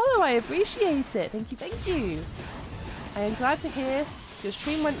much for the follow. I appreciate it. Thank you, thank you. I am glad to hear your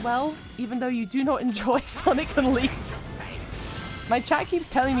stream went well, even though you do not enjoy Sonic Unleashed. My chat keeps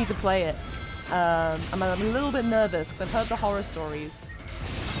telling me to play it. I'm a little bit nervous because I've heard the horror stories.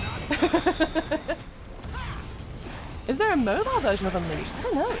 Is there a mobile version of Unleashed? I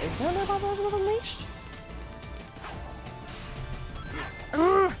don't know. Is there a mobile version of Unleashed?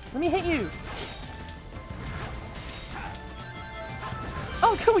 Let me hit you.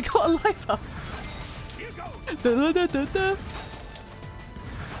 Oh, cool, we got a life up. Da, da, da, da.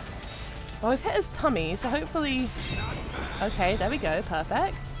 Well, we've hit his tummy, so hopefully... Okay, there we go,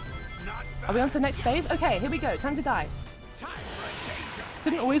 perfect. Are we on to the next phase? Okay, here we go, time to die.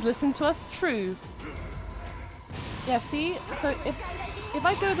 Couldn't always listen to us? True. Yeah, see? So if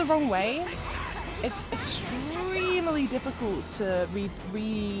I go the wrong way, it's extremely difficult to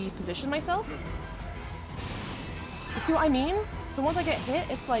reposition myself. You see what I mean? So once I get hit,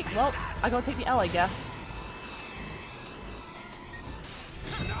 it's like, well, I gotta take the L, I guess.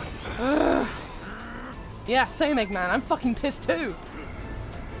 Ugh. Yeah, same Eggman. I'm fucking pissed too.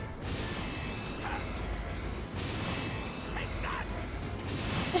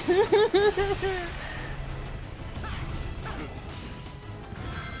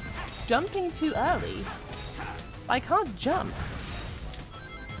 Jumping too early? I can't jump.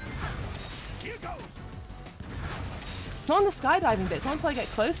 Not on the skydiving bit. It's not until I get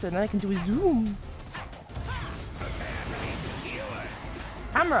closer and then I can do a zoom.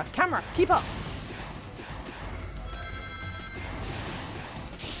 Camera, keep up.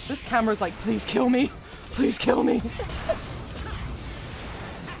 This camera's like, please kill me. Please kill me.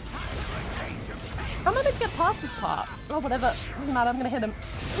 How am I meant to get past this part? Oh, whatever. Doesn't matter. I'm gonna hit him.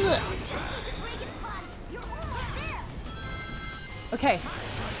 Ugh. Okay.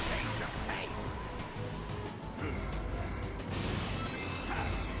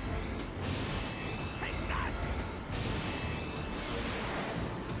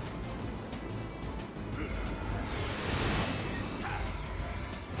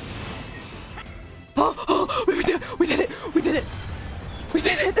 Oh, we did it! We did it! We did it! We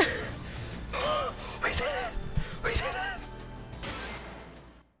did it! We did it! We did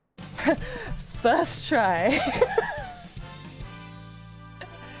it! First try.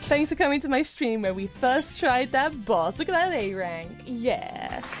 Thanks for coming to my stream where we first tried that boss. Look at that A rank.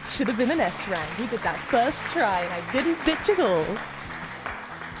 Yeah. Should have been an S rank. We did that first try and I didn't bitch at all.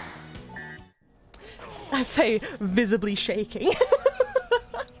 I say visibly shaking.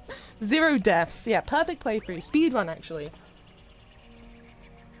 0 deaths. Yeah, perfect playthrough. Speedrun, actually.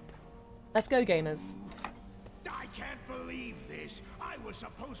 Let's go, gamers. I can't believe this. I was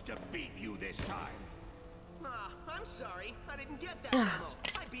supposed to beat you this time. I'm sorry. I didn't get that memo.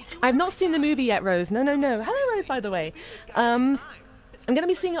 I beat you. I've not seen the movie yet, Rose. No. Hello, Rose, by the way. I'm gonna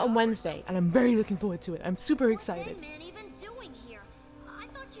be seeing it on Wednesday, and I'm very looking forward to it. I'm super excited. What's Eggman even doing here? I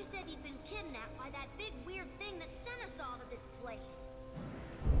thought you said he'd been kidnapped by that big weird thing that sent us all to this place.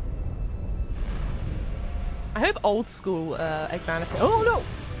 I hope old school Eggman. Oh no!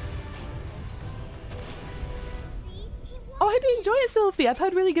 Oh, I hope you enjoy it, Sylphie. I've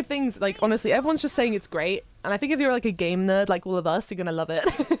heard really good things. Like, honestly, everyone's just saying it's great. And I think if you're like a game nerd like all of us, you're gonna love it.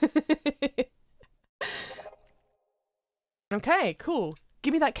 Okay, cool.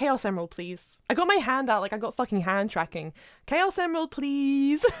 Give me that Chaos Emerald, please. I got my hand out like I got fucking hand tracking. Chaos Emerald,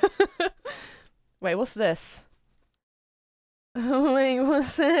 please. Wait, what's this? Wait,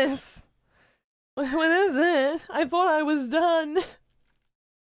 what's this? What is it? I thought I was done.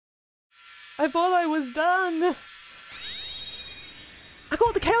 I thought I was done. I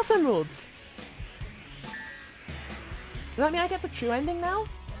got the Chaos Emeralds! Does that mean I get the true ending now?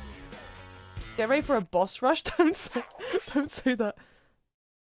 Get ready for a boss rush? Don't say that.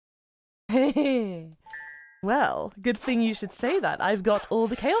 Hey. Well, good thing you should say that. I've got all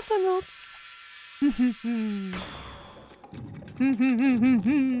the Chaos Emeralds.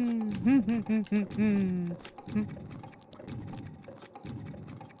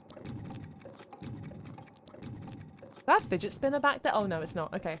 That fidget spinner back there? Oh no, it's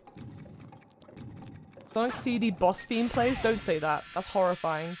not. Okay. Sonic CD boss theme plays? Don't say that. That's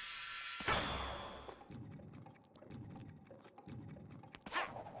horrifying.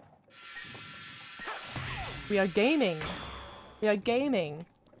 We are gaming. We are gaming.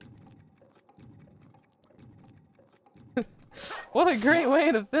 What a great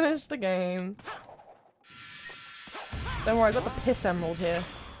way to finish the game. Don't worry, I got the piss emerald here.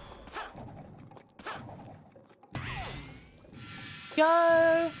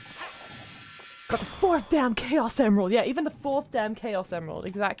 Go! Got the 4th damn Chaos Emerald. Yeah, even the 4th damn Chaos Emerald.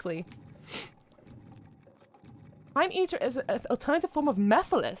 Exactly. Time Eater is an alternative form of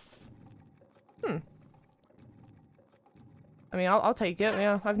Mephiles. I mean, I'll take it.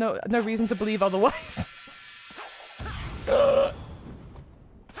 Yeah, I've no reason to believe otherwise.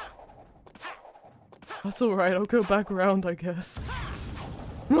 That's all right. I'll go back around, I guess.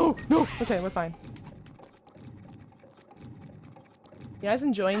 No, no. Okay, we're fine. You guys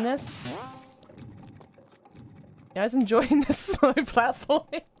enjoying this? You guys enjoying this slow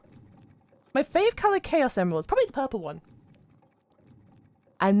platforming? My fave color Chaos Emerald, probably the purple one.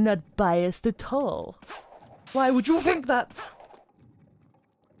 I'm not biased at all. Why would you think that?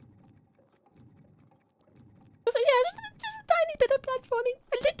 So yeah, just a tiny bit of platforming.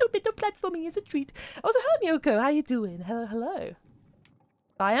 A little bit of platforming is a treat. Also, hello Miyoko, how you doing? Hello, hello.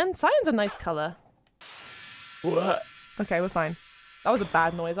 Cyan? Cyan's a nice color. What? Okay, we're fine. That was a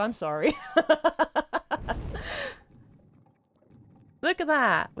bad noise, I'm sorry. Look at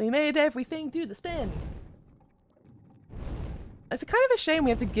that! We made everything do the spin! It's kind of a shame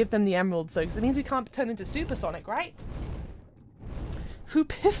we have to give them the emeralds though, because it means we can't turn into Supersonic, right? Who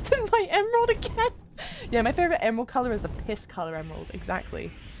pissed in my emerald again? Yeah, my favorite emerald color is the piss color emerald,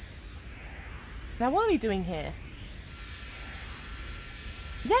 exactly. Now what are we doing here?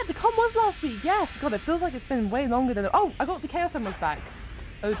 Yeah, the con was last week, yes! God, it feels like it's been way longer than... Oh, I got the Chaos Emeralds back!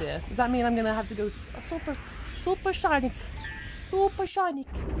 Oh dear. Does that mean I'm gonna have to go super shiny? Super shiny.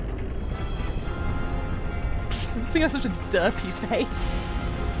 This thing has such a derpy face.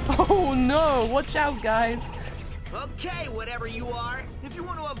 Oh no! Watch out, guys! Okay, whatever you are. If you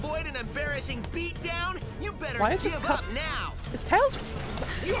want to avoid an embarrassing beatdown, you better give up now. His tail's...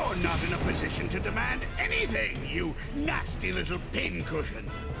 You're not in a position to demand anything, you nasty little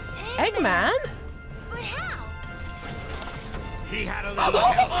pincushion. Eggman? But how? He had a little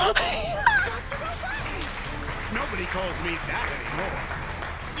help. Nobody calls me that anymore.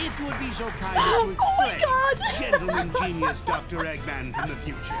 If you would be so kind as to explain, gentleman genius Dr. Eggman from the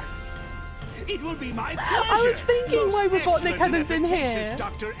future. It will be my pleasure. I was thinking why Robotnik hadn't been here.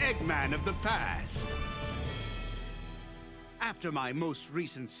 Dr. Eggman of the past. After my most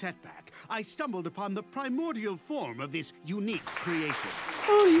recent setback, I stumbled upon the primordial form of this unique creation.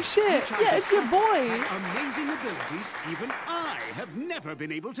 Holy shit! Yeah, it's your boy! Amazing abilities even I have never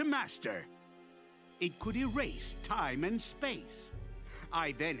been able to master. It could erase time and space.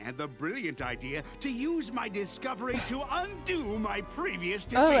 I then had the brilliant idea to use my discovery to undo my previous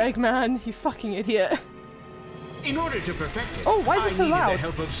defeats. Oh, Eggman, you fucking idiot. In order to perfect it, oh, why is it so loud? The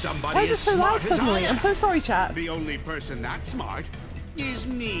help of somebody why is it so loud suddenly? I'm so sorry, chat. The only person that smart is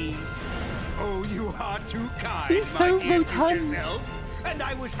me. Oh, you are too kind, He's so my dear rotund. future self, and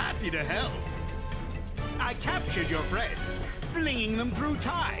I was happy to help. I captured your friends, flinging them through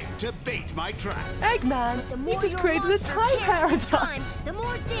time to bait my trap. Eggman, you just created a time paradox. The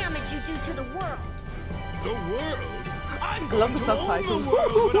more damage you do to the world. The world? I'm I going love the to subtitles. own the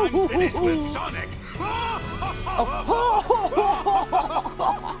world when I'm finished with Sonic.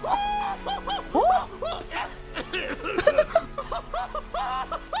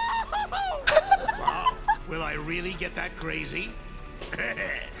 Will I really get that crazy?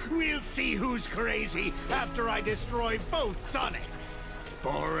 We'll see who's crazy after I destroy both Sonics.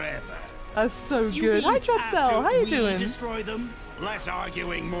 Forever. That's so good. Hi, Trapcell. How you doing? Destroy them? Less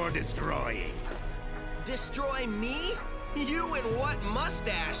arguing, more destroying. Destroy me? You and what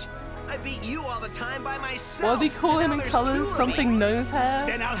mustache? I beat you all the time by myself. What do you call him in colors? Something nose hair?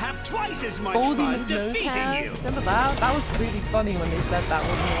 Then I'll have twice as much Baldy fun nose defeating hair? you. Remember that? That was really funny when they said that,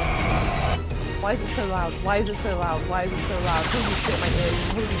 wasn't it? Why is it so loud? Why is it so loud? Why is it so loud? Holy shit, my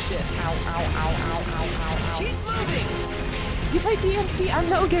ears. Holy shit. Ow, ow, ow, ow, ow, ow, ow. Keep moving! You play DMC and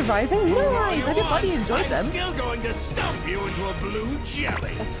Metal Gear Rising? Nice! I did bloody enjoyed them. I'm still going to stump you into a blue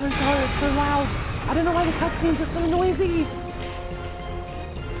jelly. That's so sorry, it's so loud. I don't know why the cutscenes are so noisy.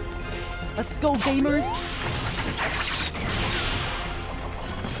 Let's go, gamers.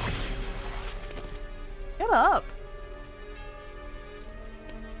 Get up.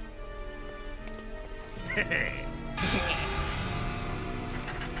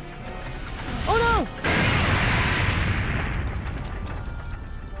 Oh no!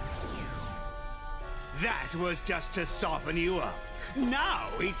 That was just to soften you up. Now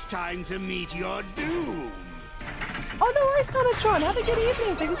it's time to meet your doom. Oh no worries, Tanatron. Have a good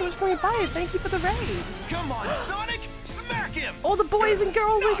evening. Thank you so much for your invite. Thank you for the raid. Come on, Sonic! Smack him! All the boys and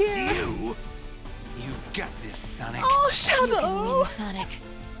girls are here. You! You've got this, Sonic. Oh, Shadow! Sonic.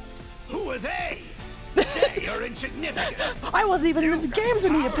 Who are they? They are insignificant. I wasn't even in the games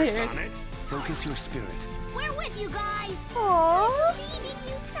when he appeared. Sonic. Focus your spirit. We're with you guys. Aww. Believe in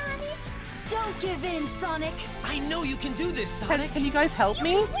you, Sonic. Don't give in, Sonic. I know you can do this, Sonic. Can you guys help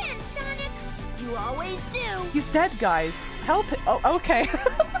me? You can win, Sonic. You always do. He's dead, guys. Help him. Oh, okay.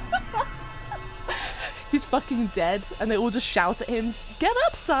 He's fucking dead, and they all just shout at him, "Get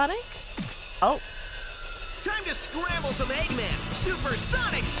up, Sonic!" Oh. Time to scramble some Eggman,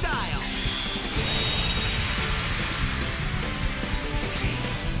 supersonic style!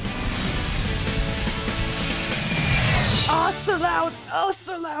 Oh, it's so loud! Oh, it's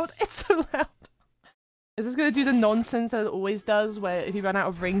so loud! It's so loud! Is this gonna do the nonsense that it always does, where if you run out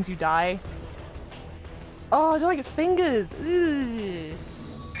of rings, you die? Oh, I don't like its fingers! Ugh.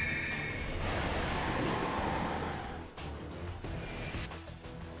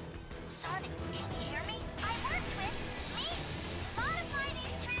 Sonic, can you hear me? I worked with me to modify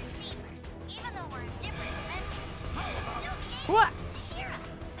these transceivers. Even though we're in different dimensions, you should still be able What? to hear us.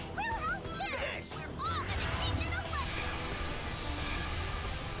 We'll help too. We're all gonna teach it a lesson.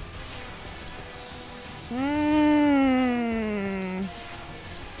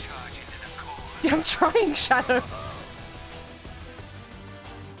 Charge into the core. Yeah, I'm trying, Shadow.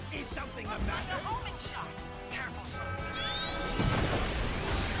 Is something the Looks like matter? a homing shot. Careful, son.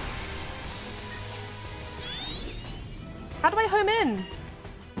 How do I home in?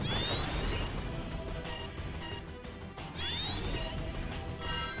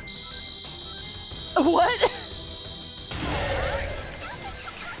 What?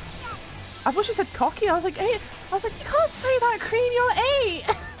 I thought she said cocky. I was like, 8. I was like, you can't say that, Cream. You're 8.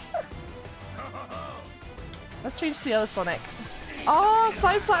 Let's change to the other Sonic. Oh,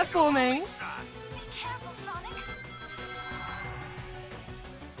 side platforming. Be careful, Sonic.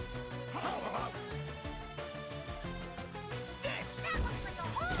 That looks like a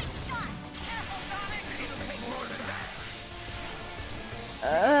homing shot. Careful, Sonic. Like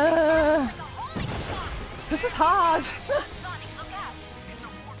a homing shot. This is hard. Sonic, look out. It's a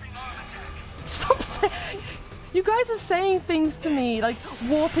warping arm attack. Stop saying. You guys are saying things to me like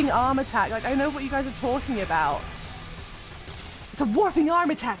warping arm attack. Like I know what you guys are talking about. It's a warping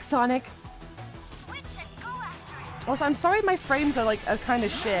arm attack, Sonic. Switch and go after it. Also, I'm sorry my frames are like kind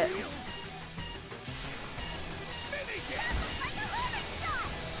of shit. Like a homing shot.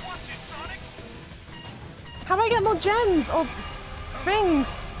 Watch it, Sonic. How do I get more gems or rings?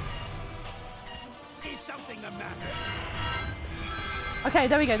 Is something the matter? Okay,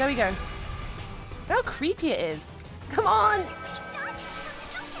 there we go, there we go. Look how creepy it is. Come on! Keep dodging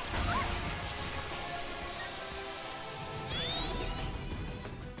so you don't get squished.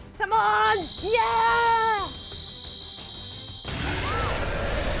 Come on! Yeah!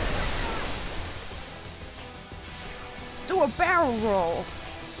 Do a barrel roll.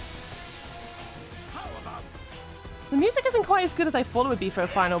 The music isn't quite as good as I thought it would be for a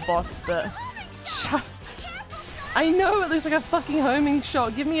final boss, but... Shut. I know it looks like a fucking homing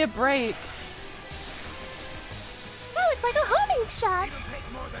shot. Give me a break. That looks like a homing shot.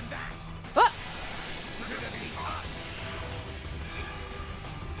 Take more than that. What?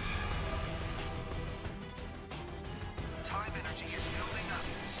 Time energy is building up.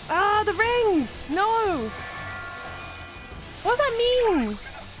 Ah, the rings! No! What does that mean? It's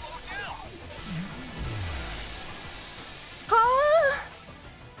gonna slow down. Huh?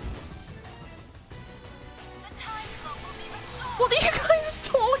 The time flow will be restored. What are you guys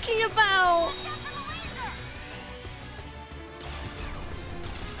talking about? Watch out for the laser.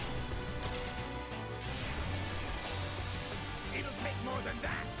 It'll take more than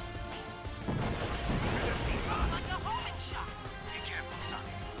that. Like a homing shot. Be careful,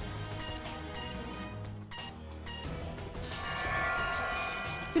 Sonic.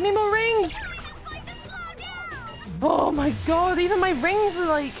 Give me more rings! It's going to slow down. Oh my god, even my rings are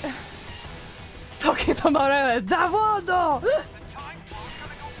like... Toki tomorrow, Davodo! The time flow's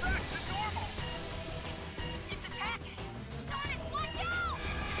gonna go back to normal. It's attacking. Sonic, watch out.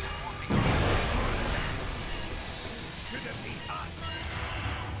 It's a warping arm attack. To defeat us.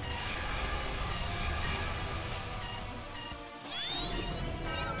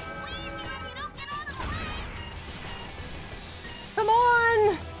 It'll squeeze you if you don't get out of the way. Come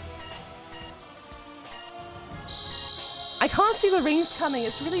on! I can't see the rings coming,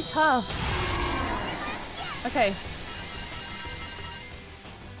 it's really tough. Okay.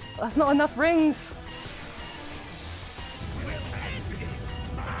 That's not enough rings.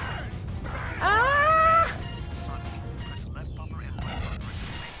 Ah! Sonic, press left bumper and right bumper at the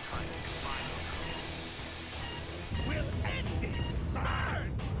same time to combine your moves. We'll end it. Burn!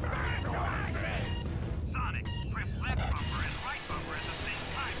 Burn to ashes! Sonic, press left bumper and right bumper at the same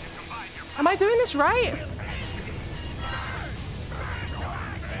time to combine your Am I doing this right?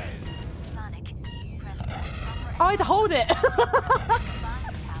 Sonic, press left bumper Oh, I had to hold it. and combine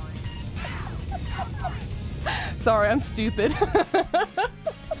powers. Sorry, I'm stupid.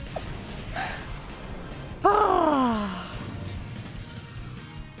 Ah.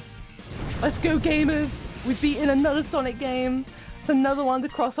 Let's go, gamers. We've beaten another Sonic game. It's another one to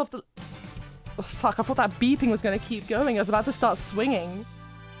cross off the... Oh, fuck, I thought that beeping was going to keep going. I was about to start swinging.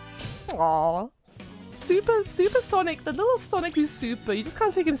 Aww. Super Sonic, the little Sonic who's super. You just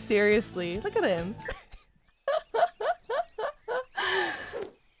can't take him seriously. Look at him.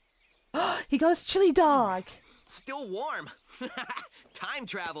 He got his chili dog. Still warm. Time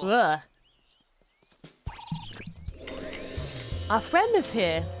travel. Ugh. Our friend is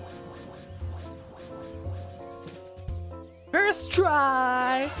here. First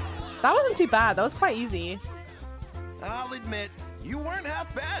try. That wasn't too bad. That was quite easy. I'll admit, you weren't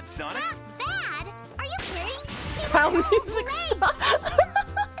half bad, Sonic. Half bad? Are you kidding? How music stop.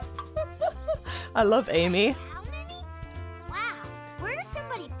 I love Amy. How many? Wow, where does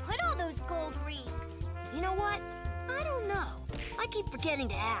somebody put all those gold rings? You know what? I don't know. I keep forgetting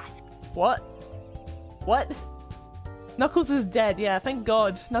to ask. What? What? Knuckles is dead, yeah, thank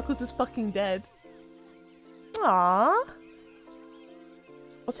God. Knuckles is fucking dead. Aww.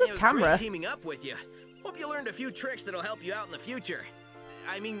 What's this camera? Great teaming up with you. Hope you learned a few tricks that'll help you out in the future.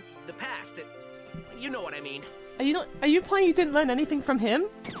 I mean, the past. You know what I mean. Are you implying you didn't learn anything from him?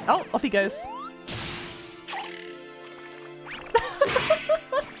 Oh, off he goes.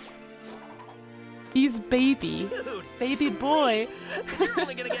 He's baby. Dude, baby sweet. boy. You're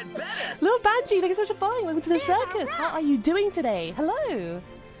only gonna get better. Little Banshee, thank you so much for following. Welcome to the circus. How are you doing today? Hello.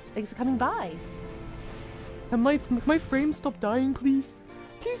 Thanks for coming by. Can my frame stop dying, please?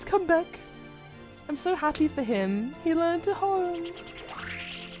 Please come back. I'm so happy for him. He learned to hold.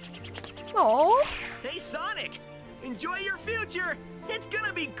 Aww. Hey, Sonic! Enjoy your future! It's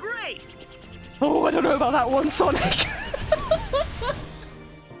gonna be great! Oh, I don't know about that one, Sonic.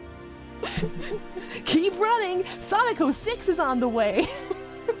 Keep running! Sonic 06 is on the way!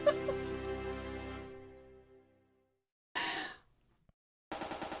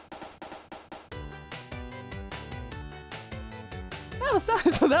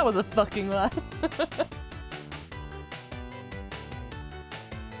 That was a fucking lie.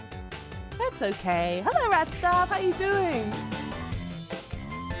 That's okay. Hello, Ratstaff. How you doing?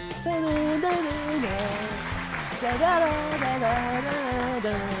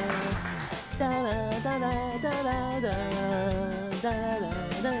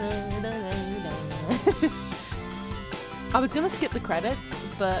 I was gonna skip the credits,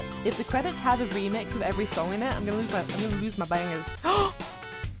 but if the credits have a remix of every song in it, I'm gonna lose my bangers.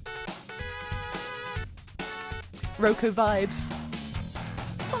 Roko vibes.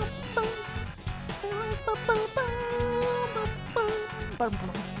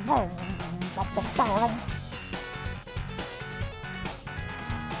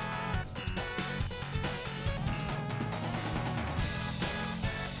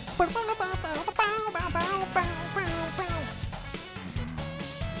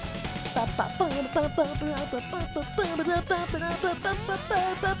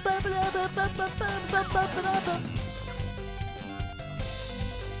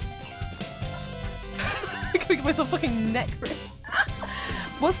 I'm gonna give myself fucking neck rip.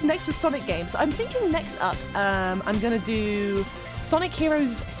 What's next with Sonic games? I'm thinking next up, I'm gonna do Sonic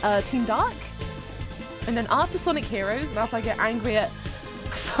Heroes Team Dark. And then after Sonic Heroes, and after I get angry at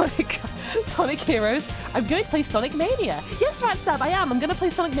Sonic Heroes, I'm going to play Sonic Mania. Yes, Ratstab, I am. I'm going to play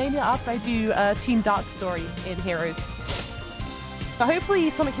Sonic Mania after I do Team Dark story in Heroes. So hopefully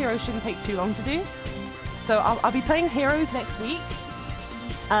Sonic Heroes shouldn't take too long to do. So I'll be playing Heroes next week.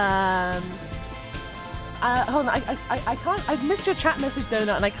 Hold on, I can't, I've missed your chat message,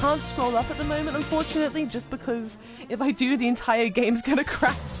 Donut, and I can't scroll up at the moment, unfortunately, just because if I do, the entire game's gonna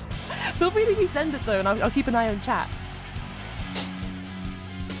crash. Feel free to resend it though, and I'll keep an eye on chat.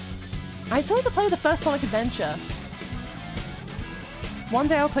 I still need to play the first Sonic Adventure. One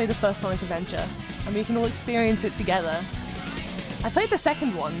day I'll play the first Sonic Adventure, and we can all experience it together. I played the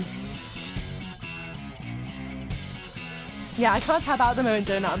second one. Yeah, I can't tab out at the moment,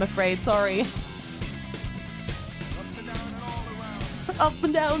 Donut, I'm afraid, sorry. Up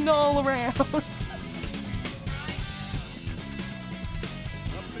and down and all around.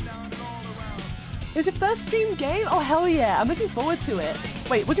 Is your first stream game? Oh hell yeah, I'm looking forward to it.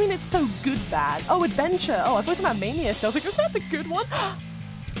 Wait, what do you mean it's so good bad? Oh, Adventure. Oh, I thought you meant Mania, so I was like, is that the good one?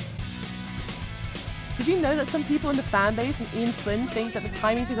 Did you know that some people in the fanbase and Ian Flynn think that the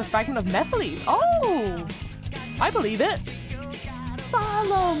timing is a fragment of Nephiles? Oh! I believe it.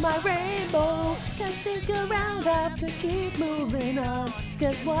 Follow my rainbow, can't stick around, have to keep moving on.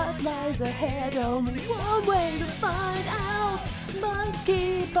 Guess what lies ahead, only one way to find out. Must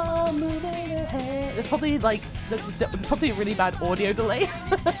keep on moving ahead. It's probably like, there's probably a really bad audio delay.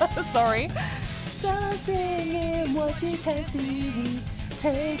 Sorry. Just sing in what you can see.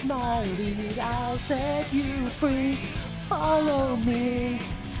 Take my lead, I'll set you free. Follow me,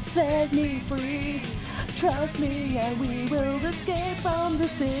 set me free. Trust me and we will escape from the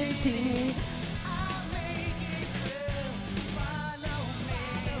city.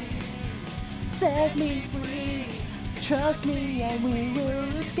 Set me free. Trust me and we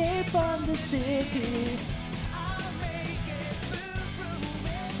will escape from the city.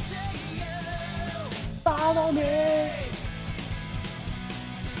 Follow me.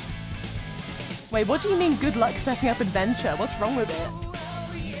 Wait, what do you mean good luck setting up adventure? What's wrong with it?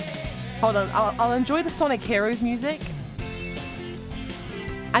 Hold on, I'll enjoy the Sonic Heroes music.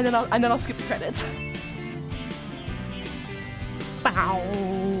 And then I'll skip the credits. Bow.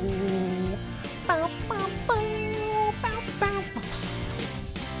 Bow, bow, bow, bow, bow.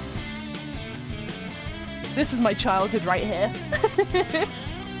 This is my childhood right here.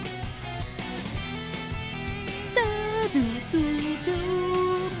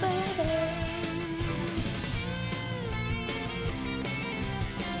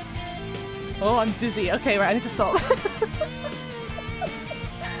 Oh, I'm dizzy. Okay, right, I need to stop.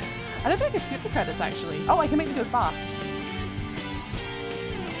 I don't think I can skip the credits, actually. Oh, I can make them go fast.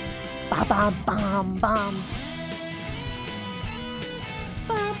 Ba bam bam bam.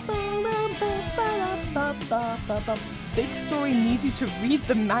 Big Story needs you to read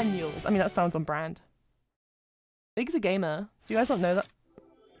the manual. I mean, that sounds on brand. Big's a gamer. Do you guys not know that?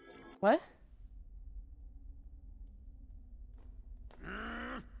 What?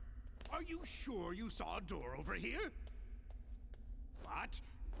 Are you sure you saw a door over here? What?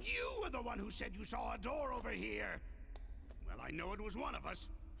 You were the one who said you saw a door over here! Well, I know it was one of us.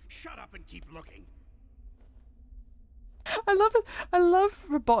 Shut up and keep looking. I love it. I love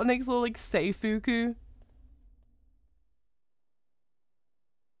Robotnik's little, like, Seifuku.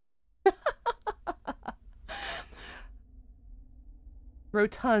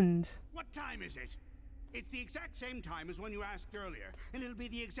 Rotund. What time is it? It's the exact same time as when you asked earlier, and it'll be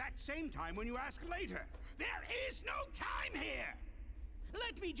the exact same time when you ask later. There is no time here!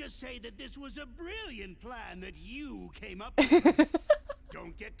 Let me just say that this was a brilliant plan that you came up with.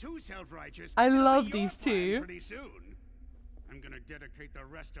 Don't get too self-righteous. I It'll love be your these plan two. Pretty soon. I'm gonna dedicate the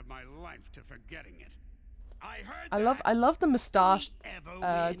rest of my life to forgetting it. I love the mustache ever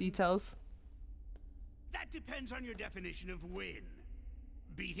win? details. That depends on your definition of win.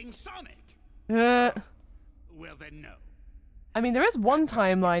 Beating Sonic. Well then, no. I mean, there is one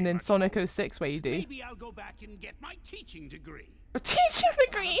timeline in Sonic 06 where you do. Maybe I'll go back and get my teaching degree. A teaching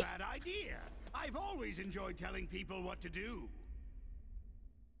degree! Not a bad idea. I've always enjoyed telling people what to do.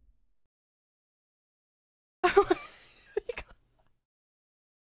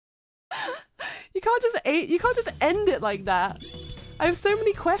 You can't just end it like that. I have so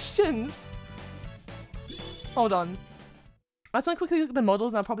many questions. Hold on. I just want to quickly look at the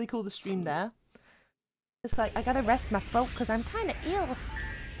models and I'll probably call the stream there. Just like, I gotta rest my throat because I'm kind of ill.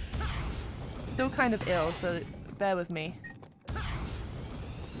 Still kind of ill, so bear with me.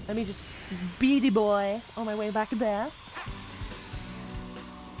 Let me just speedy boy on my way back there.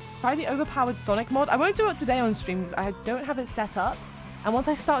 Try the overpowered Sonic mod. I won't do it today on stream because I don't have it set up. And once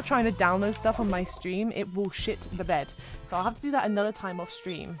I start trying to download stuff on my stream, it will shit the bed. So I'll have to do that another time off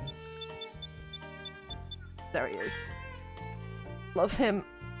stream. There he is. Love him.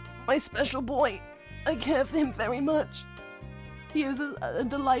 My special boy. I care for him very much. He is a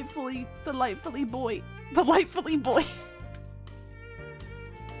delightfully boy. Delightfully boy.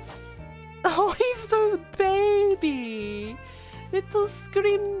 Oh, he's so baby. Little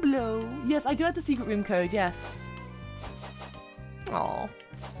Scrimblow. Yes, I do have the secret room code, yes. Aww.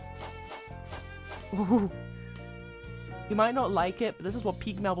 Ooh. You might not like it, but this is what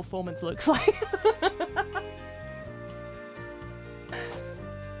peak male performance looks like.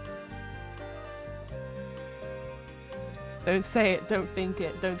 Don't say it, don't think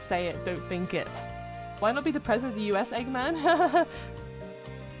it. Don't say it, don't think it. Why not be the president of the US, Eggman?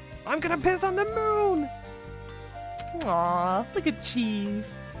 I'm gonna piss on the moon! Aww, look at Cheese.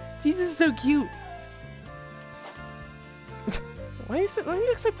 Cheese is so cute. Why do you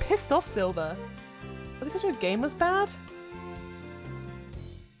look so pissed off, Silver? Was it because your game was bad?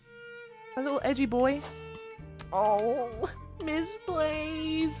 A little edgy boy. Oh, Miss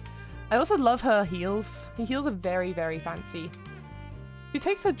Blaze. I also love her heels. Her heels are very, very fancy. She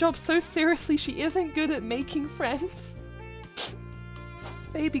takes her job so seriously she isn't good at making friends.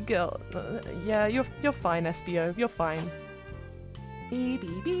 Baby girl. Yeah, you're fine, SBO. You're fine.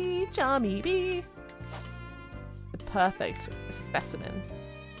 Baby bee, charmy bee. The perfect specimen.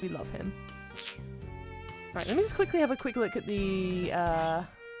 We love him. Right, let me just quickly have a quick look at the, I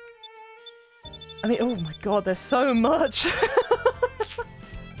mean, oh my god, there's so much!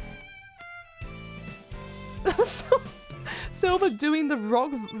 Silver doing the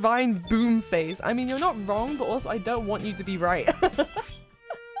rock vine boom face. I mean, you're not wrong, but also I don't want you to be right.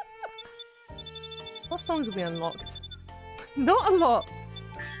 What songs have we unlocked? Not a lot.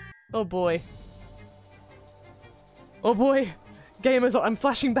 Oh boy. Oh boy. Gamers, I'm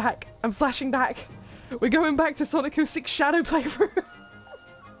flashing back. I'm flashing back. We're going back to Sonic 06 Shadow playthrough.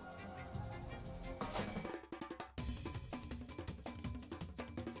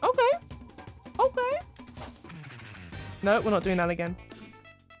 Okay. Okay. No, we're not doing that again.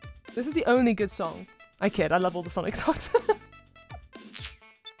 This is the only good song. I kid, I love all the Sonic songs.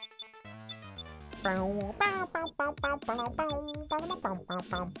 Damn,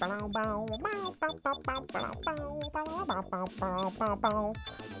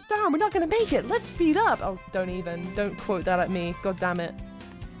 we're not gonna make it. Let's speed up. Oh, don't quote that at me. God damn it.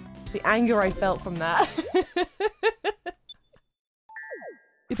 The anger I felt from that.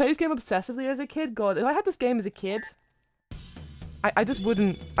 You play this game obsessively as a kid? God, if I had this game as a kid, I just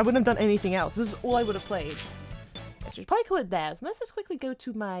wouldn't have done anything else. This is all I would have played. So we probably call it there. So let's just quickly go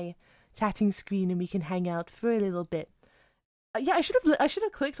to my chatting screen and we can hang out for a little bit. Yeah, I should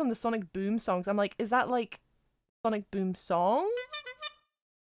have clicked on the Sonic Boom songs. I'm like, is that like Sonic Boom song?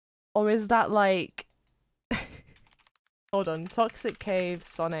 Or is that like hold on, Toxic Cave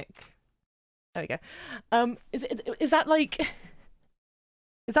Sonic. There we go. Is that like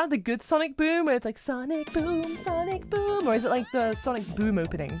is that the good Sonic Boom where it's like Sonic Boom, or is it like the Sonic Boom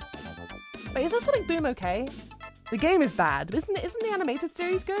opening? Wait, is that Sonic Boom okay? The game is bad. Isn't the animated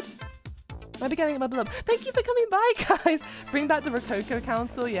series good? Am I be getting it muddled up? Thank you for coming by, guys! Bring back the Rokoko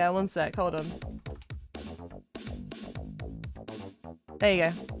Council? Yeah, one sec, hold on. There you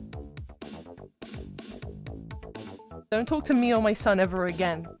go. Don't talk to me or my son ever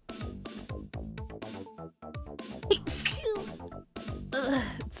again.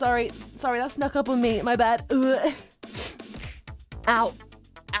 Sorry, that snuck up on me, my bad. Ugh. Ow.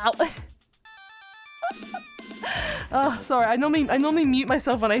 Ow. Oh, sorry, I normally mute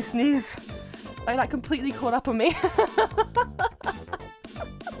myself when I sneeze. Like, that completely caught up on me.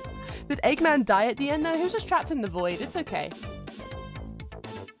 Did Eggman die at the end? No, he was just trapped in the void. It's okay.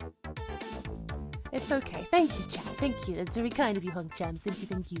 It's okay. Thank you, chat. Thank you. That's very kind of you, Hunk Jam.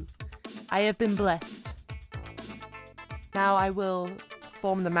 Thank you. I have been blessed. Now I will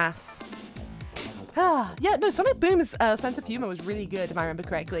form the mass. Ah, yeah, no, Sonic Boom's sense of humor was really good, if I remember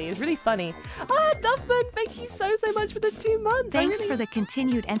correctly. It was really funny. Ah, Duffman, thank you so much for the 2 months. Thanks for the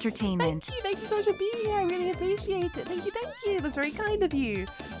continued entertainment. Thank you so much for being here. I really appreciate it. Thank you. That's very kind of you.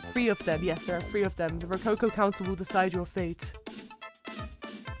 3 of them, yes, there are 3 of them. The Rokoko Council will decide your fate.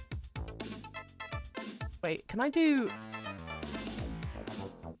 Wait, can I do...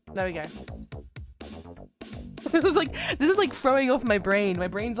 There we go. This is like throwing off my brain. My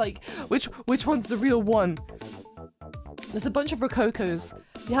brain's like, which one's the real one? There's a bunch of Rokokos.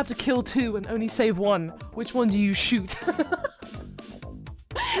 You have to kill 2 and only save 1. Which one do you shoot?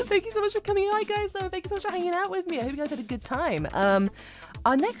 Thank you so much for coming on, guys. Thank you so much for hanging out with me. I hope you guys had a good time.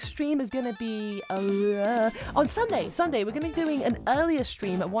 Our next stream is gonna be on Sunday. We're gonna be doing an earlier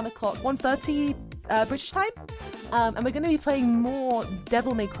stream at 1 o'clock, 1:30 British time, and we're gonna be playing more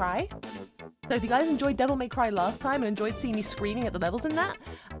Devil May Cry. So if you guys enjoyed Devil May Cry last time and enjoyed seeing me screaming at the levels in that,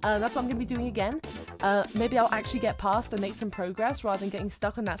 that's what I'm going to be doing again. Maybe I'll actually get past and make some progress rather than getting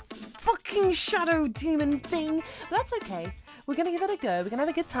stuck on that fucking shadow demon thing. But that's okay. We're going to give it a go. We're going to have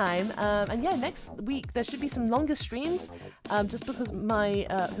a good time. And yeah, next week there should be some longer streams, just because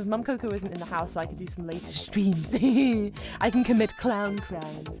because Mum Coco isn't in the house, so I can do some later streams. I can commit clown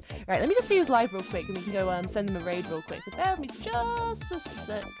crimes. Right, let me just see who's live real quick and we can go send them a raid real quick. So bear with me just a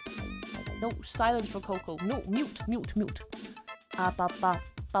sec. No, silence for Coco. No, mute.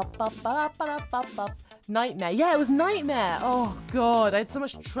 Nightmare. Yeah, it was Nightmare. Oh, God. I had so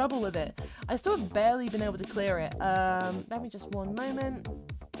much trouble with it. I still have barely been able to clear it. Let me just one moment.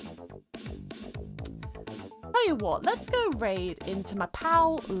 Tell you what, let's go raid into my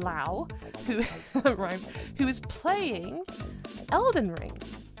pal Lau, who is playing Elden Ring.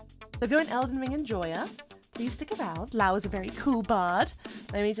 So if you're an Elden Ring enjoyer, please stick around. Lau is a very cool bard.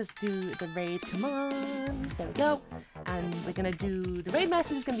 Let me just do the raid commands. There we go. And we're gonna do the raid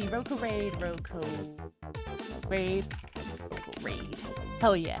message. Is gonna be Roko raid, Roko raid.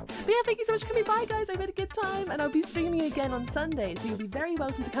 Hell yeah. But yeah, thank you so much for coming by, guys. I had a good time, and I'll be streaming again on Sunday, so you'll be very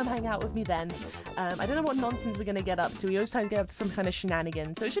welcome to come hang out with me then. I don't know what nonsense we're gonna get up to. We always try and get up to some kind of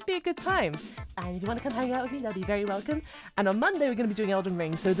shenanigans, so it should be a good time. And if you want to come hang out with me, that'll be very welcome. And on Monday, we're gonna be doing Elden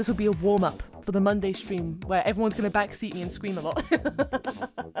Ring, so this will be a warm-up for the Monday stream, where everyone's gonna backseat me and scream a lot.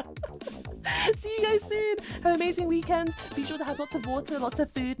 See you guys soon. Have an amazing weekend. Be sure to have lots of water, lots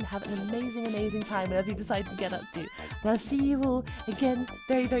of food, and have an amazing, amazing time whatever you decide to get up to. And I'll see you all again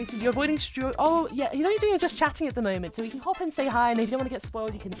very, very soon. You're avoiding Oh, yeah, he's only doing just chatting at the moment, so you can hop and say hi, and if you don't want to get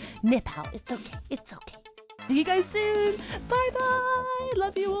spoiled, you can nip out. It's okay. It's okay. See you guys soon. Bye-bye.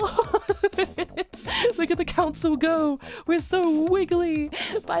 Love you all. Look at the council go. We're so wiggly.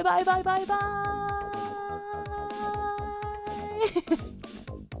 Bye-bye, bye-bye, bye.